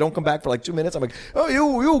person out, they don't come back for like 2 minutes. I'm like, oh,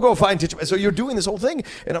 you go find Tituba. So you're doing this whole thing,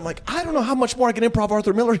 and I'm like, I don't know how much more I can improv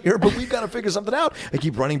Arthur Miller here, but we've got to figure something out. I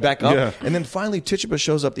keep running back up, and then finally Tituba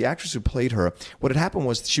shows up, the actress who played her. What had happened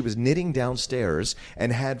was she was knitting downstairs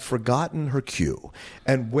and had forgotten her cue.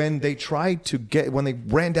 And when they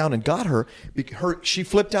ran down and got her, she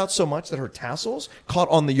flipped out so much that her tassels caught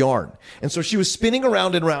on the yarn. And so she was spinning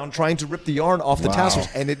around and around trying to rip the yarn off the tassels.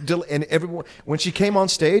 And everyone, when she came on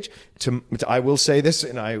stage, I will say this,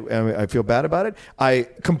 and I feel bad about it, I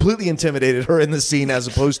completely intimidated her in the scene as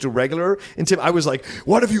opposed to regular I was like,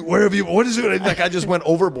 what is it? Like I just went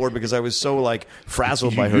overboard because I was so like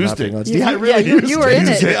frazzled by her not being on stage. You were in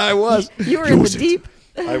it. I was. You were in the deep.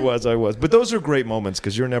 I was. But those are great moments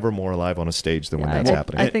because you're never more alive on a stage than when that's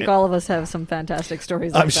happening. I think all of us have some fantastic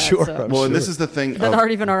stories like I'm that. sure. So. And this is the thing. That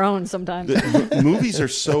aren't even our own sometimes. Movies are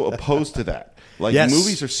so opposed to that. Like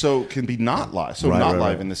movies can be not live,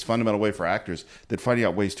 live in this fundamental way for actors that finding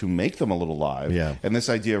out ways to make them a little live. Yeah. And this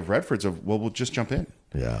idea of Redford's of, we'll just jump in.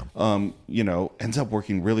 Yeah. Ends up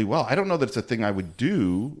working really well. I don't know that it's a thing I would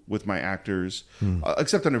do with my actors,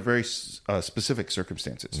 except under very specific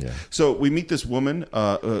circumstances. Yeah. So we meet this woman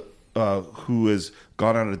who has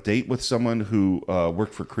gone on a date with someone who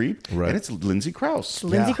worked for Creep, and it's Lindsay Krause.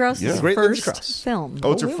 Lindsay Krause's first film.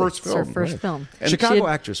 Oh, it's her first film. It's her first film. And Chicago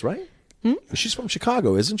actress, right? She's from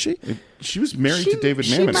Chicago, isn't she? She was married to David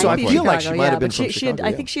Mamet. So I feel like she might have been from Chicago.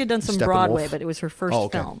 I think she had done some Broadway, but it was her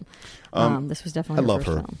first film. This was definitely her first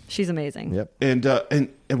film. She's amazing. Yep.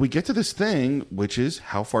 And we get to this thing, which is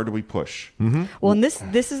how far do we push? Mm-hmm. Well, and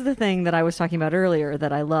this is the thing that I was talking about earlier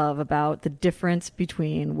that I love about the difference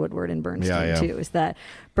between Woodward and Bernstein too, is that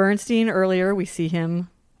Bernstein earlier we see him,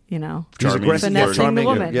 he's aggressive, finessing the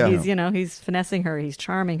woman. Yeah. He's finessing her, he's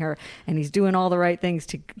charming her, and he's doing all the right things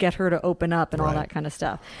to get her to open up and all that kind of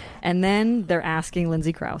stuff. And then they're asking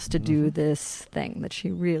Lindsay Krause to do this thing that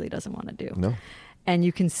she really doesn't want to do. No. And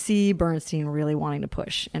you can see Bernstein really wanting to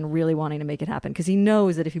push and really wanting to make it happen because he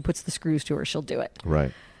knows that if he puts the screws to her, she'll do it.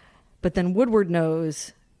 Right. But then Woodward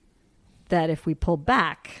knows that if we pull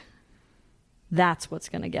back, that's what's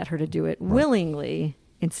going to get her to do it willingly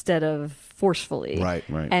instead of forcefully. Right.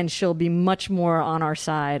 And she'll be much more on our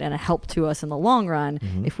side and a help to us in the long run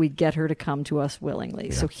if we get her to come to us willingly.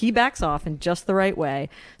 Yeah. So he backs off in just the right way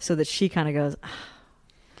so that she kind of goes,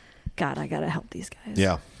 God, I got to help these guys.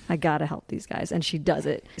 Yeah. I got to help these guys. And she does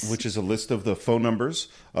it. Which is a list of the phone numbers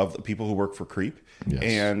of the people who work for Creep. Yes.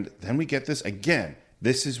 And then we get this again.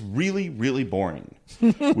 This is really, really boring.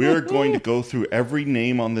 We are going to go through every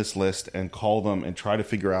name on this list and call them and try to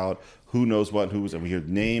figure out who knows what, who's, and we hear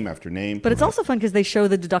name after name. But it's also fun because they show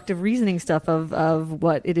the deductive reasoning stuff of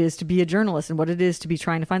what it is to be a journalist and what it is to be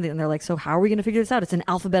trying to find it. And they're like, so how are we going to figure this out? It's in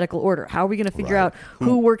alphabetical order. How are we going to figure out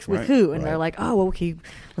who works with who? And they're like, oh, okay,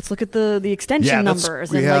 let's look at the extension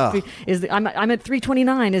numbers. And I'm at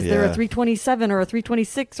 329. Is there a 327 or a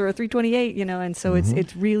 326 or a 328? And so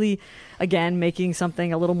it's really, again, making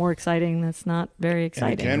something a little more exciting that's not very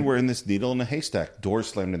exciting. And again, we're in this needle in a haystack. Doors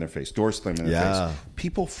slammed in their face. Doors slammed in their face.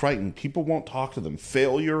 People frightened. People won't talk to them.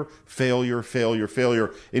 Failure, failure, failure,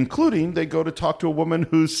 failure. Including they go to talk to a woman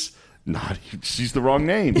who's she's the wrong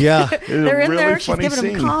name. Yeah. They're in really there. She's funny giving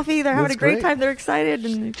them scene. coffee. They're having That's a great great. time. They're excited.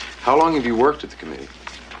 And How long have you worked at the committee?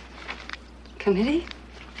 Committee?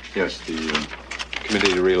 Yes, the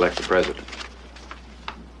committee to re-elect the president.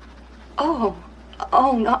 Oh,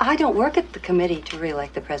 no, I don't work at the committee to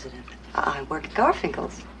re-elect the president. I work at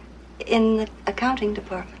Garfinkel's in the accounting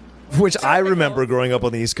department. Which I remember growing up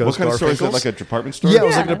on the East Coast. What kind of store is it? Garfinkel's. Like a department store? Yeah, it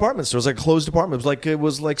was like a department store. It was like a closed department. It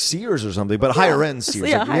was like Sears or something, but higher end Sears.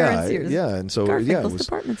 Yeah, Like, higher end Sears. Yeah, and so Garfinkel's it was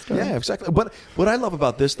department store. Yeah, exactly. But what I love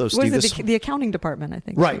about this, though, what Steve, is it? The accounting department, I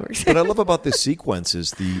think. right? She works. What I love about this sequence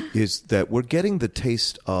is that we're getting the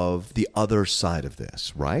taste of the other side of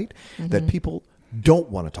this, right? That people don't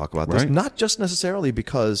want to talk about this, Right. not just necessarily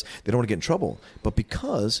because they don't want to get in trouble, but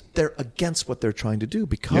because they're against what they're trying to do,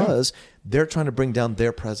 because they're trying to bring down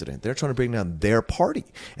their president. They're trying to bring down their party.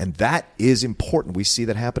 And that is important. We see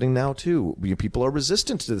that happening now, too. People are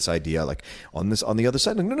resistant to this idea, like on the other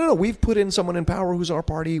side. No, we've put in someone in power who's our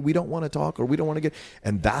party. We don't want to talk, or we don't want to get.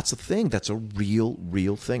 And that's a thing. That's a real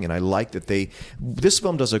thing. And I like that this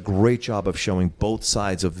film does a great job of showing both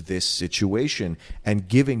sides of this situation and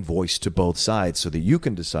giving voice to both sides so that you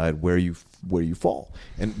can decide where you fall.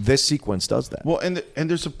 And this sequence does that. Well, and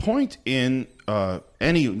there's a point in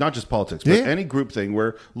any, not just politics, but any group thing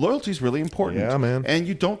where loyalty is really important. Yeah, man. And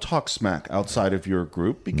you don't talk smack outside of your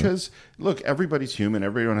group because, look, everybody's human.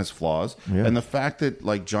 Everyone has flaws. Yeah. And the fact that,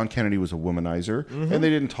 like, John Kennedy was a womanizer and they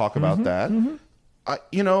didn't talk about that,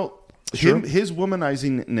 Sure. his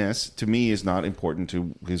womanizingness, to me, is not important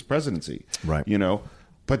to his presidency. Right.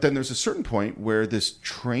 But then there's a certain point where this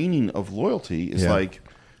training of loyalty is like,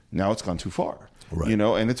 now it's gone too far. Right.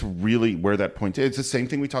 And it's really where that point is. It's the same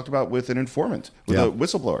thing we talked about with an informant, with a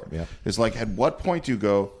whistleblower. Yeah. It's like, at what point do you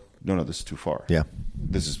go, no, this is too far. Yeah.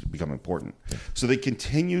 This has become important. So they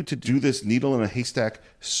continue to do this needle in a haystack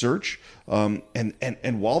search. And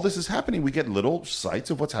while this is happening, we get little sights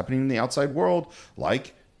of what's happening in the outside world,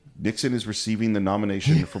 like Nixon is receiving the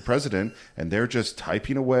nomination for president, and they're just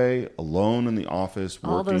typing away alone in the office,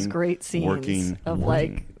 working. All those great scenes of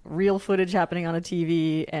like real footage happening on a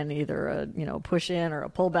TV and either a push in or a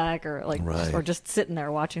pullback or or just sitting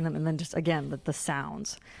there watching them, and then just again the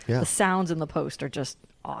sounds. The sounds in the post are just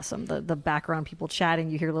awesome. The background people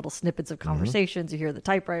chatting, you hear little snippets of conversations, you hear the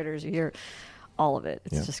typewriters, you hear all of it.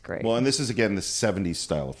 It's just great. Well, and this is again the 70s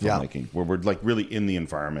style of filmmaking where we're like really in the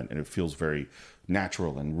environment and it feels very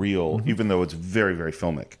natural and real, even though it's very, very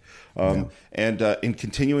filmic. And in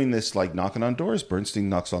continuing this, like knocking on doors, Bernstein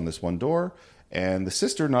knocks on this one door, and the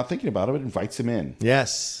sister, not thinking about it, invites him in.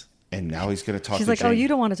 Yes. And now he's going to talk She's to like, Jane. oh, you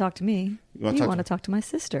don't want to talk to me. You wanna want to talk to my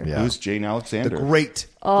sister. Yeah. Who's Jane Alexander? The great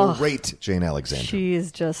Jane Alexander. She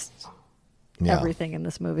is just everything in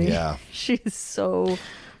this movie. Yeah. She is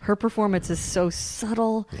her performance is so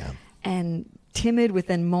subtle and timid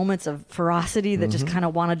within moments of ferocity that just kind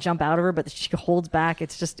of want to jump out of her, but she holds back.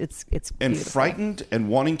 It's and beautiful. frightened and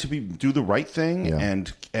wanting to do the right thing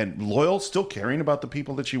and loyal, still caring about the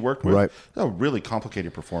people that she worked with. Right. A really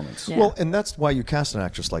complicated performance. Yeah. Well, and that's why you cast an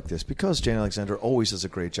actress like this, because Jane Alexander always does a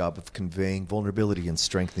great job of conveying vulnerability and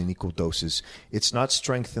strength in equal doses. It's not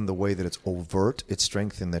strength in the way that it's overt. It's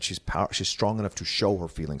strength in that she's strong enough to show her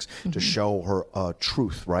feelings, to show her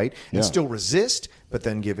truth, right? And still resist, but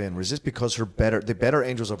then give in. Resist because the better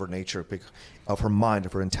angels of her nature, of her mind,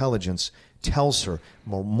 of her intelligence, tells her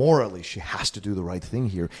more morally she has to do the right thing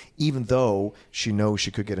here, even though she knows she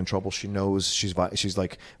could get in trouble. She knows she's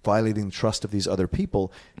like violating the trust of these other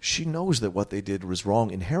people. She knows that what they did was wrong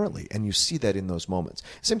inherently, and you see that in those moments.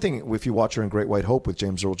 Same thing if you watch her in Great White Hope with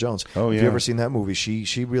James Earl Jones. Oh, yeah. If you ever seen that movie,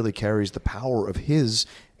 she really carries the power of his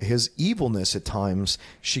evilness at times.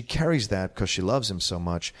 She carries that because she loves him so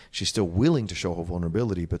much. She's still willing to show her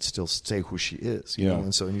vulnerability, but still say who she is. You know?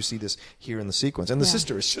 And you see this here in the sequence. And the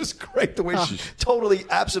sister is just great the way she totally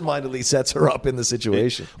absentmindedly sets her up in the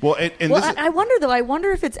situation. I wonder though. I wonder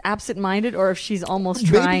if it's absent-minded or if she's almost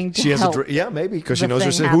trying to help. Maybe because she knows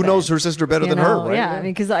her sister. Who knows her sister better than her? Right? Yeah, I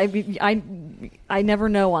mean, because I never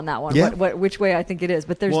know on that one which way I think it is.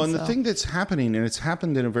 But there's the thing that's happening, and it's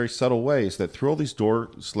happened in a very subtle way, is that through all these door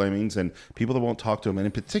slammings and people that won't talk to him, and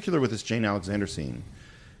in particular with this Jane Alexander scene,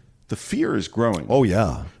 the fear is growing. Oh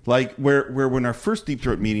yeah, like where when our first Deep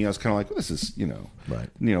Throat meeting, I was kind of like, well, this is right.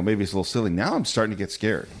 Maybe it's a little silly. Now I'm starting to get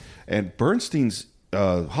scared. And Bernstein's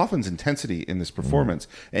Hoffman's intensity in this performance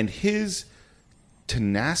and his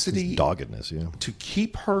tenacity, his doggedness, to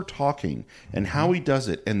keep her talking, and how he does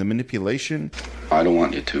it, and the manipulation. I don't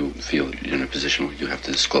want you to feel that you're in a position where you have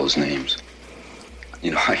to disclose names.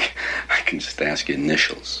 I can just ask you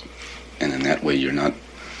initials, and in that way you're not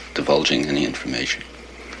divulging any information.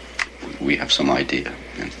 We have some idea,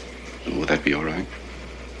 and would that be all right?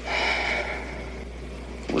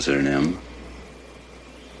 Was it an M?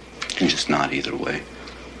 You can just nod either way.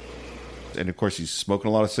 And of course, he's smoking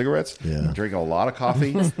a lot of cigarettes, drinking a lot of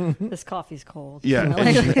coffee. This coffee's cold. Yeah, You know,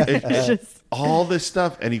 and just all this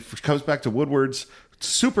stuff, and he comes back to Woodward's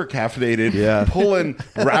super caffeinated, pulling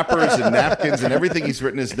wrappers and napkins and everything he's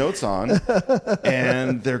written his notes on,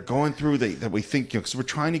 and they're going through that we think, because we're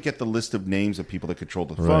trying to get the list of names of people that control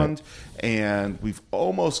the fund, and we've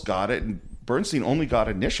almost got it, and Bernstein only got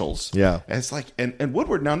initials. Yeah. And it's like, and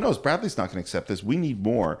Woodward now knows Bradley's not going to accept this. We need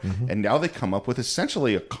more. And now they come up with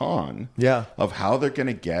essentially a con of how they're going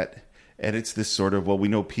to get, and it's this sort of, well, we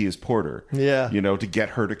know P is Porter. Yeah. You know, to get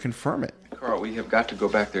her to confirm it. Carl, we have got to go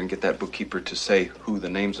back there and get that bookkeeper to say who the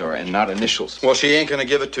names are and not initials. Well, she ain't gonna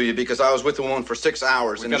give it to you because I was with the woman for 6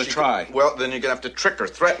 hours. We gotta try. Well, then you're gonna have to trick her,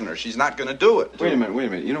 threaten her. She's not gonna do it. Wait a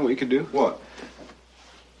minute. You know what we could do? What?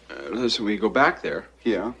 Listen, we go back there.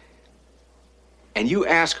 Yeah. And you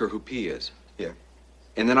ask her who P is. Yeah.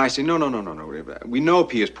 And then I say, no. We know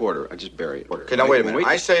P is Porter. I just bury it. Okay, now wait a minute.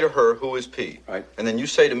 I say to her, who is P? Right. And then you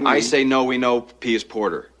say to me... I say, no, we know P is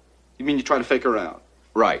Porter. You mean you try to fake her out?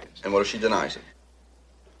 Right. And what if she denies it?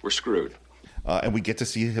 We're screwed. And we get to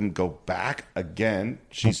see him go back again.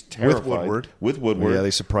 She's terrified. With Woodward. Yeah,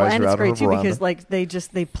 they surprise her out of her And it's great, too, veranda. because like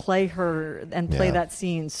they play her and play that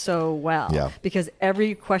scene so well. Yeah. Because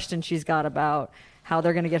every question she's got about how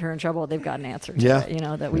they're going to get her in trouble, they've got an answer to Yeah. it. You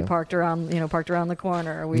know, that we parked around the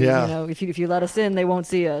corner. We, Yeah. you know, if you let us in, they won't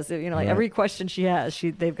see us. You know, like every question she has,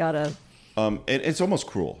 they've got to. And it's almost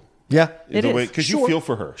cruel. Yeah. It is. Because you feel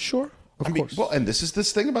for her. Sure. Of course. Well, and this is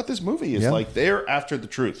this thing about this movie is like they're after the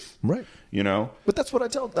truth. Right. You know? But that's what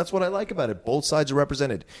I like about it. Both sides are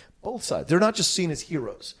represented. Both sides. They're not just seen as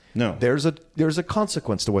heroes. No. There's a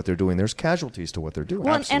consequence to what they're doing. There's casualties to what they're doing.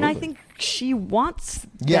 Well, and I think she wants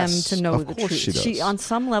them to know of the course truth. she does. On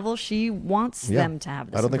some level, she wants them to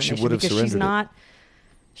have this I don't think she information would have because surrendered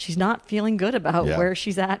she's not feeling good about where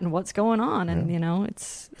she's at and what's going on, and you know,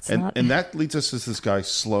 it's not. And that leads us to this guy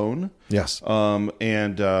Sloan. Yes.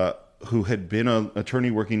 Who had been an attorney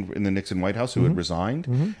working in the Nixon White House, who had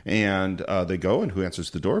resigned, and they go, and who answers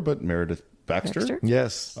the door? But Meredith Baxter.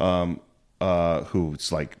 Yes.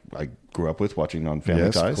 Who's like I grew up with watching on Family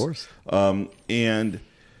Ties. Of course. And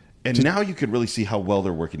now you could really see how well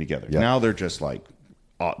they're working together. Yeah. Now they're just like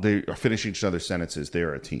they are finishing each other's sentences.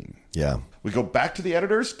 They're a team. Yeah. We go back to the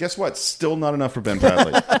editors. Guess what? Still not enough for Ben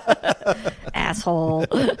Bradley. Asshole.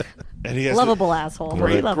 And he has lovable asshole.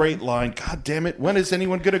 Great line. God damn it! When is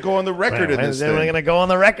anyone going to go on the record in this thing? We're going to go on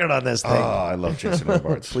the record on this thing. Oh, I love Jason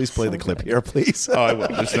Robards. Please play the clip here, please. Oh, I will.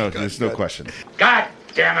 There's no question. God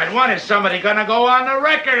damn it! When is somebody going to go on the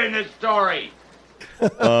record in this story?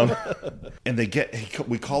 And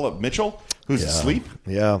we call up Mitchell, who's asleep.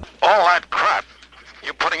 Yeah. All that crap.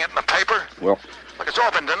 You putting it in the paper? Well, Look, it's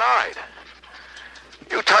all been denied.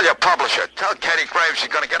 You tell your publisher. Tell Katie Graves she's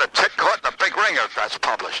going to get a tit caught in the big ring if that's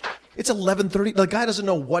published. It's 11:30. The guy doesn't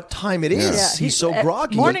know what time it is. Yeah, He's so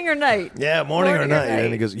groggy. Morning or night? Yeah, morning or night.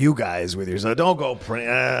 And he goes, "You guys with yours, don't go print."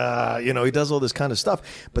 You know, he does all this kind of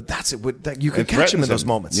stuff. But that's it. You can catch him in those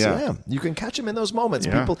moments. Yeah, you can catch him in those moments.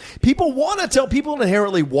 Yeah. People want to tell. People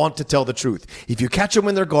inherently want to tell the truth. If you catch them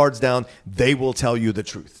when their guard's down, they will tell you the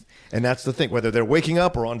truth. And that's the thing, whether they're waking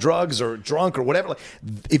up or on drugs or drunk or whatever.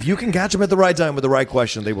 If you can catch them at the right time with the right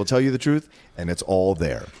question, they will tell you the truth, and it's all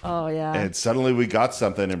there. Oh, yeah. And suddenly we got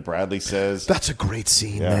something, and Bradley says... That's a great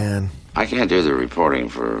scene, man. I can't do the reporting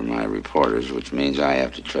for my reporters, which means I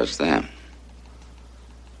have to trust them.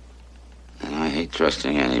 And I hate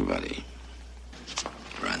trusting anybody.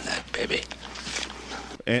 Run that baby.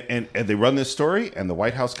 And they run this story, and the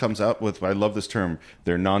White House comes out with, I love this term,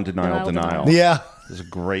 their non-denial denial. Yeah. This is a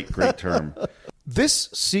great term. This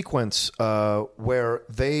sequence where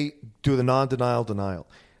they do the non-denial denial,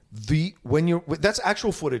 that's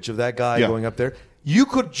actual footage of that guy going up there. You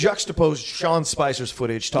could juxtapose Sean Spicer's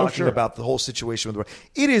footage talking about the whole situation with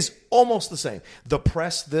the it is almost the same. The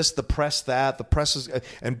press this, the press that, the press is,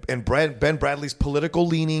 and Ben Bradley's political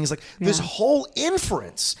leanings, like this whole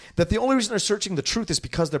inference that the only reason they're searching the truth is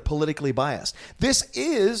because they're politically biased. This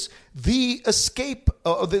is the escape.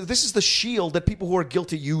 This is the shield that people who are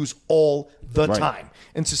guilty use all the time.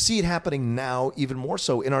 And to see it happening now, even more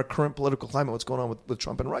so in our current political climate, what's going on with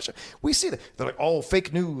Trump and Russia, we see that they're like, oh,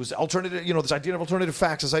 fake news, alternative, this idea of alternative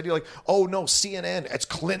facts, this idea like, oh no, CNN, it's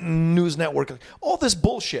Clinton News Network, all this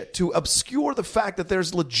bullshit to obscure the fact that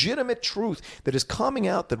there's legitimate truth that is coming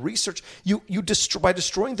out. That research, by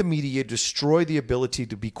destroying the media, you destroy the ability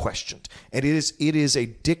to be questioned, and it is a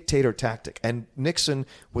dictator tactic. And Nixon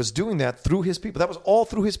was doing that through his people. That was all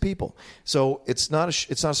through his people. So it's not a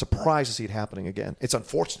surprise to see it happening again. It's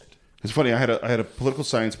unfortunate. It's funny. I had a political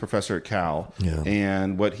science professor at Cal,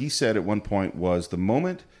 and what he said at one point was the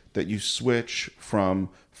moment that you switch from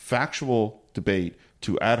factual debate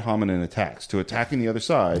to ad hominem attacks, to attacking the other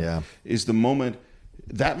side, is the moment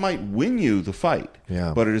that might win you the fight,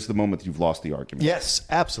 but it is the moment that you've lost the argument. Yes,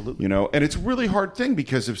 absolutely. You know, and it's a really hard thing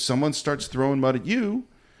because if someone starts throwing mud at you,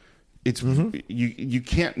 it's you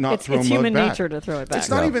can't not throw mud back. It's human nature to throw it back. It's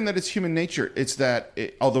not even that it's human nature. It's that,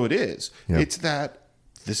 although it is, it's that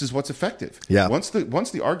this is what's effective. Yeah. Once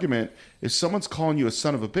the argument is someone's calling you a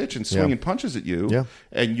son of a bitch and swinging punches at you,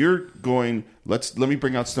 and you're going, let me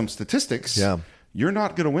bring out some statistics. Yeah. You're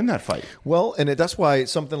not going to win that fight. Well, and that's why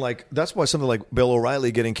something like Bill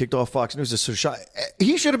O'Reilly getting kicked off Fox News is so shot.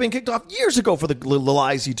 He should have been kicked off years ago for the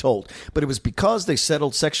lies he told. But it was because they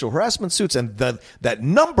settled sexual harassment suits, and that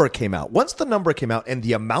number came out. Once the number came out, and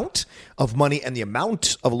the amount of money and the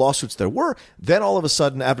amount of lawsuits there were, then all of a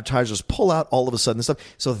sudden advertisers pull out all of a sudden stuff.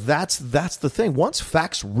 So that's the thing. Once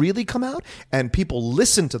facts really come out and people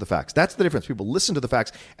listen to the facts, that's the difference. People listen to the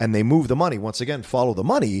facts and they move the money. Once again, follow the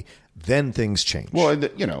money. Then things change. Well, and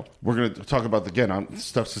we're going to talk about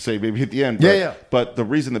stuff to say maybe at the end. But, But the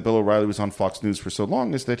reason that Bill O'Reilly was on Fox News for so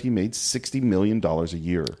long is that he made $60 million a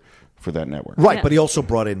year for that network. Right, but he also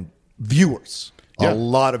brought in viewers. A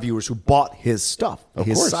lot of viewers who bought his stuff,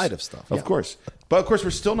 side of stuff. Of course. But of course,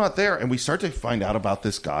 we're still not there, and we start to find out about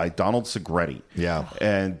this guy, Donald Segretti. Yeah.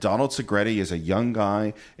 And Donald Segretti is a young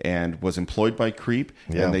guy and was employed by Creep,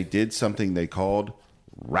 and they did something they called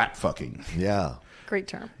rat fucking. Yeah. Great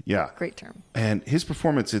term. Yeah. Great term. And his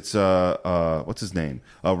performance, it's, what's his name?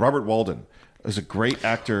 Robert Walden is a great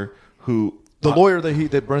actor who... The lawyer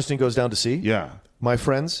that Bernstein goes down to see? Yeah. My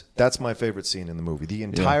friends, that's my favorite scene in the movie. The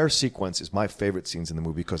entire sequence is my favorite scenes in the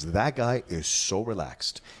movie because that guy is so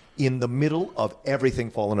relaxed in the middle of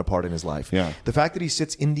everything falling apart in his life. Yeah. The fact that he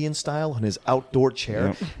sits Indian style in his outdoor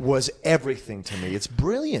chair was everything to me. It's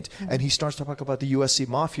brilliant. And he starts to talk about the USC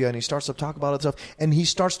Mafia, and he starts to talk about it stuff, and he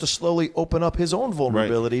starts to slowly open up his own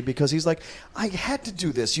vulnerability because he's like, I had to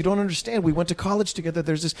do this. You don't understand. We went to college together.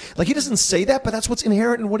 There's this, like, he doesn't say that, but that's what's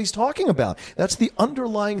inherent in what he's talking about. That's the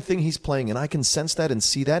underlying thing he's playing, and I can sense that and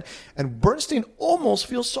see that. And Bernstein almost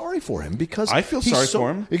feels sorry for him because I feel sorry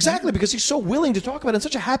for him. Exactly, because he's so willing to talk about it in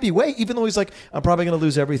such a happy way, even though he's like, I'm probably going to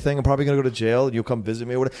lose everything. I'm probably going to go to jail, and you'll come visit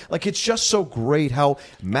me or whatever. Like, it's just so great how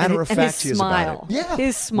matter-of-fact he is about it. Yeah.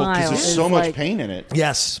 His smile. Because there's so much pain in it.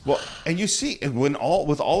 Yes. Well, and you see, with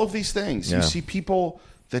all of these things, you see people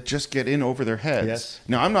that just get in over their heads. Yes.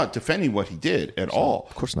 Now, I'm not defending what he did at all.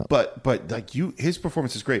 Of course not. But like his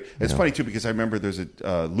performance is great. It's funny too because I remember there's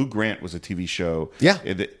Lou Grant was a TV show. Yeah.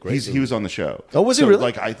 He was on the show. Oh, was he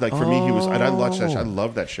really? For me, he was. And I watched that show. I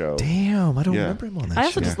love that show. Damn, I don't remember him on that show. I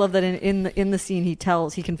also just love that in the scene he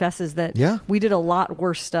confesses that we did a lot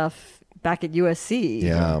worse stuff back at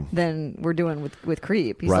USC than we're doing with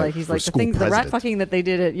Creep. He's like the rat fucking that they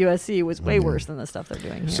did at USC was way worse than the stuff they're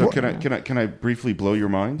doing here. So can I briefly blow your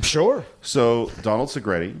mind? Sure. So Donald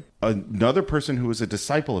Segretti, another person who was a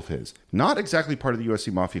disciple of his, not exactly part of the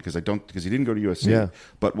USC Mafia because he didn't go to USC,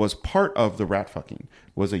 but was part of the rat fucking,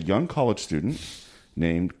 was a young college student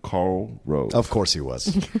named Karl Rove. Of course he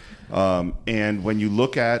was. And when you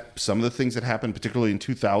look at some of the things that happened, particularly in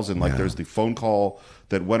 2000, like there's the phone call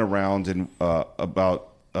that went around about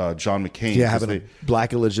John McCain. Yeah, having a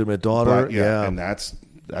black illegitimate daughter. And that's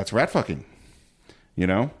rat fucking. You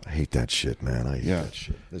know? I hate that shit, man. I hate that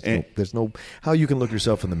shit. There's no how you can look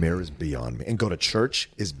yourself in the mirror is beyond me. And go to church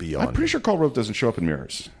is beyond I'm pretty sure Karl Rove doesn't show up in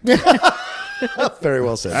mirrors. Very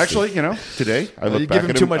well said. Actually, today I look you back give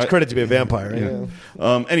him at too much credit to be a vampire.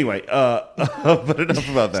 Anyway, but enough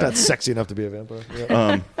about that. It's not sexy enough to be a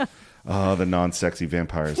vampire. The non-sexy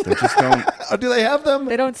vampires. They just don't. Do they have them?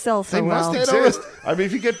 They don't sell so They well. must exist. I mean,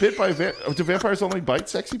 if you get bit by do vampires only bite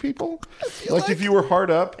sexy people? Like if you were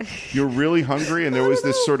hard up, you're really hungry, and there was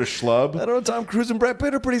this sort of schlub. I don't know. Tom Cruise and Brad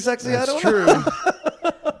Pitt are pretty sexy. That's I don't know.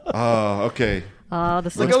 Oh, okay. The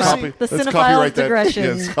Let's cinephile's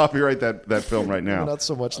digression. Let's copyright that film right now. Not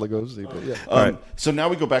so much Lugosi, but yeah. All right. So now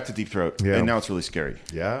we go back to Deep Throat, and now it's really scary.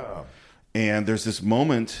 Yeah. And there's this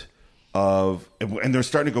moment and they're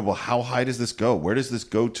starting to go, well, how high does this go? Where does this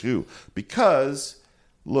go to? Because,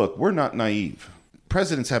 look, we're not naive.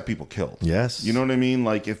 Presidents have people killed. Yes. You know what I mean?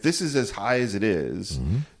 Like, if this is as high as it is,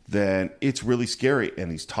 then it's really scary.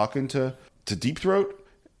 And he's talking to Deep Throat,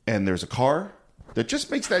 and there's a car that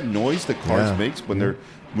just makes that noise that cars makes when they're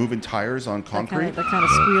moving tires on concrete. That kind of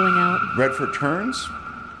squealing out. Redford turns.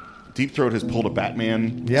 Deep Throat has pulled a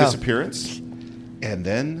Batman disappearance. And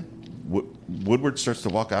then Woodward starts to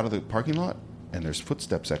walk out of the parking lot, and there's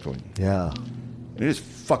footsteps echoing. Yeah. It is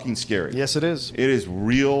fucking scary. Yes, it is. It is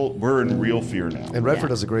real. We're in real fear now. And Redford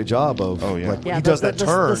does a great job of. Oh, yeah. Like, he does that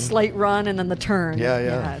turn. The slight run and then the turn.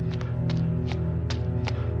 Yeah.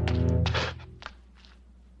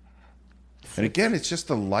 And again, it's just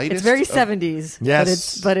the lightest. It's very 70s.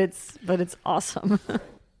 Yes. But it's awesome.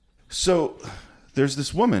 So there's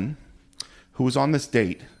this woman who was on this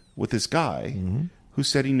date with this guy who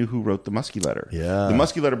said he knew who wrote the Muskie letter. Yeah. The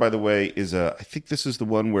Muskie letter, by the way, is I think this is the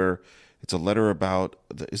one where it's a letter about.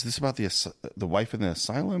 Is this about the wife in the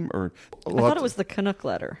asylum or? I thought it was the Canuck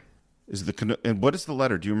letter. Is the Canuck? And what is the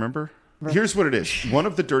letter? Do you remember? Here's what it is. One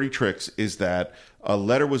of the dirty tricks is that a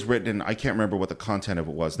letter was written, and I can't remember what the content of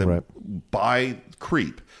it was, that by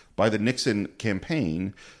the Nixon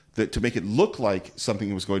campaign, that to make it look like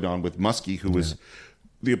something was going on with Muskie, who was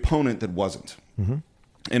the opponent that wasn't.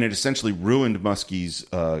 And it essentially ruined Muskie's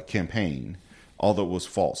campaign, although it was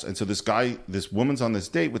false. And so this woman's on this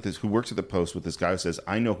date with who works at the Post with this guy who says,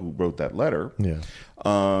 I know who wrote that letter. Yeah.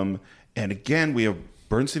 And again, we have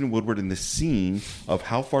Bernstein and Woodward in this scene of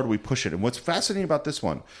how far do we push it. And what's fascinating about this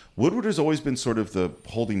one, Woodward has always been sort of the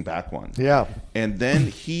holding back one. Yeah. And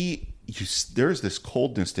then there's this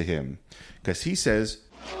coldness to him because he says,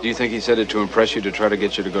 Do you think he said it to impress you, to try to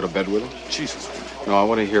get you to go to bed with him? Jesus. No, I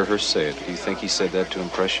want to hear her say it. Do you think he said that to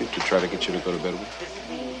impress you, to try to get you to go to bed with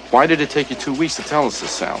him? Why did it take you 2 weeks to tell us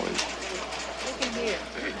this, Sally?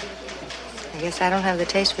 I guess I don't have the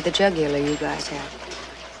taste for the jugular you guys have.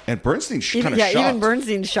 and Bernstein's kind of Yeah, shocked. even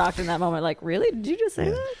Bernstein's shocked in that moment. Like, really? Did you just say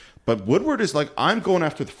that? But Woodward is like, I'm going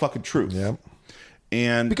after the fucking truth. Yeah.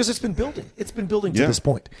 And because it's been building. It's been building to Yeah. this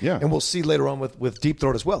point. Yeah. And we'll see later on with Deep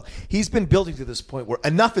Throat as well. He's been building to this point where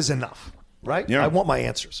enough is enough, right? Yeah. I want my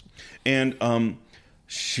answers. And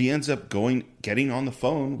she ends up getting on the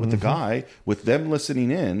phone with the guy, with them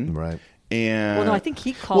listening in. Right. And Well, no, I think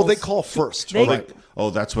he calls. Well, they call first. Oh,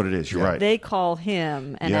 that's what it is. You're right. They call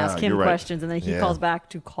him and Yeah, ask him you're right. questions, and then he Yeah. calls back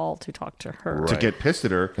to talk to her. To get pissed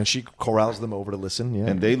at her. And she corrals them over to listen. Yeah.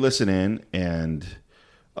 And they listen in, and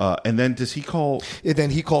then does he call? And then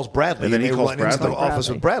he calls Bradley. And then he they calls run into the Bradley. office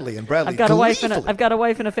with Bradley. And Bradley I've got a wife and gleefully- I've got a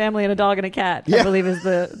wife and a family and a dog and a cat. Yeah. I believe is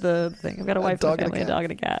the thing. I've got a wife and a dog and a family, a cat. dog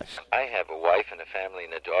and a cat. I have a wife and a family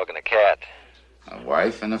and a dog and a cat. A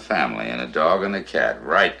wife and a family and a dog and a cat.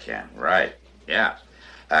 Right, Ken, right. Yeah.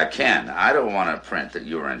 Ken, I don't want to print that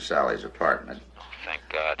you were in Sally's apartment. Thank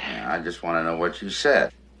God. Yeah, I just want to know what you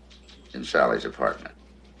said in Sally's apartment.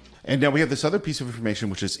 And now we have this other piece of information,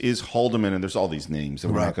 which is Haldeman, and there's all these names,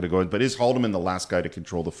 and we're not going to go in, but is Haldeman the last guy to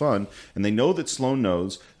control the fund? And they know that Sloan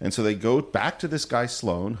knows, and so they go back to this guy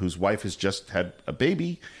Sloan, whose wife has just had a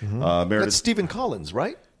baby. Meredith. That's Stephen Collins,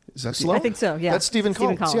 right? Is that I think so. Yeah, That's Stephen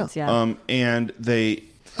Collins. Yeah. And they.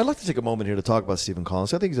 I'd like to take a moment here to talk about Stephen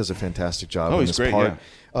Collins. I think he does a fantastic job. Oh, in he's this great,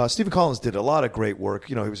 part. Stephen Collins did a lot of great work.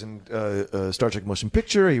 You know, he was in Star Trek Motion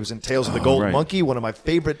Picture. He was in Tales of the Golden right. Monkey, one of my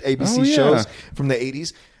favorite ABC Oh, yeah. shows from the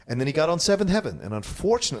 80s. And then he got on Seventh Heaven. And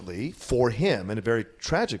unfortunately for him, in a very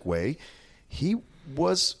tragic way, he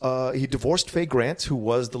divorced Faye Grant, who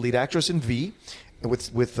was the lead actress in V,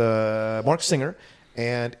 with Mark Singer.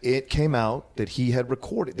 And it came out that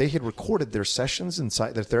they had recorded their sessions,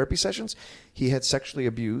 inside their therapy sessions. He had sexually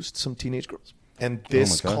abused some teenage girls. And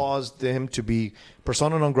this God. caused him to be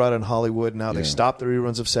persona non grata in Hollywood. Now they stopped the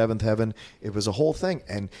reruns of Seventh Heaven. It was a whole thing.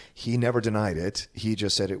 And he never denied it. He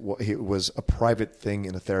just said it was a private thing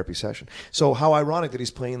in a therapy session. So how ironic that he's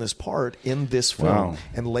playing this part in this film. Wow.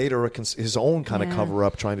 And later his own kind of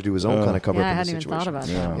cover-up, trying to do his own kind of cover-up Yeah, I in the hadn't even situation. thought about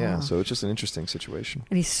that. Yeah, Wow. so it's just an interesting situation.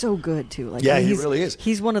 And he's so good too. Like, Yeah, he he's, really is.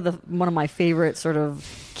 He's one of my favorite sort of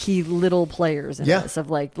key little players in this. Of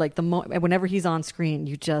like whenever he's on screen,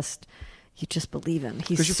 you just believe him.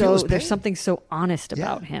 He's you feel his so there's pain. something so honest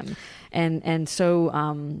about him, and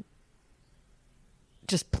so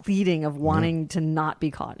just pleading of wanting to not be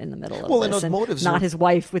caught in the middle of Well, and this, those motives not are- his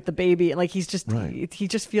wife with the baby. Like he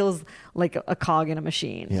just feels like a cog in a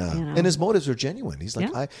machine. Yeah, you know? and his motives are genuine. He's like,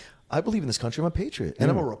 Yeah. I believe in this country. I'm a patriot, and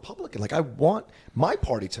I'm a Republican. Like, I want my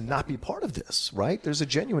party to not be part of this. Right? There's a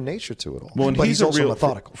genuine nature to it all. Well, and but he's also a real,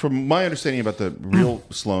 methodical. From my understanding about the real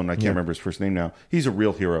Sloan, I can't remember his first name now. He's a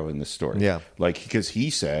real hero in this story. Yeah. like because he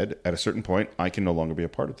said at a certain point, I can no longer be a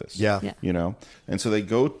part of this. Yeah. you know. And so they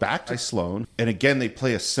go back to Sloan, and again they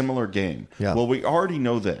play a similar game. Yeah. Well, we already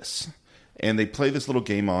know this, And they play this little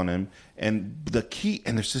game on him. And the key,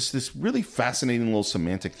 and there's just this really fascinating little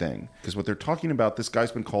semantic thing. Because what they're talking about, this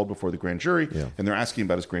guy's been called before the grand jury, and they're asking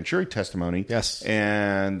about his grand jury testimony. Yes.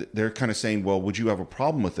 And they're kind of saying, well, would you have a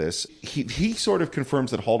problem with this? He sort of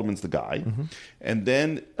confirms that Haldeman's the guy. And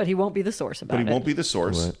then... But he won't be the source about it. But he won't be the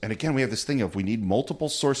source. Right. And again, we have this thing of we need multiple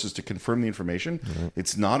sources to confirm the information.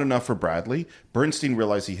 It's not enough for Bradley. Bernstein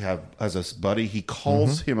realized he has a buddy. He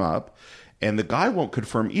calls him up. And the guy won't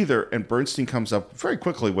confirm either. And Bernstein comes up very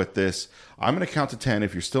quickly with this. I'm going to count to 10.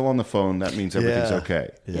 If you're still on the phone, that means everything's okay.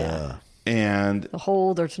 Yeah. And the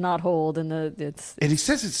hold or to not hold, and he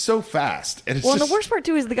says it's so fast. And it's and the worst part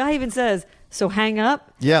too is the guy even says, "So hang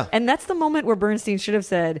up." Yeah. And that's the moment where Bernstein should have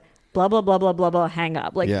said, "Blah blah blah blah blah blah, hang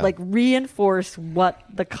up." Like reinforce what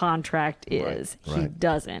the contract is. He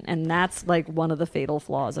doesn't, and that's like one of the fatal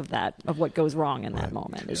flaws of what goes wrong in that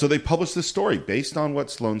moment. So they published this story based on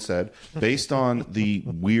what Sloan said, based on the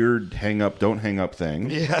weird hang up, don't hang up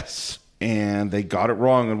thing. Yes. And they got it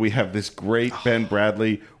wrong, and we have this great Ben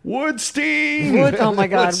Bradley Woodstein. Oh my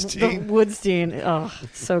God, Woodstein. the Woodstein! Oh,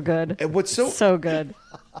 so good. And what's so good?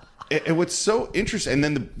 And what's so interesting,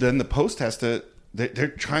 and then the Post has to. They're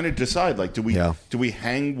trying to decide, like, do we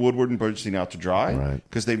hang Woodward and Bernstein out to dry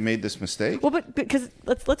because they've made this mistake? Well, but because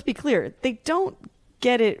let's be clear, they don't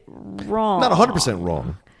get it wrong. Not 100%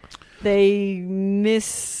 wrong. They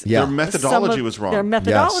miss their methodology was wrong. Their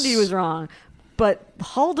methodology was wrong. But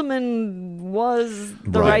Haldeman was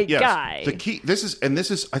the right guy. The key, this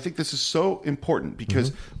is, I think this is so important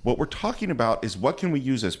because what we're talking about is what can we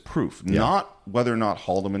use as proof, not whether or not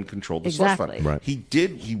Haldeman controlled the slush fund. Right.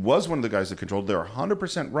 He was one of the guys that controlled. They're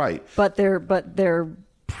 100% right. But their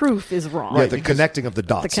proof is wrong. Yeah, the connecting of the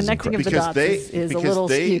dots. The connecting of the dots is a little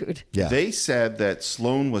skewed. They said that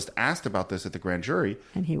Sloan was asked about this at the grand jury,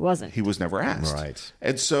 and he wasn't. He was never asked. Right.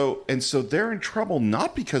 And so they're in trouble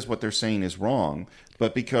not because what they're saying is wrong,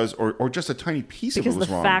 but because or just a tiny piece of it was wrong. Because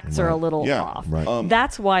the facts are a little off. Right.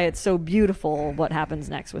 That's why it's so beautiful what happens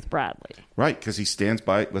next with Bradley. Right, because he stands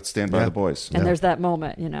by. Let's stand by the boys. And there's that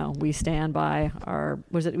moment, we stand by our.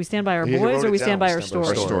 Was it we stand by our boys or we stand by our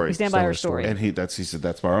story? We stand by our story. And he said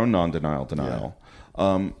that's our own non-denial denial.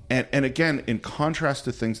 And again, in contrast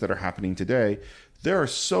to things that are happening today, there are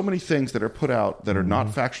so many things that are put out that are not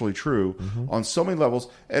factually true on so many levels.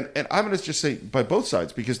 And I'm going to just say by both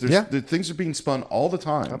sides because the things are being spun all the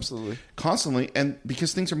time. Absolutely. Constantly. And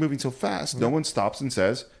because things are moving so fast, no one stops and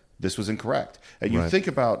says, this was incorrect. And you think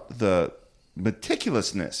about the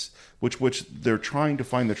meticulousness which they're trying to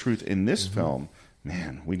find the truth in this film.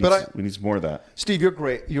 Man, we need more of that. Steve, you're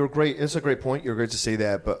great. You're great. It's a great point. You're great to say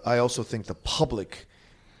that. But I also think the public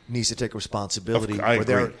needs to take responsibility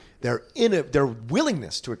for their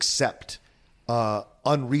willingness to accept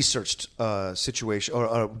unresearched situation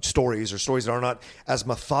or stories that are not as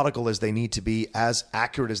methodical as they need to be, as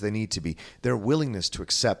accurate as they need to be. Their willingness to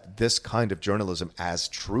accept this kind of journalism as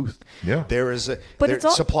truth. Yeah, there is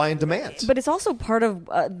supply and demand. But it's also part of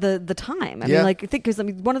the time. I mean, because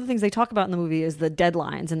one of the things they talk about in the movie is the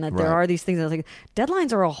deadlines, and that there are these things that like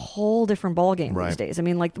deadlines are a whole different ballgame these days. I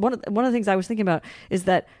mean, like one of the things I was thinking about is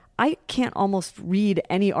that I can't almost read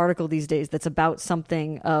any article these days that's about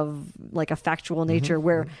something of like a factual nature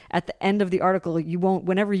where at the end of the article you won't,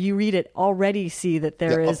 whenever you read it, already see that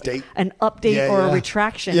there is an update or a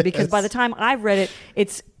retraction because by the time I've read it,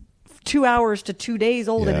 it's 2 hours to 2 days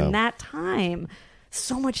old, and in that time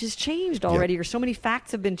so much has changed already, or so many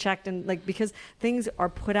facts have been checked, and like because things are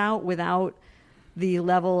put out without the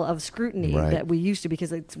level of scrutiny that we used to,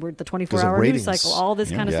 because we're the 24-hour news cycle, all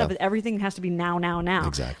this kind of stuff. Everything has to be now.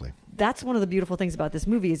 Exactly. That's one of the beautiful things about this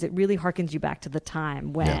movie is it really harkens you back to the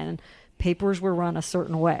time when papers were run a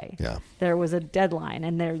certain way. Yeah. There was a deadline,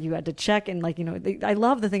 and there you had to check, and like I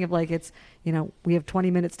love the thing of like it's we have 20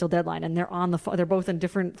 minutes till deadline, and they're on the phone. They're both on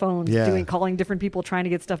different phones, calling different people, trying to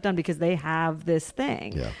get stuff done because they have this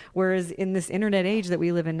thing. Yeah. Whereas in this internet age that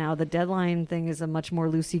we live in now, the deadline thing is a much more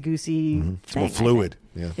loosey goosey thing. It's more fluid.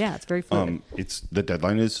 Yeah, it's very fluid. It's the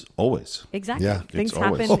deadline is always. Exactly. Yeah. Things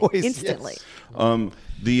happen instantly.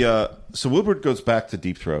 Yes. So Woodward goes back to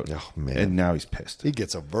Deep Throat, and now he's pissed. He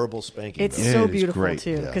gets a verbal spanking. It's so beautiful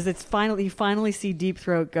too, because it's you finally see Deep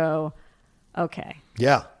Throat go, okay.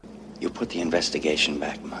 Yeah. You put the investigation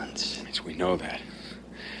back months. Yes, we know that.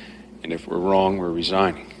 And if we're wrong, we're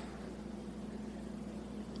resigning.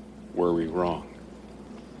 Were we wrong?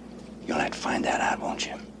 You'll have to find that out, won't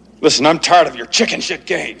you? Listen, I'm tired of your chicken shit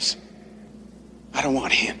games. I don't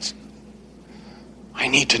want hints. I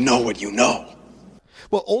need to know what you know.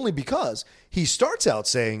 Well, only because he starts out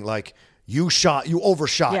saying, like, You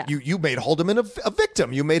overshot. Yeah. You made Haldeman a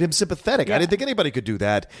victim. You made him sympathetic. Yeah. I didn't think anybody could do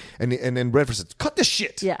that. And then Redford said, "Cut this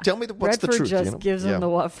shit. Yeah. Tell me what's Redford the truth." just gives him the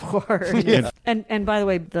what for. And by the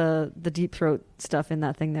way, the deep throat stuff in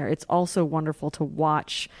that thing there, it's also wonderful to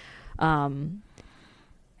watch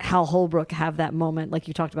Hal Holbrook have that moment, like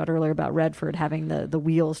you talked about earlier about Redford having the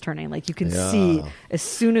wheels turning. Like you can see as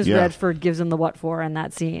soon as Redford gives him the what for in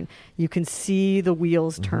that scene, you can see the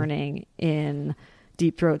wheels turning in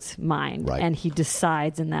Deep Throat's mind, and he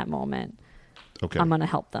decides in that moment, okay, I'm going to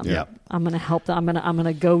help them. Yeah. I'm going to help them. I'm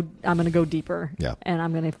going to go deeper. Yeah. And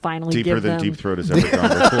I'm going to finally deeper give them than Deep Throat has ever gone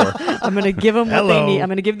before. I'm going to give them what they need. I'm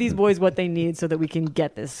going to give these boys what they need so that we can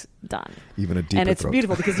get this done. Even a deeper and it's throat.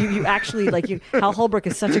 beautiful because you actually Hal Holbrook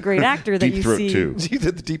is such a great actor that Deep you Throat see. too.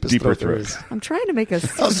 The deepest Deeper throat there throat. is. I'm trying to make a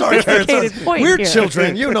sorry, sophisticated point We're here.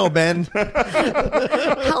 children, you know, Ben.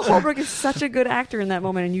 Hal Holbrook is such a good actor in that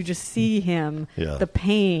moment, and you just see him, the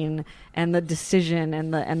pain and the decision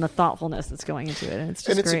and the thoughtfulness that's going into it, and it's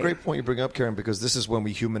just a great point you bring up, Karen, because this is when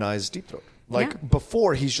we humanize Deep Throat.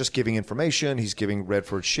 Before, he's just giving information, he's giving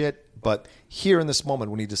Redford shit, but here in this moment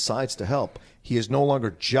when he decides to help, he is no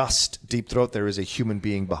longer just Deep Throat. There is a human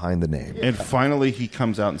being behind the name. And finally, he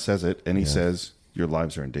comes out and says it, and he says, "Your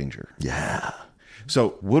lives are in danger." Yeah.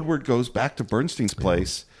 So Woodward goes back to Bernstein's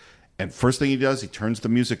place, and first thing he does, he turns the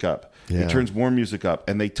music up. Yeah. He turns more music up,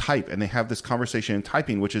 and they type, and they have this conversation in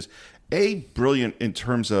typing, which is brilliant in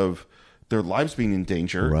terms of their lives being in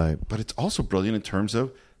danger, right? But it's also brilliant in terms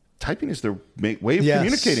of typing is their way of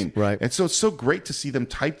communicating, right? And so it's so great to see them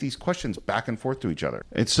type these questions back and forth to each other.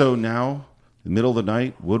 And so now, in the middle of the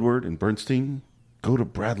night, Woodward and Bernstein go to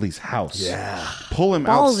Bradley's house. Yeah. Pull him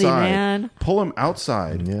Ballsy, outside. man. Pull him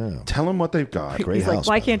outside. Yeah. Tell him what they've got. Great He's house, like,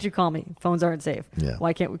 why can't you call me? Phones aren't safe. Yeah.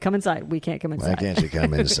 Why can't we come inside? We can't come inside. Why can't you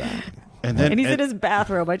come inside? And then he's in his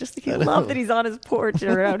bathrobe. I love that he's on his porch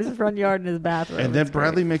or out his front yard in his bathrobe. And then It's great.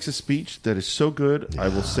 Bradley makes a speech that is so good, I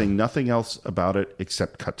will say nothing else about it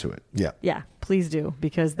except cut to it. Yeah. Yeah, please do,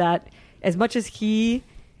 because that, as much as he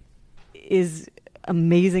is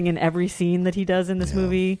amazing in every scene that he does in this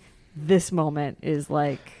movie, this moment is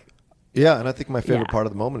like... Yeah, and I think my favorite part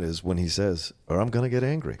of the moment is when he says, or I'm going to get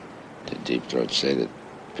angry. Did Deep Throat say that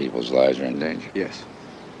people's lives are in danger? Yes.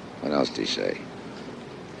 What else did he say?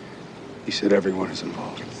 He said everyone is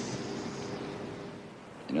involved.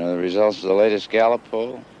 You know the results of the latest Gallup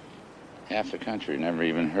poll? Half the country never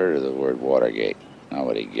even heard of the word Watergate.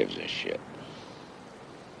 Nobody gives a shit.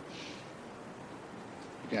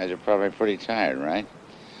 You guys are probably pretty tired, right?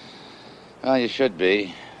 Well, you should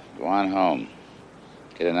be. Go on home.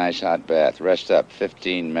 Get a nice hot bath. Rest up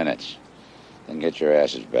 15 minutes. Then get your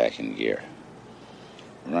asses back in gear.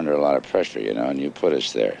 We're under a lot of pressure, you know, and you put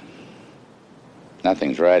us there.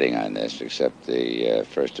 Nothing's riding on this except the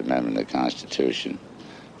First Amendment of the Constitution,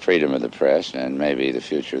 freedom of the press, and maybe the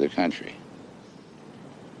future of the country.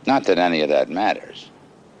 Not that any of that matters.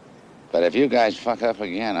 But if you guys fuck up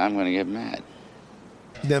again, I'm going to get mad.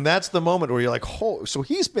 Then that's the moment where you're like, oh, so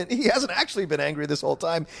he hasn't actually been angry this whole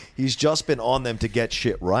time. He's just been on them to get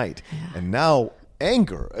shit right. Yeah. And now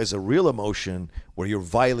anger is a real emotion where you're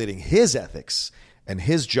violating his ethics and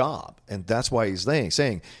his job. And that's why he's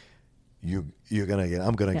saying I'm going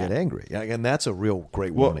to get angry. And that's a real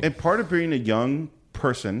great warning. And part of being a young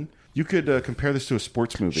person, you could compare this to a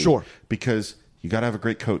sports movie. Sure. Because you got to have a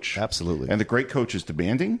great coach. Absolutely. And the great coach is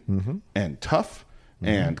demanding and tough.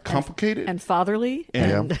 And complicated and fatherly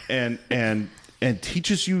and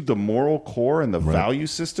teaches you the moral core and the value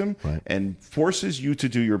system and forces you to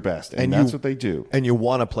do your best, and that's what they do. And you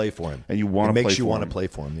want to play for him, and you want to makes you want to play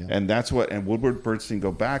for him. Yeah. And that's what. And Woodward, Bernstein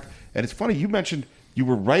go back, and it's funny you mentioned you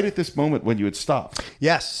were right at this moment when you had stopped.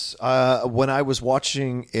 Yes, when I was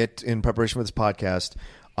watching it in preparation for this podcast,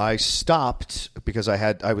 I stopped because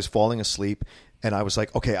I was falling asleep, and I was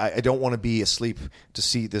like, okay, I don't want to be asleep to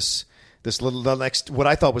see the next, what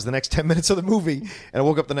I thought was the next 10 minutes of the movie. And I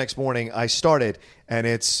woke up the next morning, I started, and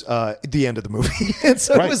it's the end of the movie. And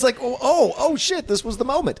so it was like, oh shit, this was the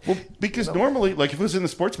moment. Well, because normally, like if it was in the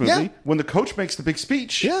sports movie, when the coach makes the big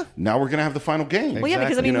speech, now we're going to have the final game. Well, yeah,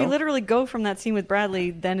 because we literally go from that scene with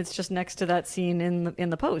Bradley, then it's just next to that scene in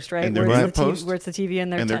the post, right? Where it's the TV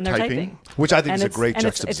and they're typing. Which I think is a great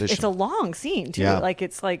juxtaposition. It's a long scene, too. Yeah.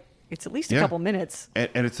 It's at least a couple minutes.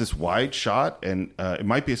 And it's this wide shot, and it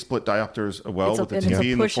might be a split diopter as well with the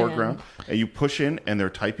TV in the foreground. And you push in, and they're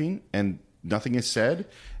typing, and nothing is said.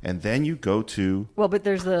 And then you go to... Well, but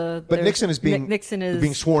Nixon is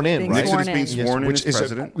being sworn in, right? Nixon is being sworn in as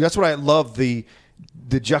president. That's what I love, the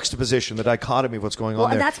the juxtaposition, the dichotomy of what's going on Well,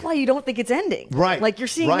 there. and that's why you don't think it's ending. Right. Like you're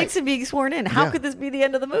seeing Right. Nixon being sworn in. How Yeah. could this be the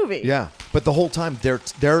end of the movie? Yeah, but the whole time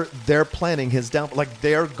they're planning his downfall. Like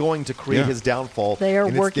they're going to create Yeah. his downfall. They are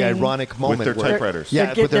and working It's the ironic moment with their where- typewriters.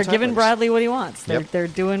 Yeah, They're giving Bradley what he wants. They're, Yep. they're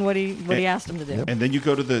doing what he asked him to do. And then you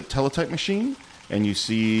go to the teletype machine and you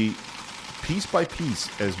see piece by piece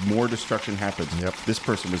as more destruction happens. Yep. This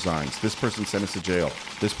person resigns. This person sentenced to jail.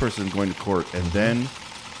 This person going to court. And then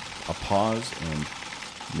a pause and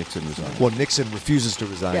Nixon resigns. Well, Nixon refuses to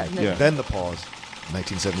resign. Yeah. Then the pause.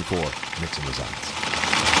 1974, Nixon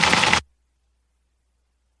resigns.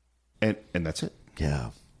 And that's it.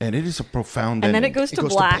 Yeah. And it is a profound And then ending. it goes to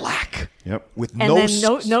black. Yep. With And then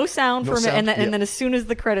no sound no for a minute. sound. And then, Yep. and then as soon as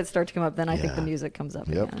the credits start to come up, then I think Yeah. the music comes up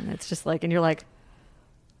Yep. again. It's just like, and you're like,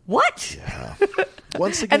 what? Yeah.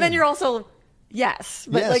 Once again. And then you're also, yes.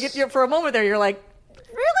 But Yes. like if you're, for a moment there, you're like,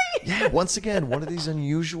 really? Yeah, once again, one of these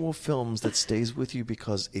unusual films that stays with you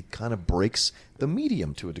because it kind of breaks the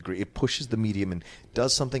medium to a degree. It pushes the medium and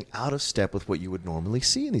does something out of step with what you would normally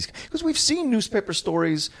see in these. Because we've seen newspaper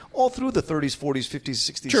stories all through the 30s, 40s, 50s,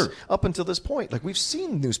 60s, Sure. up until this point. Like we've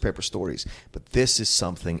seen newspaper stories, but this is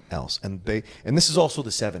something else. And this is also the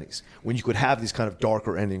 70s when you could have these kind of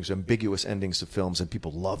darker endings, ambiguous endings to films, and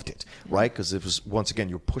people loved it, right? Because it was, once again,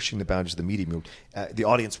 you're pushing the boundaries of the medium. The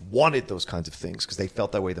audience wanted those kinds of things because they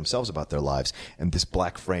felt that way themselves about their lives. And this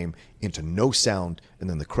black frame into no sound, and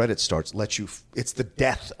then the credits starts, lets you. It's the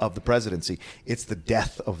death of the presidency. It's the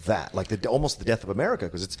death of that, like almost the death of America,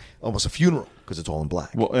 because it's almost a funeral because it's all in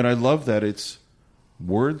black. Well, and I love that it's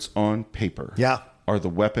words on paper. Yeah. Are the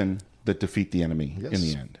weapon that defeat the enemy in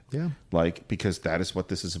the end. Yeah. Like, because that is what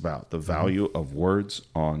this is about. The value of words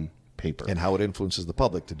on paper. And how it influences the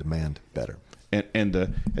public to demand better. And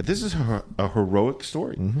this is a heroic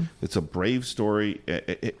story. Mm-hmm. It's a brave story.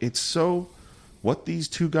 It's so, what these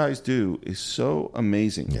two guys do is so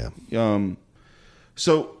amazing. Yeah.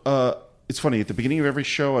 It's funny, at the beginning of every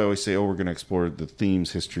show, I always say, we're going to explore the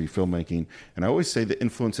themes, history, filmmaking. And I always say the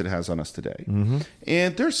influence it has on us today. Mm-hmm.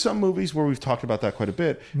 And there's some movies where we've talked about that quite a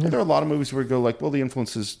bit. And there are a lot of movies where we go like, well, the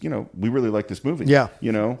influence is, we really like this movie. Yeah.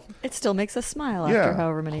 It still makes us smile after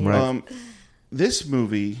however many years. Right. This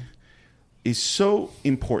movie is so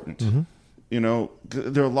important. Mm-hmm.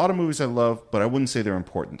 There are a lot of movies I love, but I wouldn't say they're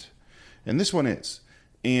important. And this one is.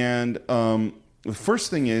 And the first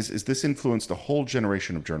thing is this influenced a whole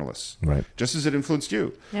generation of journalists. Right. Just as it influenced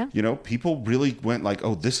you. Yeah. People really went like,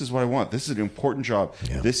 oh, this is what I want. This is an important job.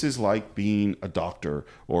 Yeah. This is like being a doctor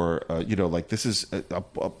or, like this is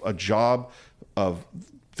a job of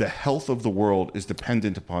the health of the world is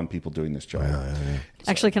dependent upon people doing this job.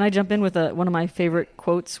 Actually, can I jump in with one of my favorite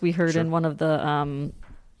quotes we heard in one of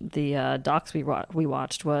the docs we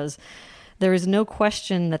watched was, "There is no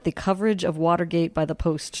question that the coverage of Watergate by the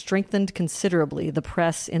Post strengthened considerably the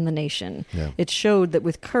press in the nation. Yeah. It showed that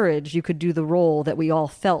with courage you could do the role that we all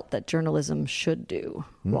felt that journalism should do."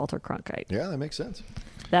 Walter Cronkite. Yeah, that makes sense.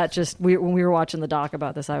 That just, when we were watching the doc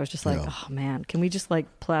about this, I was just like, Yeah. oh man, can we just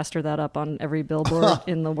like plaster that up on every billboard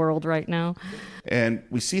in the world right now? And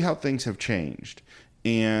we see how things have changed.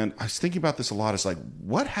 And I was thinking about this a lot. It's like,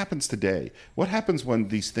 what happens today? What happens when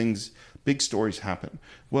these things, big stories happen?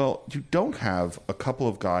 Well, you don't have a couple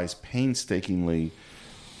of guys painstakingly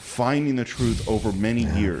finding the truth over many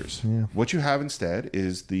years. Yeah. What you have instead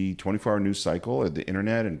is the 24-hour news cycle, or the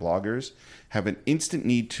internet and bloggers have an instant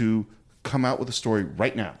need to come out with a story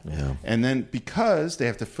right now. Yeah. And then because they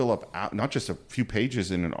have to fill up not just a few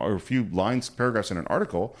pages or a few lines, paragraphs in an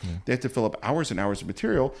article, they have to fill up hours and hours of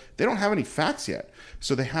material. They don't have any facts yet.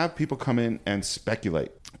 So they have people come in and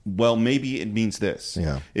speculate. Well, maybe it means this.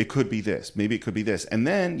 Yeah. It could be this. Maybe it could be this. And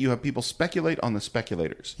then you have people speculate on the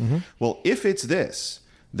speculators. Mm-hmm. Well, if it's this,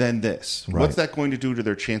 then this. Right. What's that going to do to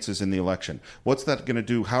their chances in the election? What's that going to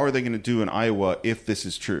do? How are they going to do in Iowa if this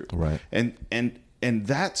is true? Right. And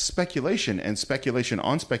that speculation and speculation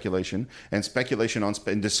on speculation and speculation on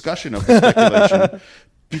and discussion of the speculation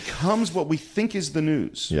becomes what we think is the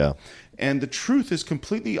news. Yeah. And the truth is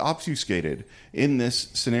completely obfuscated in this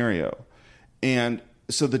scenario. And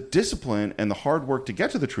so the discipline and the hard work to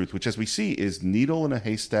get to the truth, which as we see is needle in a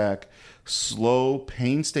haystack, slow,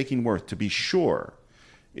 painstaking work to be sure,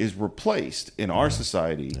 is replaced in our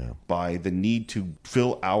society by the need to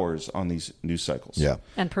fill hours on these news cycles. Yeah.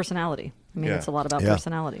 And personality. I mean, it's a lot about Yeah.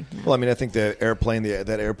 personality. Well, I mean, I think the airplane, that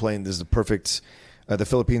airplane is the perfect, the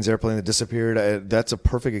Philippines airplane that disappeared. That's a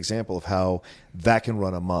perfect example of how that can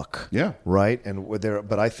run amok. Yeah. Right. And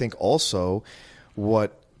but I think also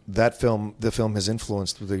what the film has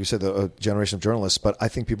influenced, like you said, a generation of journalists, but I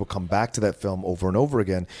think people come back to that film over and over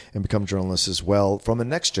again and become journalists as well from the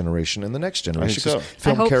next generation and the next generation. I think so.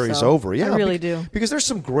 Film carries over. Yeah, I really do. Because there's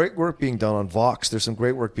some great work being done on Vox. There's some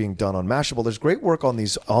great work being done on Mashable. There's great work on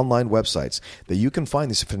these online websites that you can find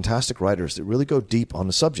these fantastic writers that really go deep on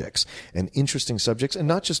the subjects and interesting subjects, and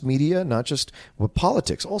not just media, not just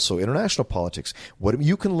politics, also international politics. What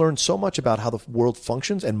you can learn so much about how the world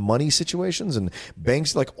functions and money situations and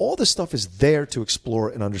banks, like all this stuff is there to explore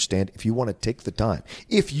and understand if you want to take the time.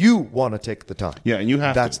 If you want to take the time. Yeah, and you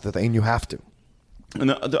have That's to. the thing, you have to. And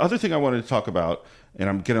the other thing I wanted to talk about, and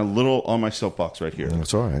I'm getting a little on my soapbox right here.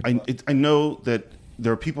 That's all right. I know that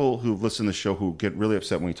there are people who listen to the show who get really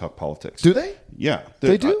upset when we talk politics. Do they? Yeah.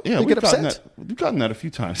 They do? Yeah, They get upset? We've gotten that a few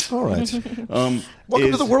times. All right.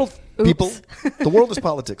 Welcome to the world, people. The world is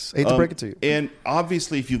politics. Hate to break it to you. And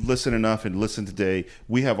obviously, if you listen enough and listen today,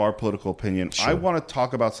 we have our political opinion. Sure. I want to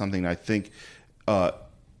talk about something I think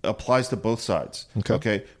applies to both sides.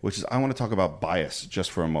 Okay. Which is, I want to talk about bias just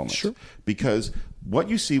for a moment. Sure. Because what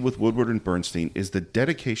you see with Woodward and Bernstein is the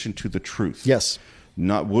dedication to the truth. Yes.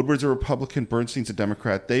 Not Woodward's a Republican, Bernstein's a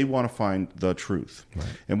Democrat. They want to find the truth. Right.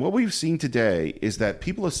 And what we've seen today is that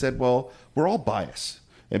people have said, well, we're all biased.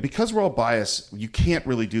 And because we're all biased, you can't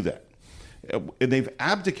really do that. And they've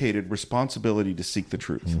abdicated responsibility to seek the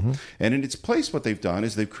truth. Mm-hmm. And in its place, what they've done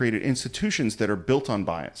is they've created institutions that are built on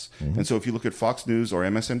bias. Mm-hmm. And so if you look at Fox News or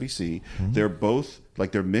MSNBC, they're both,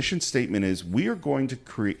 like, their mission statement is, we are going to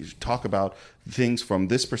talk about things from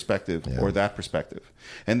this perspective or that perspective.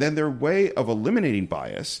 And then their way of eliminating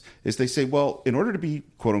bias is they say, well, in order to be,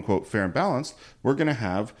 quote unquote, fair and balanced, we're going to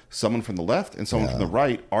have someone from the left and someone from the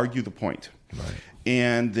right argue the point. Right.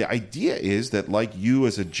 And the idea is that, like you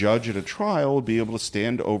as a judge at a trial, will be able to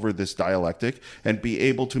stand over this dialectic and be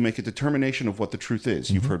able to make a determination of what the truth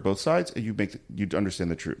is. You've heard both sides, and you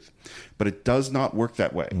understand the truth. But it does not work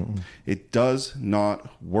that way. It does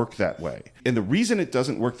not work that way. And the reason it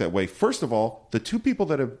doesn't work that way, first of all, the two people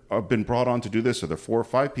that have been brought on to do this, or the 4 or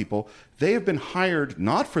 5 people, they have been hired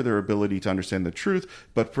not for their ability to understand the truth,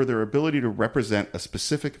 but for their ability to represent a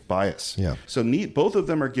specific bias. Yeah. So both of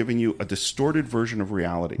them are giving you a distorted version of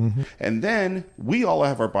reality. And then we all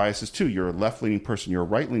have our biases too. You're a left-leaning person, you're a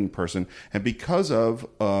right-leaning person. And because of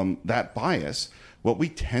that bias, what we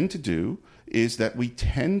tend to do is that we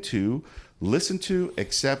tend to listen to,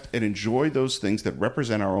 accept, and enjoy those things that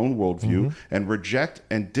represent our own worldview and reject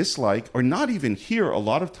and dislike, or not even hear a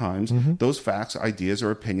lot of times, those facts, ideas,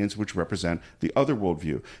 or opinions which represent the other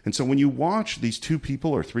worldview. And so when you watch these 2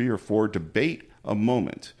 people or 3 or 4 debate a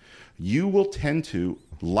moment, you will tend to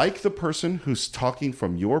like the person who's talking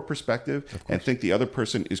from your perspective and think the other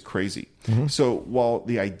person is crazy. So while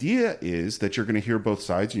the idea is that you're going to hear both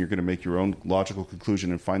sides and you're going to make your own logical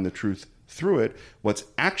conclusion and find the truth through it, what's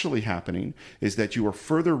actually happening is that you are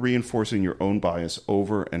further reinforcing your own bias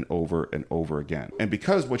over and over and over again. And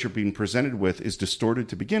because what you're being presented with is distorted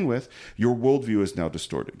to begin with, your worldview is now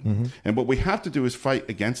distorted. And what we have to do is fight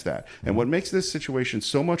against that. And what makes this situation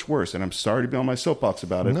so much worse, and I'm sorry to be on my soapbox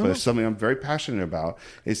about it, but it's something I'm very passionate about,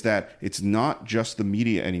 is that it's not just the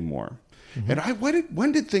media anymore. And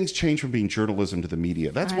when did things change from being journalism to the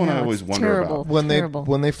media? That's one I always wonder about.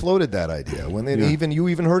 When they floated that idea, when they you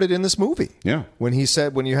even heard it in this movie. Yeah. When he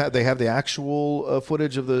said they have the actual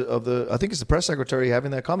footage of the I think it's the press secretary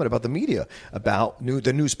having that comment about the media, about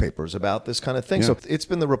the newspapers, about this kind of thing. Yeah. So it's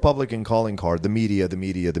been the Republican calling card, the media,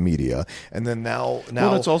 and then now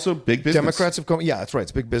well, it's also big business. Democrats have come. Yeah, that's right.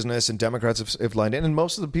 It's big business, and Democrats have lined in, and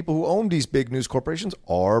most of the people who own these big news corporations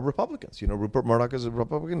are Republicans. You know, Rupert Murdoch is a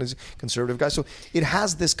Republican, he's a conservative guy. So it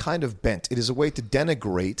has this kind of bent. It is a way to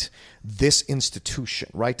denigrate this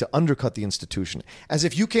institution, right? To undercut the institution. As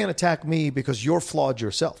if you can't attack me because you're flawed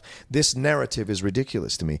yourself. This narrative is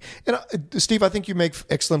ridiculous to me. And Steve, I think you make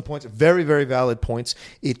excellent points, very, very valid points.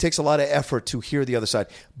 It takes a lot of effort to hear the other side.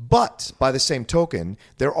 But by the same token,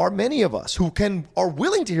 there are many of us who are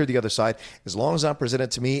willing to hear the other side as long as I'm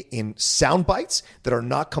presented to me in sound bites that are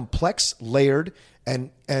not complex, layered,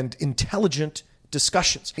 and intelligent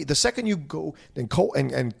discussions. The second you go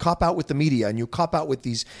and cop out with the media and you cop out with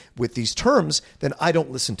these terms, then I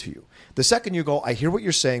don't listen to you. The second you go, I hear what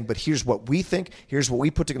you're saying, but here's what we think, here's what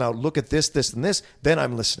we put together, now look at this, this, and this, then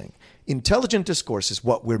I'm listening. Intelligent discourse is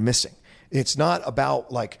what we're missing. It's not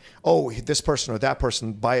about like, oh, this person or that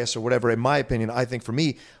person, bias or whatever. In my opinion, I think for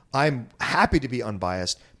me, I'm happy to be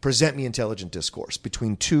unbiased. Present me intelligent discourse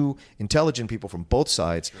between 2 intelligent people from both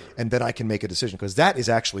sides, and then I can make a decision, because that is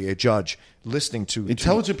actually a judge listening to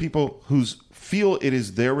intelligent people whose feel it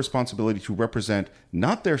is their responsibility to represent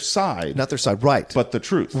not their side, right, but the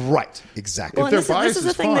truth, right, exactly. Well, this is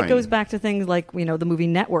the thing that goes back to things like the movie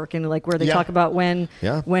Network and like where they talk about when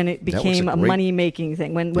it became a money making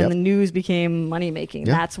thing, when the news became money making.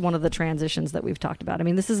 That's one of the transitions that we've talked about. I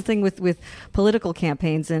mean, this is the thing with political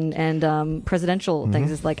campaigns and presidential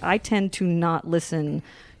things. Is like I tend to not listen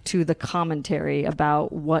to the commentary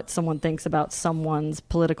about what someone thinks about someone's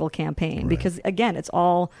political campaign, because again, it's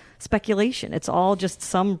all speculation. It's all just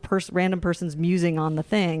some random person's musing on the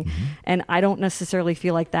thing, and I don't necessarily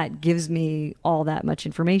feel like that gives me all that much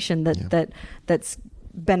information that's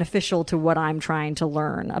beneficial to what I'm trying to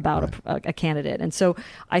learn about a candidate. And so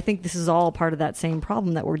I think this is all part of that same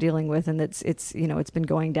problem that we're dealing with, and it's been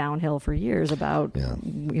going downhill for years about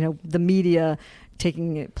the media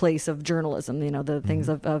taking place of journalism, the things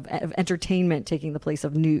of entertainment taking the place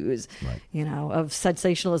of news, of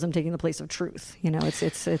sensationalism taking the place of truth.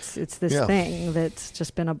 It's this thing that's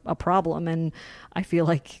just been a problem, and I feel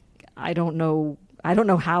like I don't know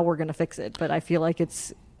how we're going to fix it, but I feel like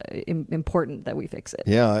it's important that we fix it.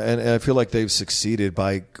 Yeah, and I feel like they've succeeded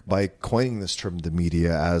by coining this term, the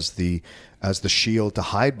media, as the shield to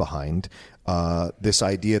hide behind this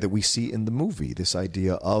idea that we see in the movie, this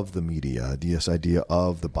idea of the media, this idea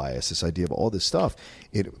of the bias, this idea of all this stuff.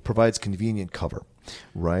 It provides convenient cover,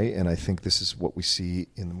 right? And I think this is what we see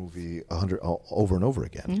in the movie over and over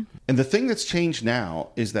again. Yeah. And the thing that's changed now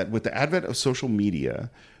is that with the advent of social media,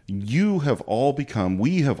 we have all become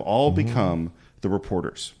the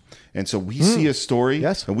reporters. And so we see a story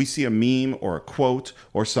and we see a meme or a quote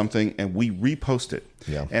or something and we repost it.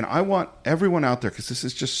 Yeah. And I want everyone out there, because this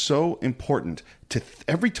is just so important, to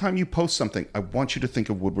every time you post something, I want you to think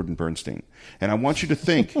of Woodward and Bernstein. And I want you to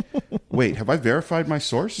think, wait, have I verified my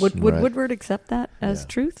source? Would Woodward accept that as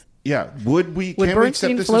truth? Yeah. Would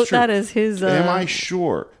Bernstein float that as his Am I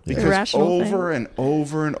sure? Because irrational over thing? and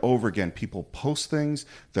over and over again, people post things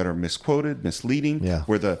that are misquoted, misleading,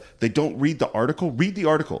 where they don't read the article. Read the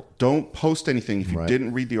article. Don't post anything if you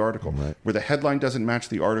didn't read the article. Where the headline doesn't match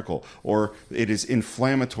the article, or it is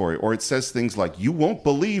inflammatory, or it says things like, you won't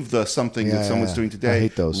believe that someone's doing today. I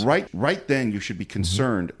hate those. Right then, you should be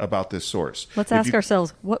concerned about this source. Let's ask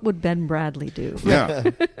ourselves, what would Ben Bradley do? Yeah.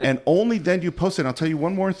 And only then do you post it. And I'll tell you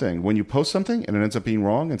one more thing. When you post something and it ends up being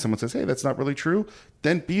wrong and someone says, hey, that's not really true,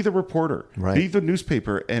 then be the reporter, be the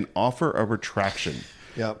newspaper, and offer a retraction.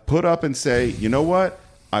 Put up and say, you know what?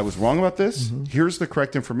 I was wrong about this. Here's the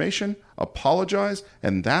correct information. Apologize.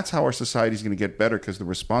 And that's how our society is going to get better, because the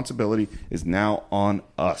responsibility is now on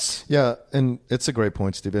us. Yeah, and it's a great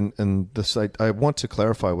point, Steve. And this, I want to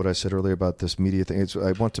clarify what I said earlier about this media thing.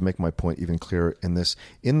 I want to make my point even clearer in this.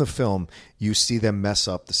 In the film, you see them mess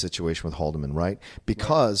up the situation with Haldeman, right?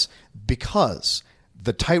 Because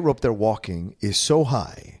the tightrope they're walking is so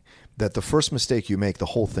high that the first mistake you make, the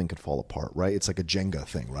whole thing could fall apart, right? It's like a Jenga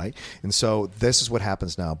thing, right? And so this is what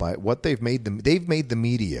happens now by what they've made the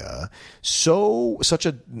media such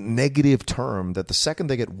a negative term that the second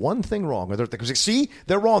they get one thing wrong, or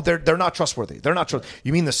they're wrong, they're not trustworthy. They're not trustworthy.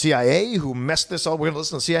 You mean the CIA who messed this up? We're going to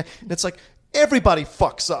listen to the CIA? And it's like, everybody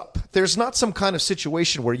fucks up. There's not some kind of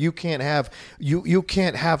situation where you can't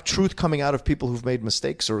have truth coming out of people who've made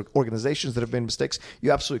mistakes or organizations that have made mistakes.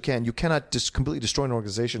 You absolutely can. You cannot just completely destroy an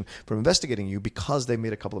organization from investigating you because they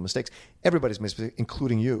made a couple of mistakes. Everybody's made mistakes,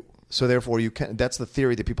 including you. So therefore, you can. That's the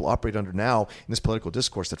theory that people operate under now in this political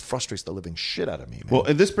discourse that frustrates the living shit out of me, man. Well,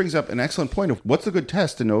 and this brings up an excellent point of what's the good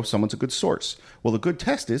test to know if someone's a good source? Well, the good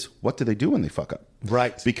test is, what do they do when they fuck up?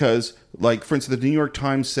 Right. Because, like, for instance, the New York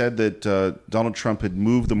Times said that Donald Trump had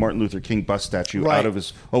moved the Martin Luther King bust statue out of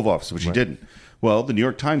his Oval Office, which he didn't. Well, the New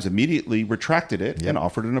York Times immediately retracted it and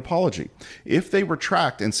offered an apology. If they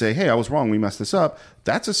retract and say, hey, I was wrong, we messed this up,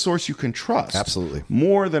 that's a source you can trust. Absolutely.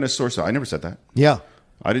 More than a source. I never said that. Yeah.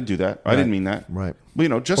 I didn't do that. I didn't mean that. Right.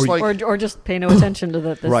 Well, just or just pay no attention to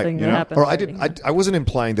this thing that happened. Or I wasn't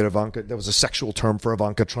implying that that was a sexual term for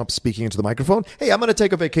Ivanka Trump speaking into the microphone. Hey, I'm going to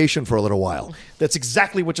take a vacation for a little while. That's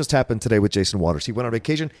exactly what just happened today with Jason Waters. He went on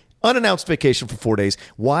vacation, unannounced vacation for 4 days.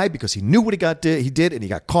 Why? Because he knew what he did, and he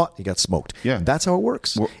got caught. He got smoked. Yeah, and that's how it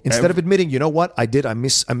works. Well, instead of admitting, you know what, I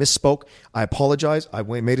misspoke. I apologize. I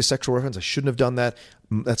made a sexual reference. I shouldn't have done that.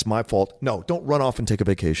 That's my fault. No, don't run off and take a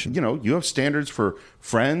vacation. You have standards for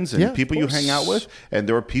friends and people you hang out with, and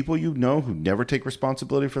there are people you know who never take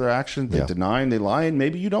responsibility for their actions. They deny and they lie, and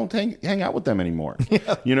maybe you don't hang out with them anymore.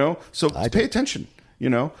 So pay attention.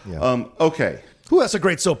 Okay. Who has a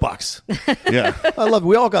great soapbox? Yeah. I love it.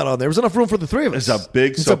 We all got on there. There's enough room for the three of us. It's a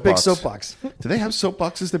big soapbox. soapbox. Do they have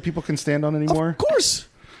soapboxes that people can stand on anymore? Of course.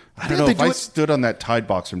 I don't know. If I stood on that Tide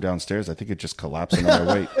box from downstairs, I think it'd just collapse under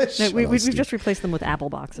my weight. No, we've just replaced them with Apple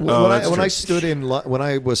boxes. When I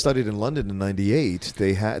studied in London in '98,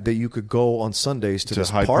 they had that you could go on Sundays to this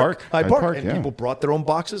Hyde Park. Hyde Park, and yeah. people brought their own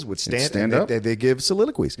boxes, would stand and up. they give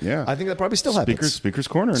soliloquies. Yeah, I think that probably still happens. Speaker's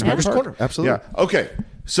Corner. Speaker's Corner, absolutely. Yeah. Okay,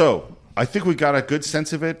 so I think we got a good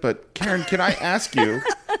sense of it. But Karen, can I ask you,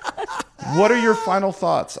 what are your final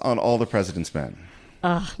thoughts on All the President's Men?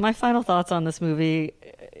 My final thoughts on this movie.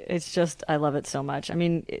 It's just, I love it so much. I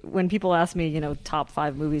mean, when people ask me, top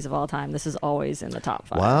 5 movies of all time, this is always in the top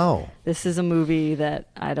 5. Wow. This is a movie that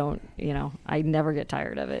I never get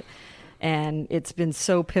tired of it. And it's been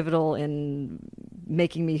so pivotal in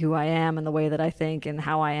making me who I am and the way that I think and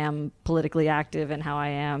how I am politically active and how I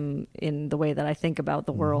am in the way that I think about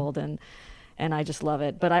the world. And I just love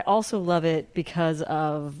it. But I also love it because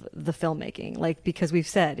of the filmmaking. Because we've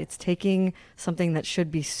said it's taking something that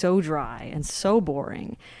should be so dry and so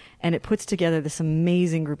boring, and it puts together this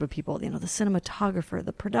amazing group of people. The cinematographer,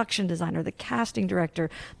 the production designer, the casting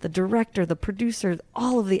director, the director, the producer,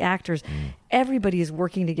 all of the actors. Everybody is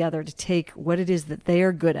working together to take what it is that they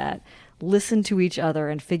are good at, listen to each other,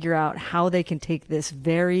 and figure out how they can take this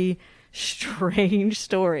very strange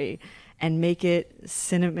story and make it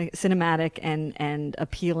cinematic and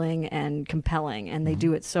appealing and compelling. And they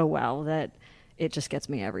do it so well that it just gets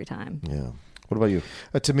me every time. Yeah. What about you?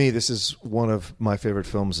 To me, this is one of my favorite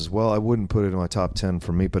films as well. I wouldn't put it in my top 10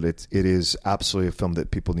 for me, but it is absolutely a film that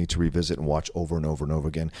people need to revisit and watch over and over and over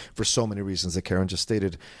again for so many reasons that Karen just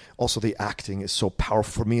stated. Also, the acting is so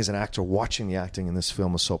powerful. For me as an actor, watching the acting in this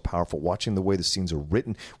film is so powerful. Watching the way the scenes are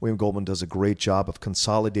written. William Goldman does a great job of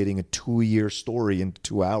consolidating a 2-year story into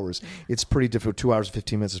 2 hours. It's pretty difficult. 2 hours and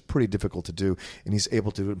 15 minutes is pretty difficult to do, and he's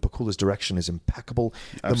able to do it. Pakula's direction is impeccable.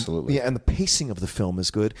 Absolutely. And the pacing of the film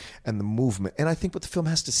is good, and the movement. And I think what the film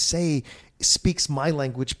has to say speaks my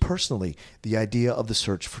language personally. The idea of the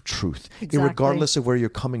search for truth. Exactly. Regardless of where you're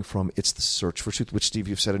coming from, it's the search for truth, which, Steve,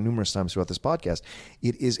 you've said numerous times throughout this podcast.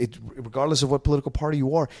 Regardless of what political party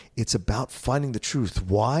you are, it's about finding the truth.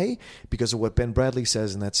 Why? Because of what Ben Bradley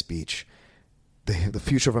says in that speech. The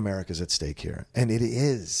future of America is at stake here. And it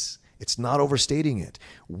is. It's not overstating it.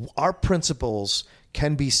 Our principles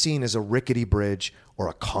can be seen as a rickety bridge or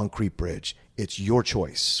a concrete bridge. It's your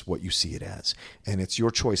choice what you see it as. And it's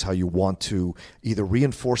your choice how you want to either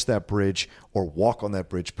reinforce that bridge or walk on that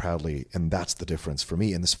bridge proudly. And that's the difference for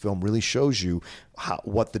me. And this film really shows you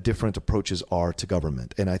what the different approaches are to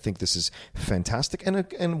government. And I think this is fantastic.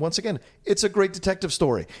 And once again, it's a great detective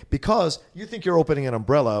story because you think you're opening an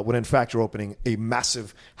umbrella when in fact you're opening a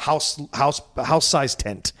massive house-sized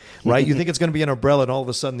tent, right? You think it's going to be an umbrella, and all of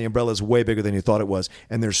a sudden the umbrella is way bigger than you thought it was.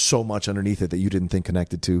 And there's so much underneath it that you didn't think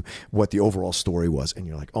connected to what the overall story was. And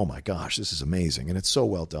you're like, oh my gosh, this is amazing. And it's so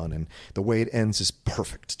well done. And the way it ends is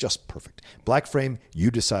perfect, just perfect. Black frame,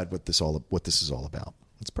 you decide what this is all about.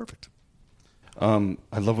 It's perfect. I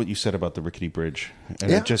love what you said about the rickety bridge.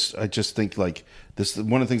 And I just think like this,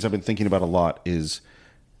 one of the things I've been thinking about a lot is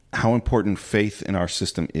how important faith in our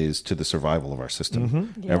system is to the survival of our system.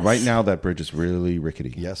 Mm-hmm. Yes. And right now that bridge is really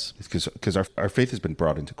rickety. Yes. Because our faith has been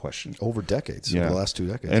brought into question. Over decades, over the last 2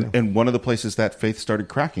 decades. And one of the places that faith started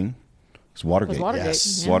cracking was Watergate.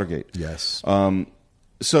 Yes. Yeah. Watergate. Yes.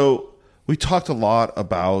 So we talked a lot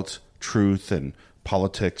about truth and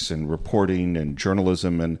politics and reporting and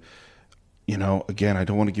journalism. And, again, I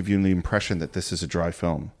don't want to give you the impression that this is a dry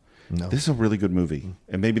film. No. This is a really good movie.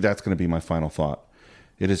 And maybe that's going to be my final thought.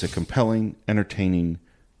 It is a compelling, entertaining,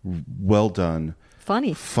 well done,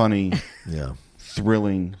 funny,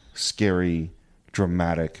 thrilling, scary,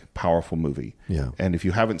 dramatic, powerful movie. Yeah. And if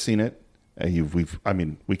you haven't seen it,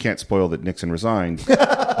 we can't spoil that Nixon resigned,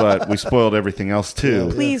 but we spoiled everything else too.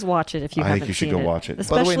 Please watch it if you I haven't think you should seen go watch it.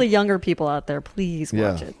 Especially younger people out there, please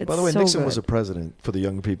watch it. It's By the way, so Nixon good. was a president for the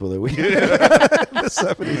young people that we in the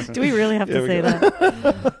 70s. Do we really have to say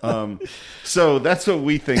that? So that's what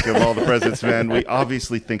we think of All the President's Men. We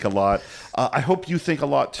obviously think a lot. I hope you think a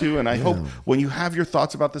lot too, and I hope when you have your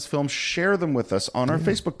thoughts about this film, share them with us on our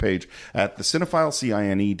Facebook page at the Cinephile,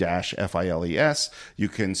 CINE-FILES. You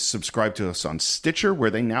can subscribe to us on Stitcher, where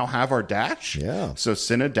they now have our dash. Yeah. So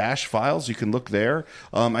Cine-Files, you can look there.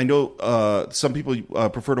 I know some people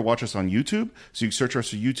prefer to watch us on YouTube, so you can search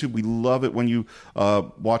us on YouTube. We love it when you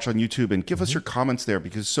watch on YouTube, and give us your comments there,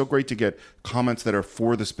 because it's so great to get comments that are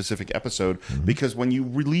for the specific episode, because when you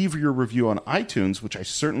leave your review on iTunes, which I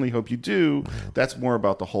certainly hope you do, that's more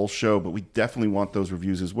about the whole show, but we definitely want those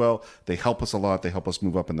reviews as well. They help us a lot. They help us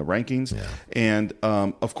move up in the rankings. Yeah. And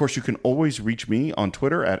of course, you can always reach me on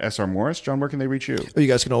Twitter at SR Morris. John, where can they reach you? You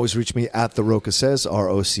guys can always reach me at The Roca Says, ROCA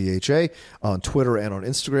ROCHA, on Twitter and on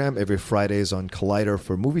Instagram. Every Fridays on Collider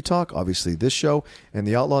for Movie Talk. Obviously, this show and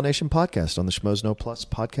the Outlaw Nation podcast on the Schmoes Know Plus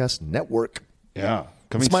podcast network. Yeah.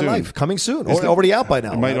 It's my life. Coming soon. Already out by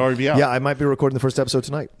now. It might already be out. Yeah, I might be recording the first episode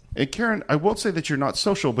tonight. And Karen, I will say that you're not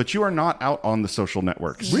social, but you are not out on the social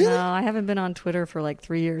networks. No, I haven't been on Twitter for like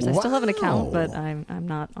 3 years. I still have an account, but I'm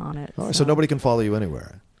not on it. All right, so nobody can follow you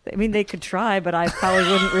anywhere. I mean, they could try, but I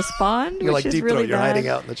probably wouldn't respond. You're which like is Deep really Throat. You're bad. hiding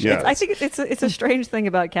out in the chat. I think it's a strange thing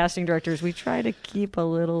about casting directors. We try to keep a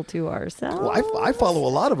little to ourselves. Well, I follow a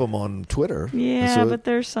lot of them on Twitter. Yeah, so but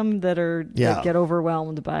there's some that get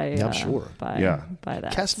overwhelmed by. I'm sure. By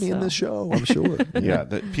that. Cast me in this show. I'm sure. Yeah,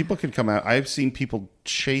 people can come out. I've seen people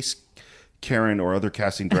chase Karen or other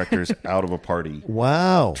casting directors out of a party.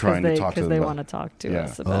 Wow, trying to talk to them. Because they want to talk to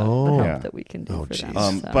us about the help that we can do for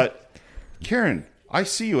them. But Karen, I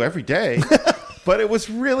see you every day, but it was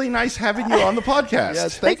really nice having you on the podcast.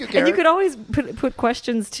 Yes, thank you, Karen. And you could always put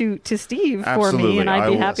questions to Steve for me, and I'd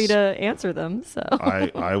be happy to answer them. So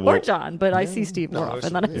I will. Or John, but I see Steve more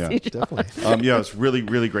often than I see John. Definitely. It's really,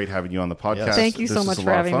 really great having you on the podcast. Thank you so This much is a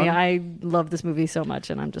for lot of having me. fun. I love this movie so much,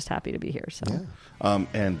 and I'm just happy to be here. So,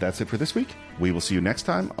 and that's it for this week. We will see you next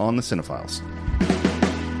time on The Cinephiles.